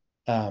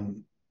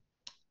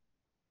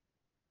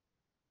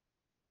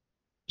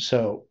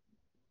 So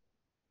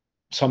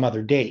some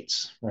other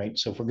dates, right?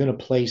 So if we're going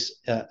to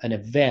place an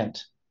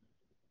event,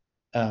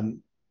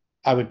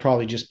 I would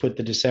probably just put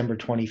the December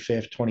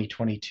 25th,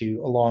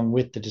 2022, along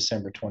with the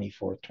December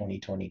 24th,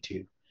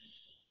 2022.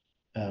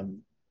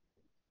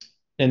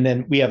 And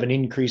then we have an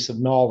increase of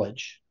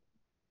knowledge.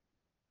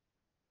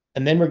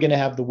 And then we're going to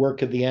have the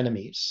work of the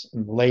enemies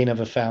and the laying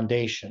of a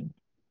foundation,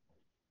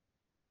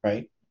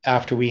 right?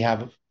 After we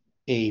have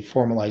a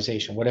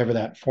formalization, whatever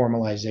that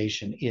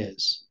formalization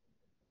is,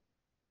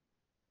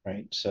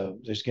 right? So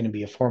there's going to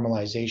be a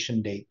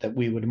formalization date that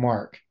we would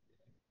mark.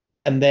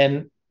 And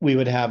then we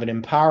would have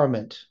an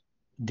empowerment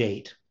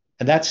date.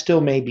 And that still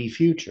may be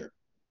future.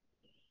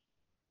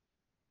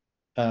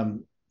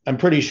 I'm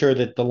pretty sure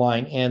that the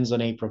line ends on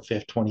April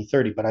 5th,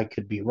 2030, but I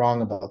could be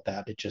wrong about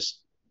that. It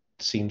just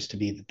seems to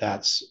be that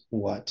that's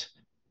what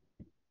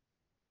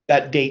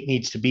that date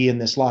needs to be in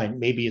this line.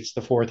 Maybe it's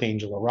the fourth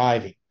angel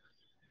arriving.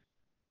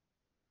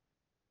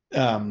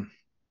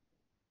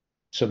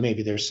 So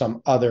maybe there's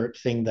some other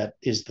thing that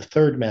is the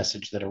third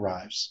message that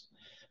arrives.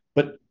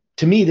 But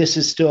to me, this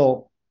is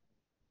still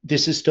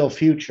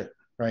future,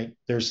 right?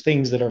 There's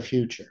things that are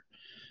future.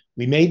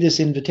 We made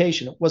this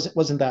invitation. It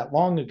wasn't that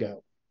long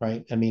ago,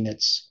 right? I mean,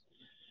 it's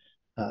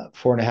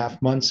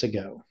 4.5 months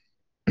ago.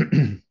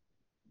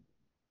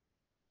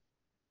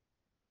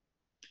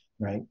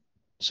 Right?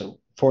 So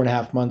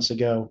 4.5 months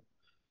ago,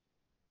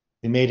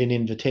 we made an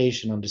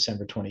invitation on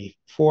December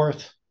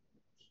 24th.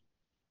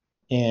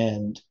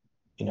 And,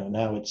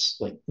 now it's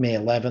like May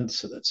 11th.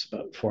 So that's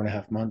about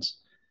 4.5 months.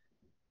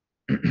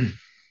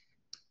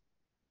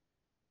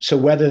 So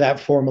whether that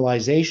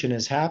formalization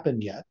has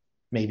happened yet,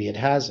 maybe it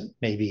hasn't.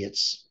 Maybe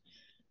it's,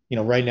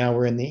 right now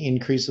we're in the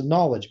increase of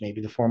knowledge.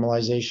 Maybe the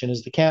formalization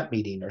is the camp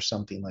meeting or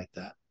something like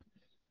that.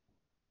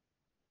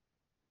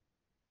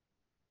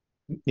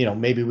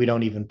 Maybe we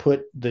don't even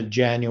put the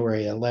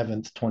January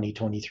 11th,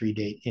 2023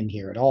 date in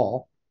here at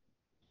all.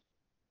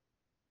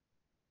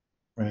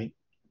 Right?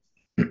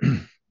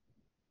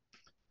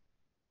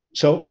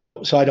 So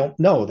I don't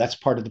know. That's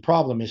part of the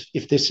problem.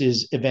 If this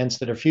is events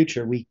that are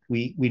future, we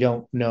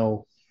don't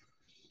know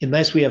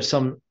unless we have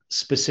some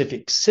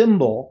specific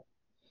symbol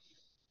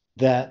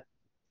that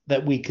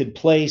we could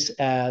place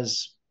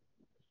as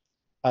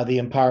the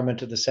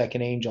empowerment of the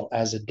second angel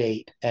as a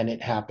date, and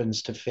it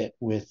happens to fit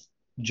with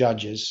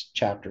Judges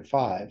chapter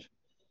 5,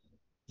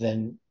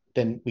 then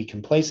we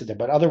can place it there.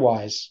 But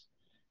otherwise,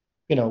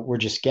 we're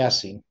just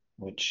guessing,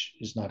 which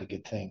is not a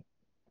good thing.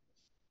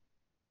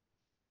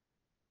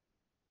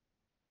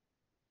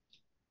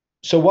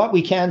 So what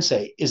we can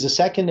say is the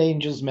second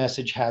angel's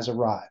message has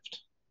arrived.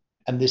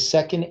 And this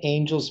second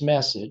angel's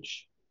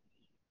message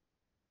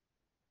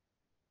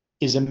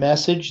is a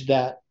message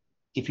that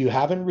if you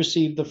haven't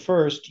received the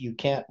first, you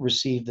can't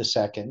receive the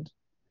second.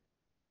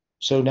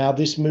 So now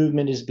this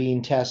movement is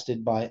being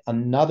tested by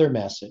another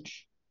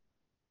message.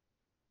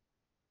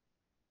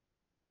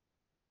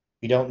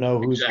 We don't know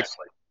who's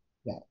exactly.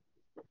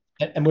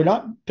 And we're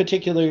not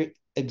particularly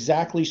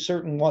exactly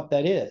certain what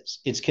that is.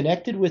 It's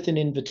connected with an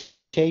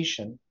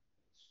invitation.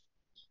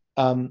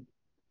 Now,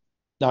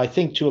 I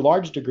think to a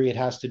large degree, it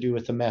has to do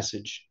with the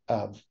message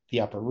of the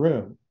upper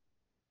room.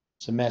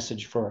 It's a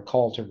message for a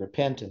call to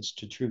repentance,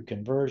 to true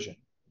conversion.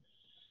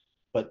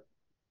 But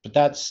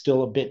that's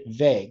still a bit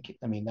vague.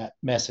 I mean, that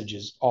message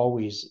is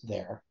always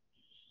there.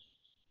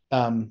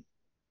 But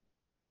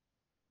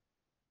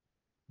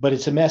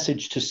it's a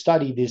message to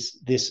study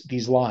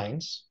these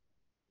lines,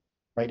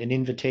 right? An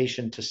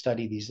invitation to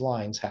study these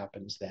lines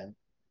happens then.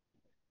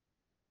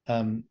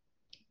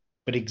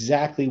 But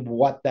exactly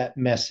what that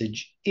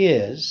message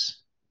is,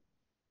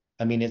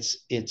 I mean,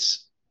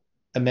 it's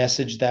a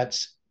message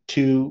that's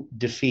to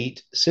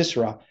defeat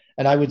Sisera.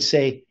 And I would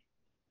say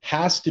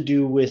has to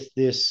do with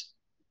this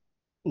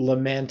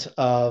lament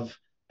of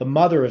the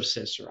mother of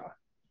Sisera.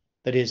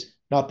 That is,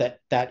 not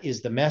that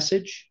is the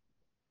message,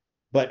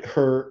 but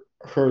her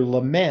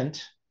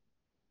lament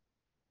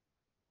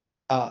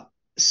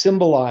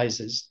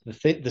symbolizes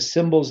the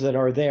symbols that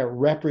are there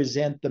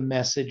represent the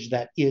message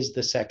that is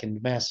the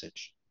second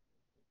message.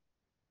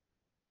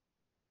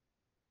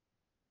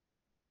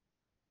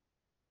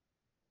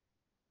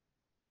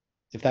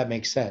 If that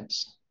makes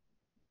sense.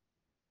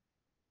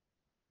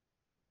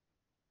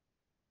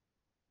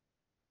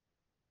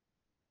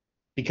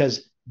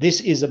 Because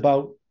this is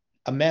about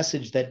a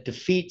message that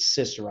defeats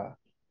Sisera.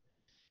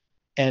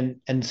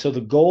 And so the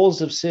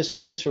goals of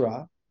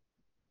Sisera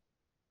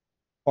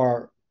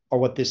are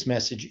what this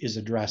message is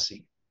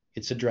addressing.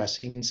 It's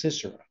addressing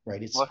Sisera,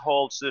 right? What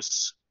holds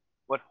this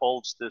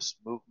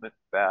movement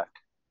back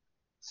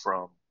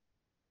from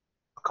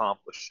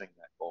accomplishing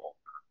that goal?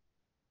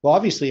 Well,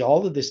 obviously,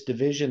 all of this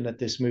division that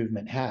this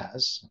movement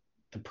has,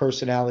 the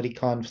personality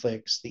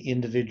conflicts, the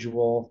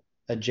individual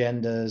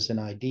agendas and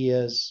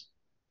ideas,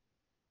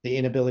 the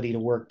inability to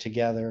work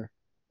together,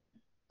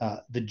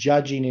 the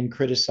judging and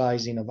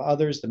criticizing of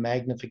others, the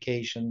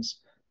magnifications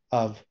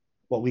of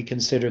what we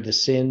consider the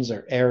sins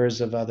or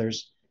errors of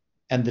others,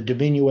 and the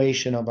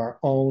diminution of our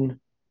own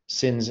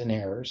sins and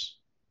errors.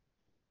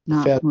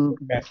 Not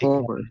moving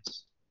forward.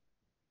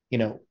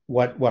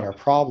 What our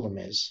problem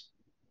is,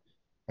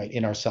 right,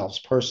 in ourselves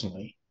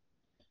personally.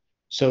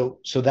 So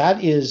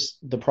that is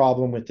the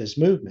problem with this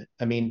movement.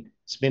 I mean,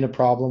 it's been a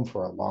problem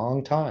for a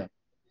long time.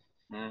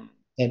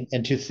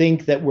 And to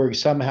think that we're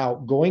somehow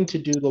going to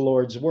do the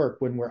Lord's work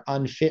when we're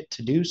unfit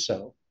to do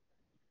so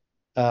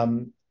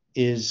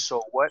is.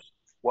 So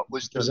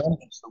what's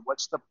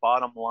the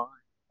bottom line?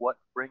 What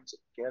brings it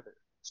together?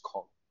 It's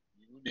called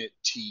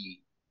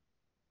unity,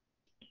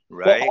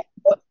 right?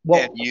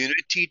 And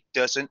unity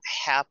doesn't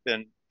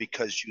happen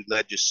because you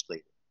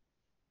legislate.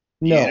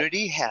 No.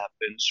 Unity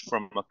happens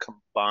from a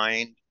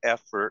combined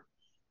effort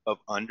of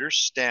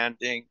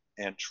understanding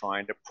and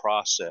trying to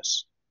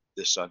process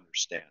this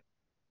understanding.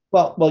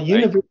 Well,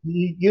 right?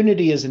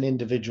 Unity is an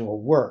individual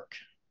work.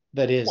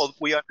 That is. Well,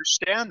 we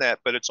understand that,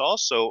 but it's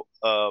also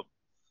a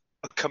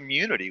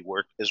community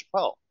work as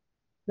well.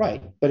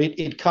 Right, but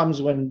it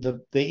comes when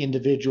the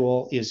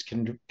individual is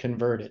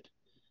converted.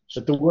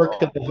 But the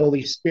work of the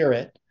Holy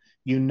Spirit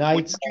unites.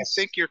 Wouldn't you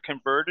think you're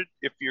converted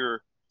if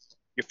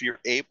you're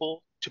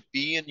able to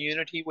be in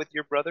unity with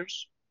your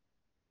brothers?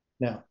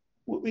 No.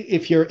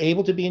 If you're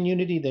able to be in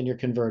unity, then you're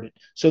converted.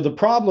 So the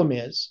problem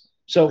is,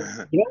 you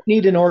don't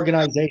need an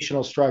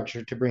organizational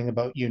structure to bring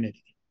about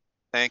unity.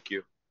 Thank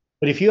you.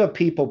 But if you have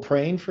people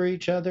praying for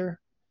each other,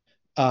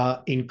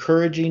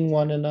 encouraging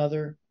one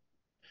another,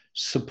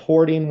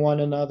 supporting one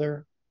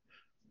another,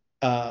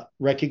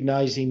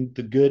 recognizing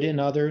the good in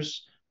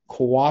others,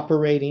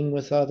 cooperating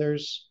with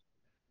others,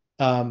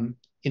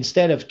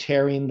 instead of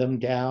tearing them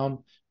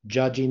down,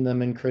 judging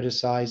them and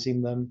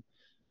criticizing them,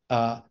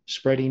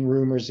 spreading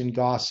rumors and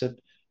gossip,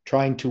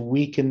 trying to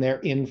weaken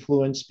their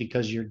influence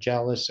because you're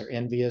jealous or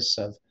envious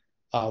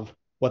of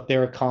what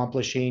they're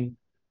accomplishing.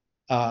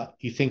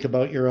 You think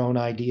about your own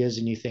ideas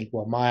and you think,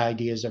 well, my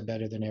ideas are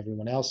better than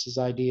everyone else's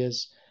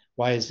ideas.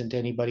 Why isn't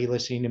anybody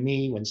listening to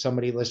me? When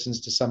somebody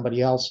listens to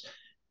somebody else,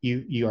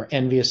 you are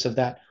envious of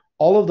that.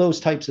 All of those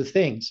types of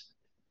things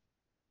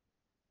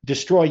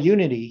destroy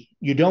unity,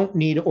 you don't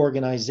need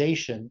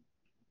organization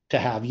to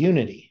have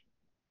unity,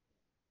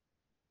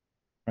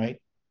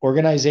 right?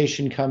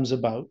 Organization comes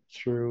about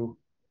through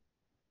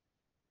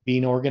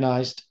being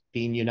organized,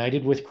 being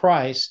united with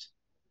Christ,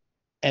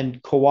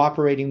 and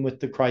cooperating with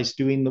the Christ,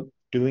 doing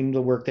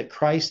the work that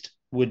Christ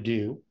would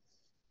do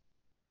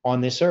on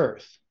this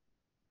earth.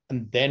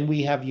 And then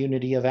we have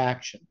unity of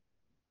action,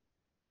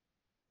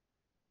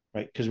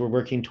 right? Because we're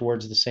working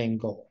towards the same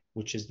goal,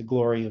 which is the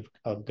glory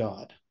of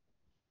God.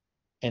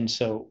 And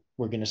so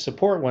we're going to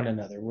support one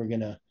another. We're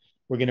going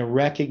to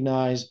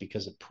recognize,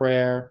 because of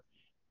prayer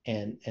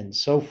and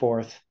so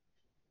forth,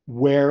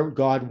 where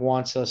God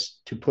wants us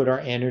to put our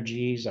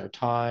energies, our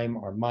time,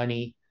 our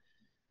money,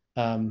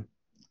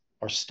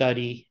 our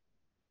study,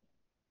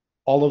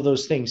 all of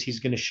those things. He's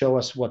going to show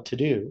us what to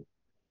do.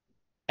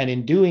 And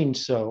in doing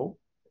so,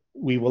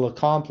 we will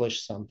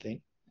accomplish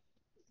something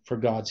for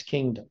God's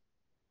kingdom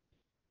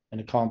and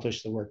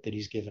accomplish the work that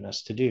he's given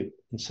us to do.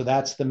 And so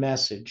that's the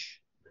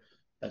message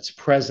that's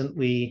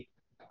presently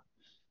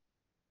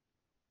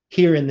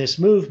here in this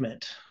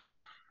movement.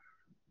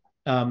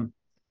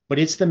 But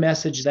it's the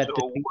message that...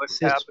 So what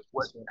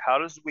happens? How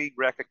does we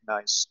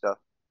recognize stuff?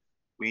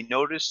 We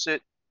notice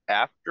it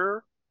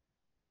after?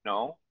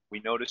 No, we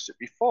notice it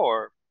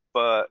before,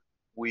 but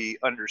we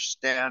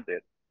understand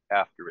it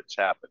after it's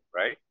happened,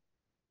 right?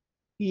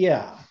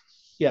 Yeah.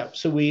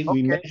 So we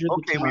measure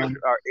the time. We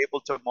are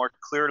able to more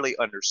clearly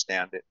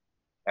understand it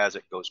as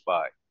it goes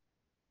by.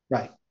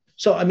 Right.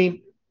 So, I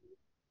mean,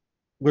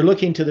 we're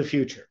looking to the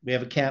future. We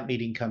have a camp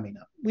meeting coming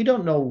up. We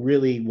don't know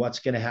really what's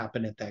going to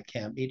happen at that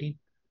camp meeting.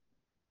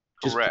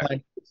 Just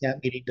planning the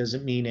camp meeting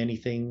doesn't mean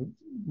anything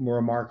more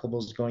remarkable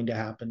is going to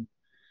happen.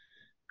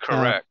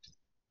 Correct.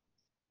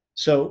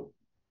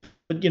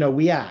 But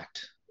we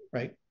act,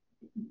 right?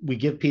 We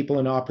give people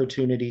an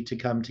opportunity to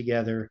come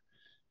together,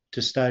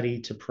 to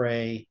study, to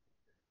pray,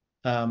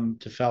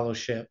 to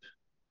fellowship.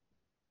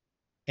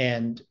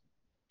 And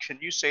can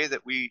you say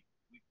that we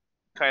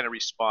kind of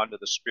respond to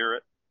the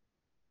Spirit?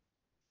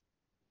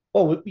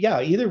 Well,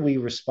 yeah, either we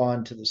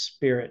respond to the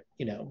Spirit,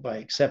 by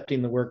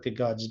accepting the work that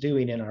God's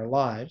doing in our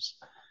lives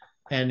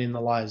and in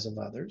the lives of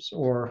others,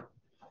 or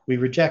we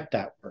reject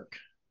that work.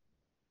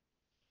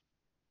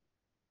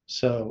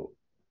 So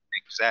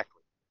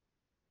exactly.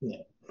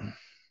 Yeah.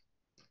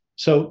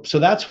 So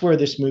that's where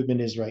this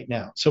movement is right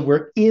now. So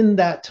we're in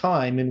that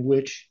time in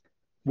which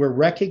we're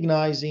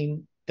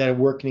recognizing that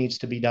work needs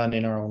to be done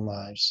in our own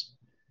lives,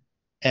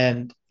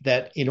 and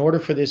that in order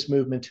for this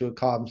movement to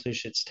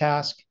accomplish its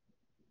task,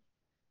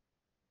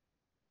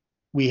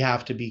 we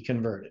have to be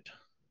converted,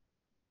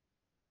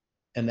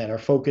 and that our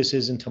focus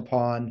isn't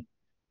upon,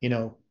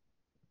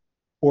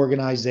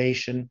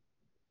 organization,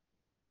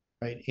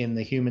 right, in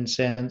the human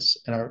sense,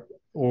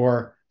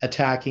 or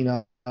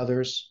attacking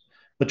others,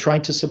 but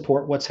trying to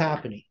support what's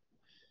happening.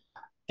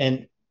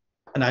 And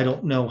I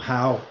don't know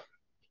how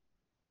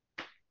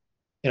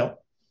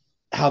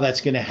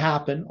that's going to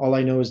happen. All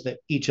I know is that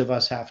each of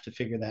us have to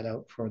figure that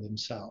out for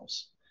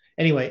themselves.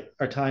 Anyway,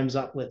 our time's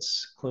up.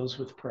 Let's close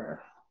with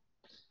prayer.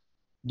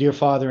 Dear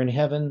Father in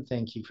heaven,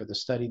 thank you for the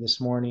study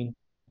this morning.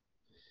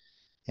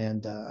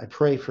 And I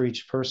pray for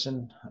each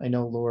person. I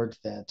know, Lord,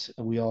 that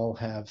we all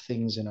have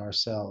things in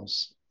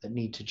ourselves that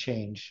need to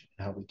change,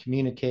 how we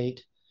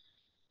communicate,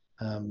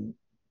 in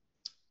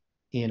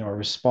our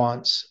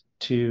response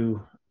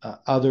to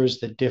others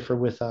that differ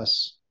with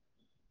us.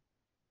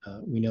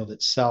 We know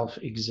that self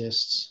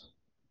exists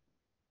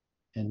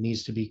and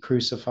needs to be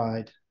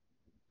crucified.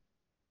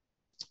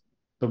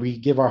 But we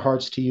give our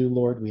hearts to you,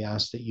 Lord. We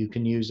ask that you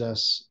can use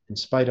us in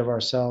spite of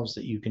ourselves,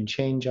 that you can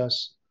change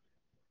us.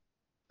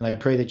 And I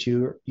pray that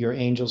your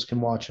angels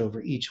can watch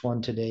over each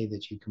one today,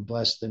 that you can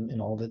bless them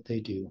in all that they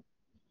do.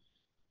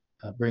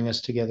 Bring us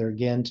together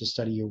again to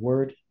study your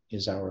word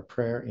is our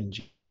prayer in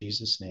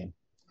Jesus' name.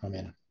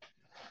 Amen.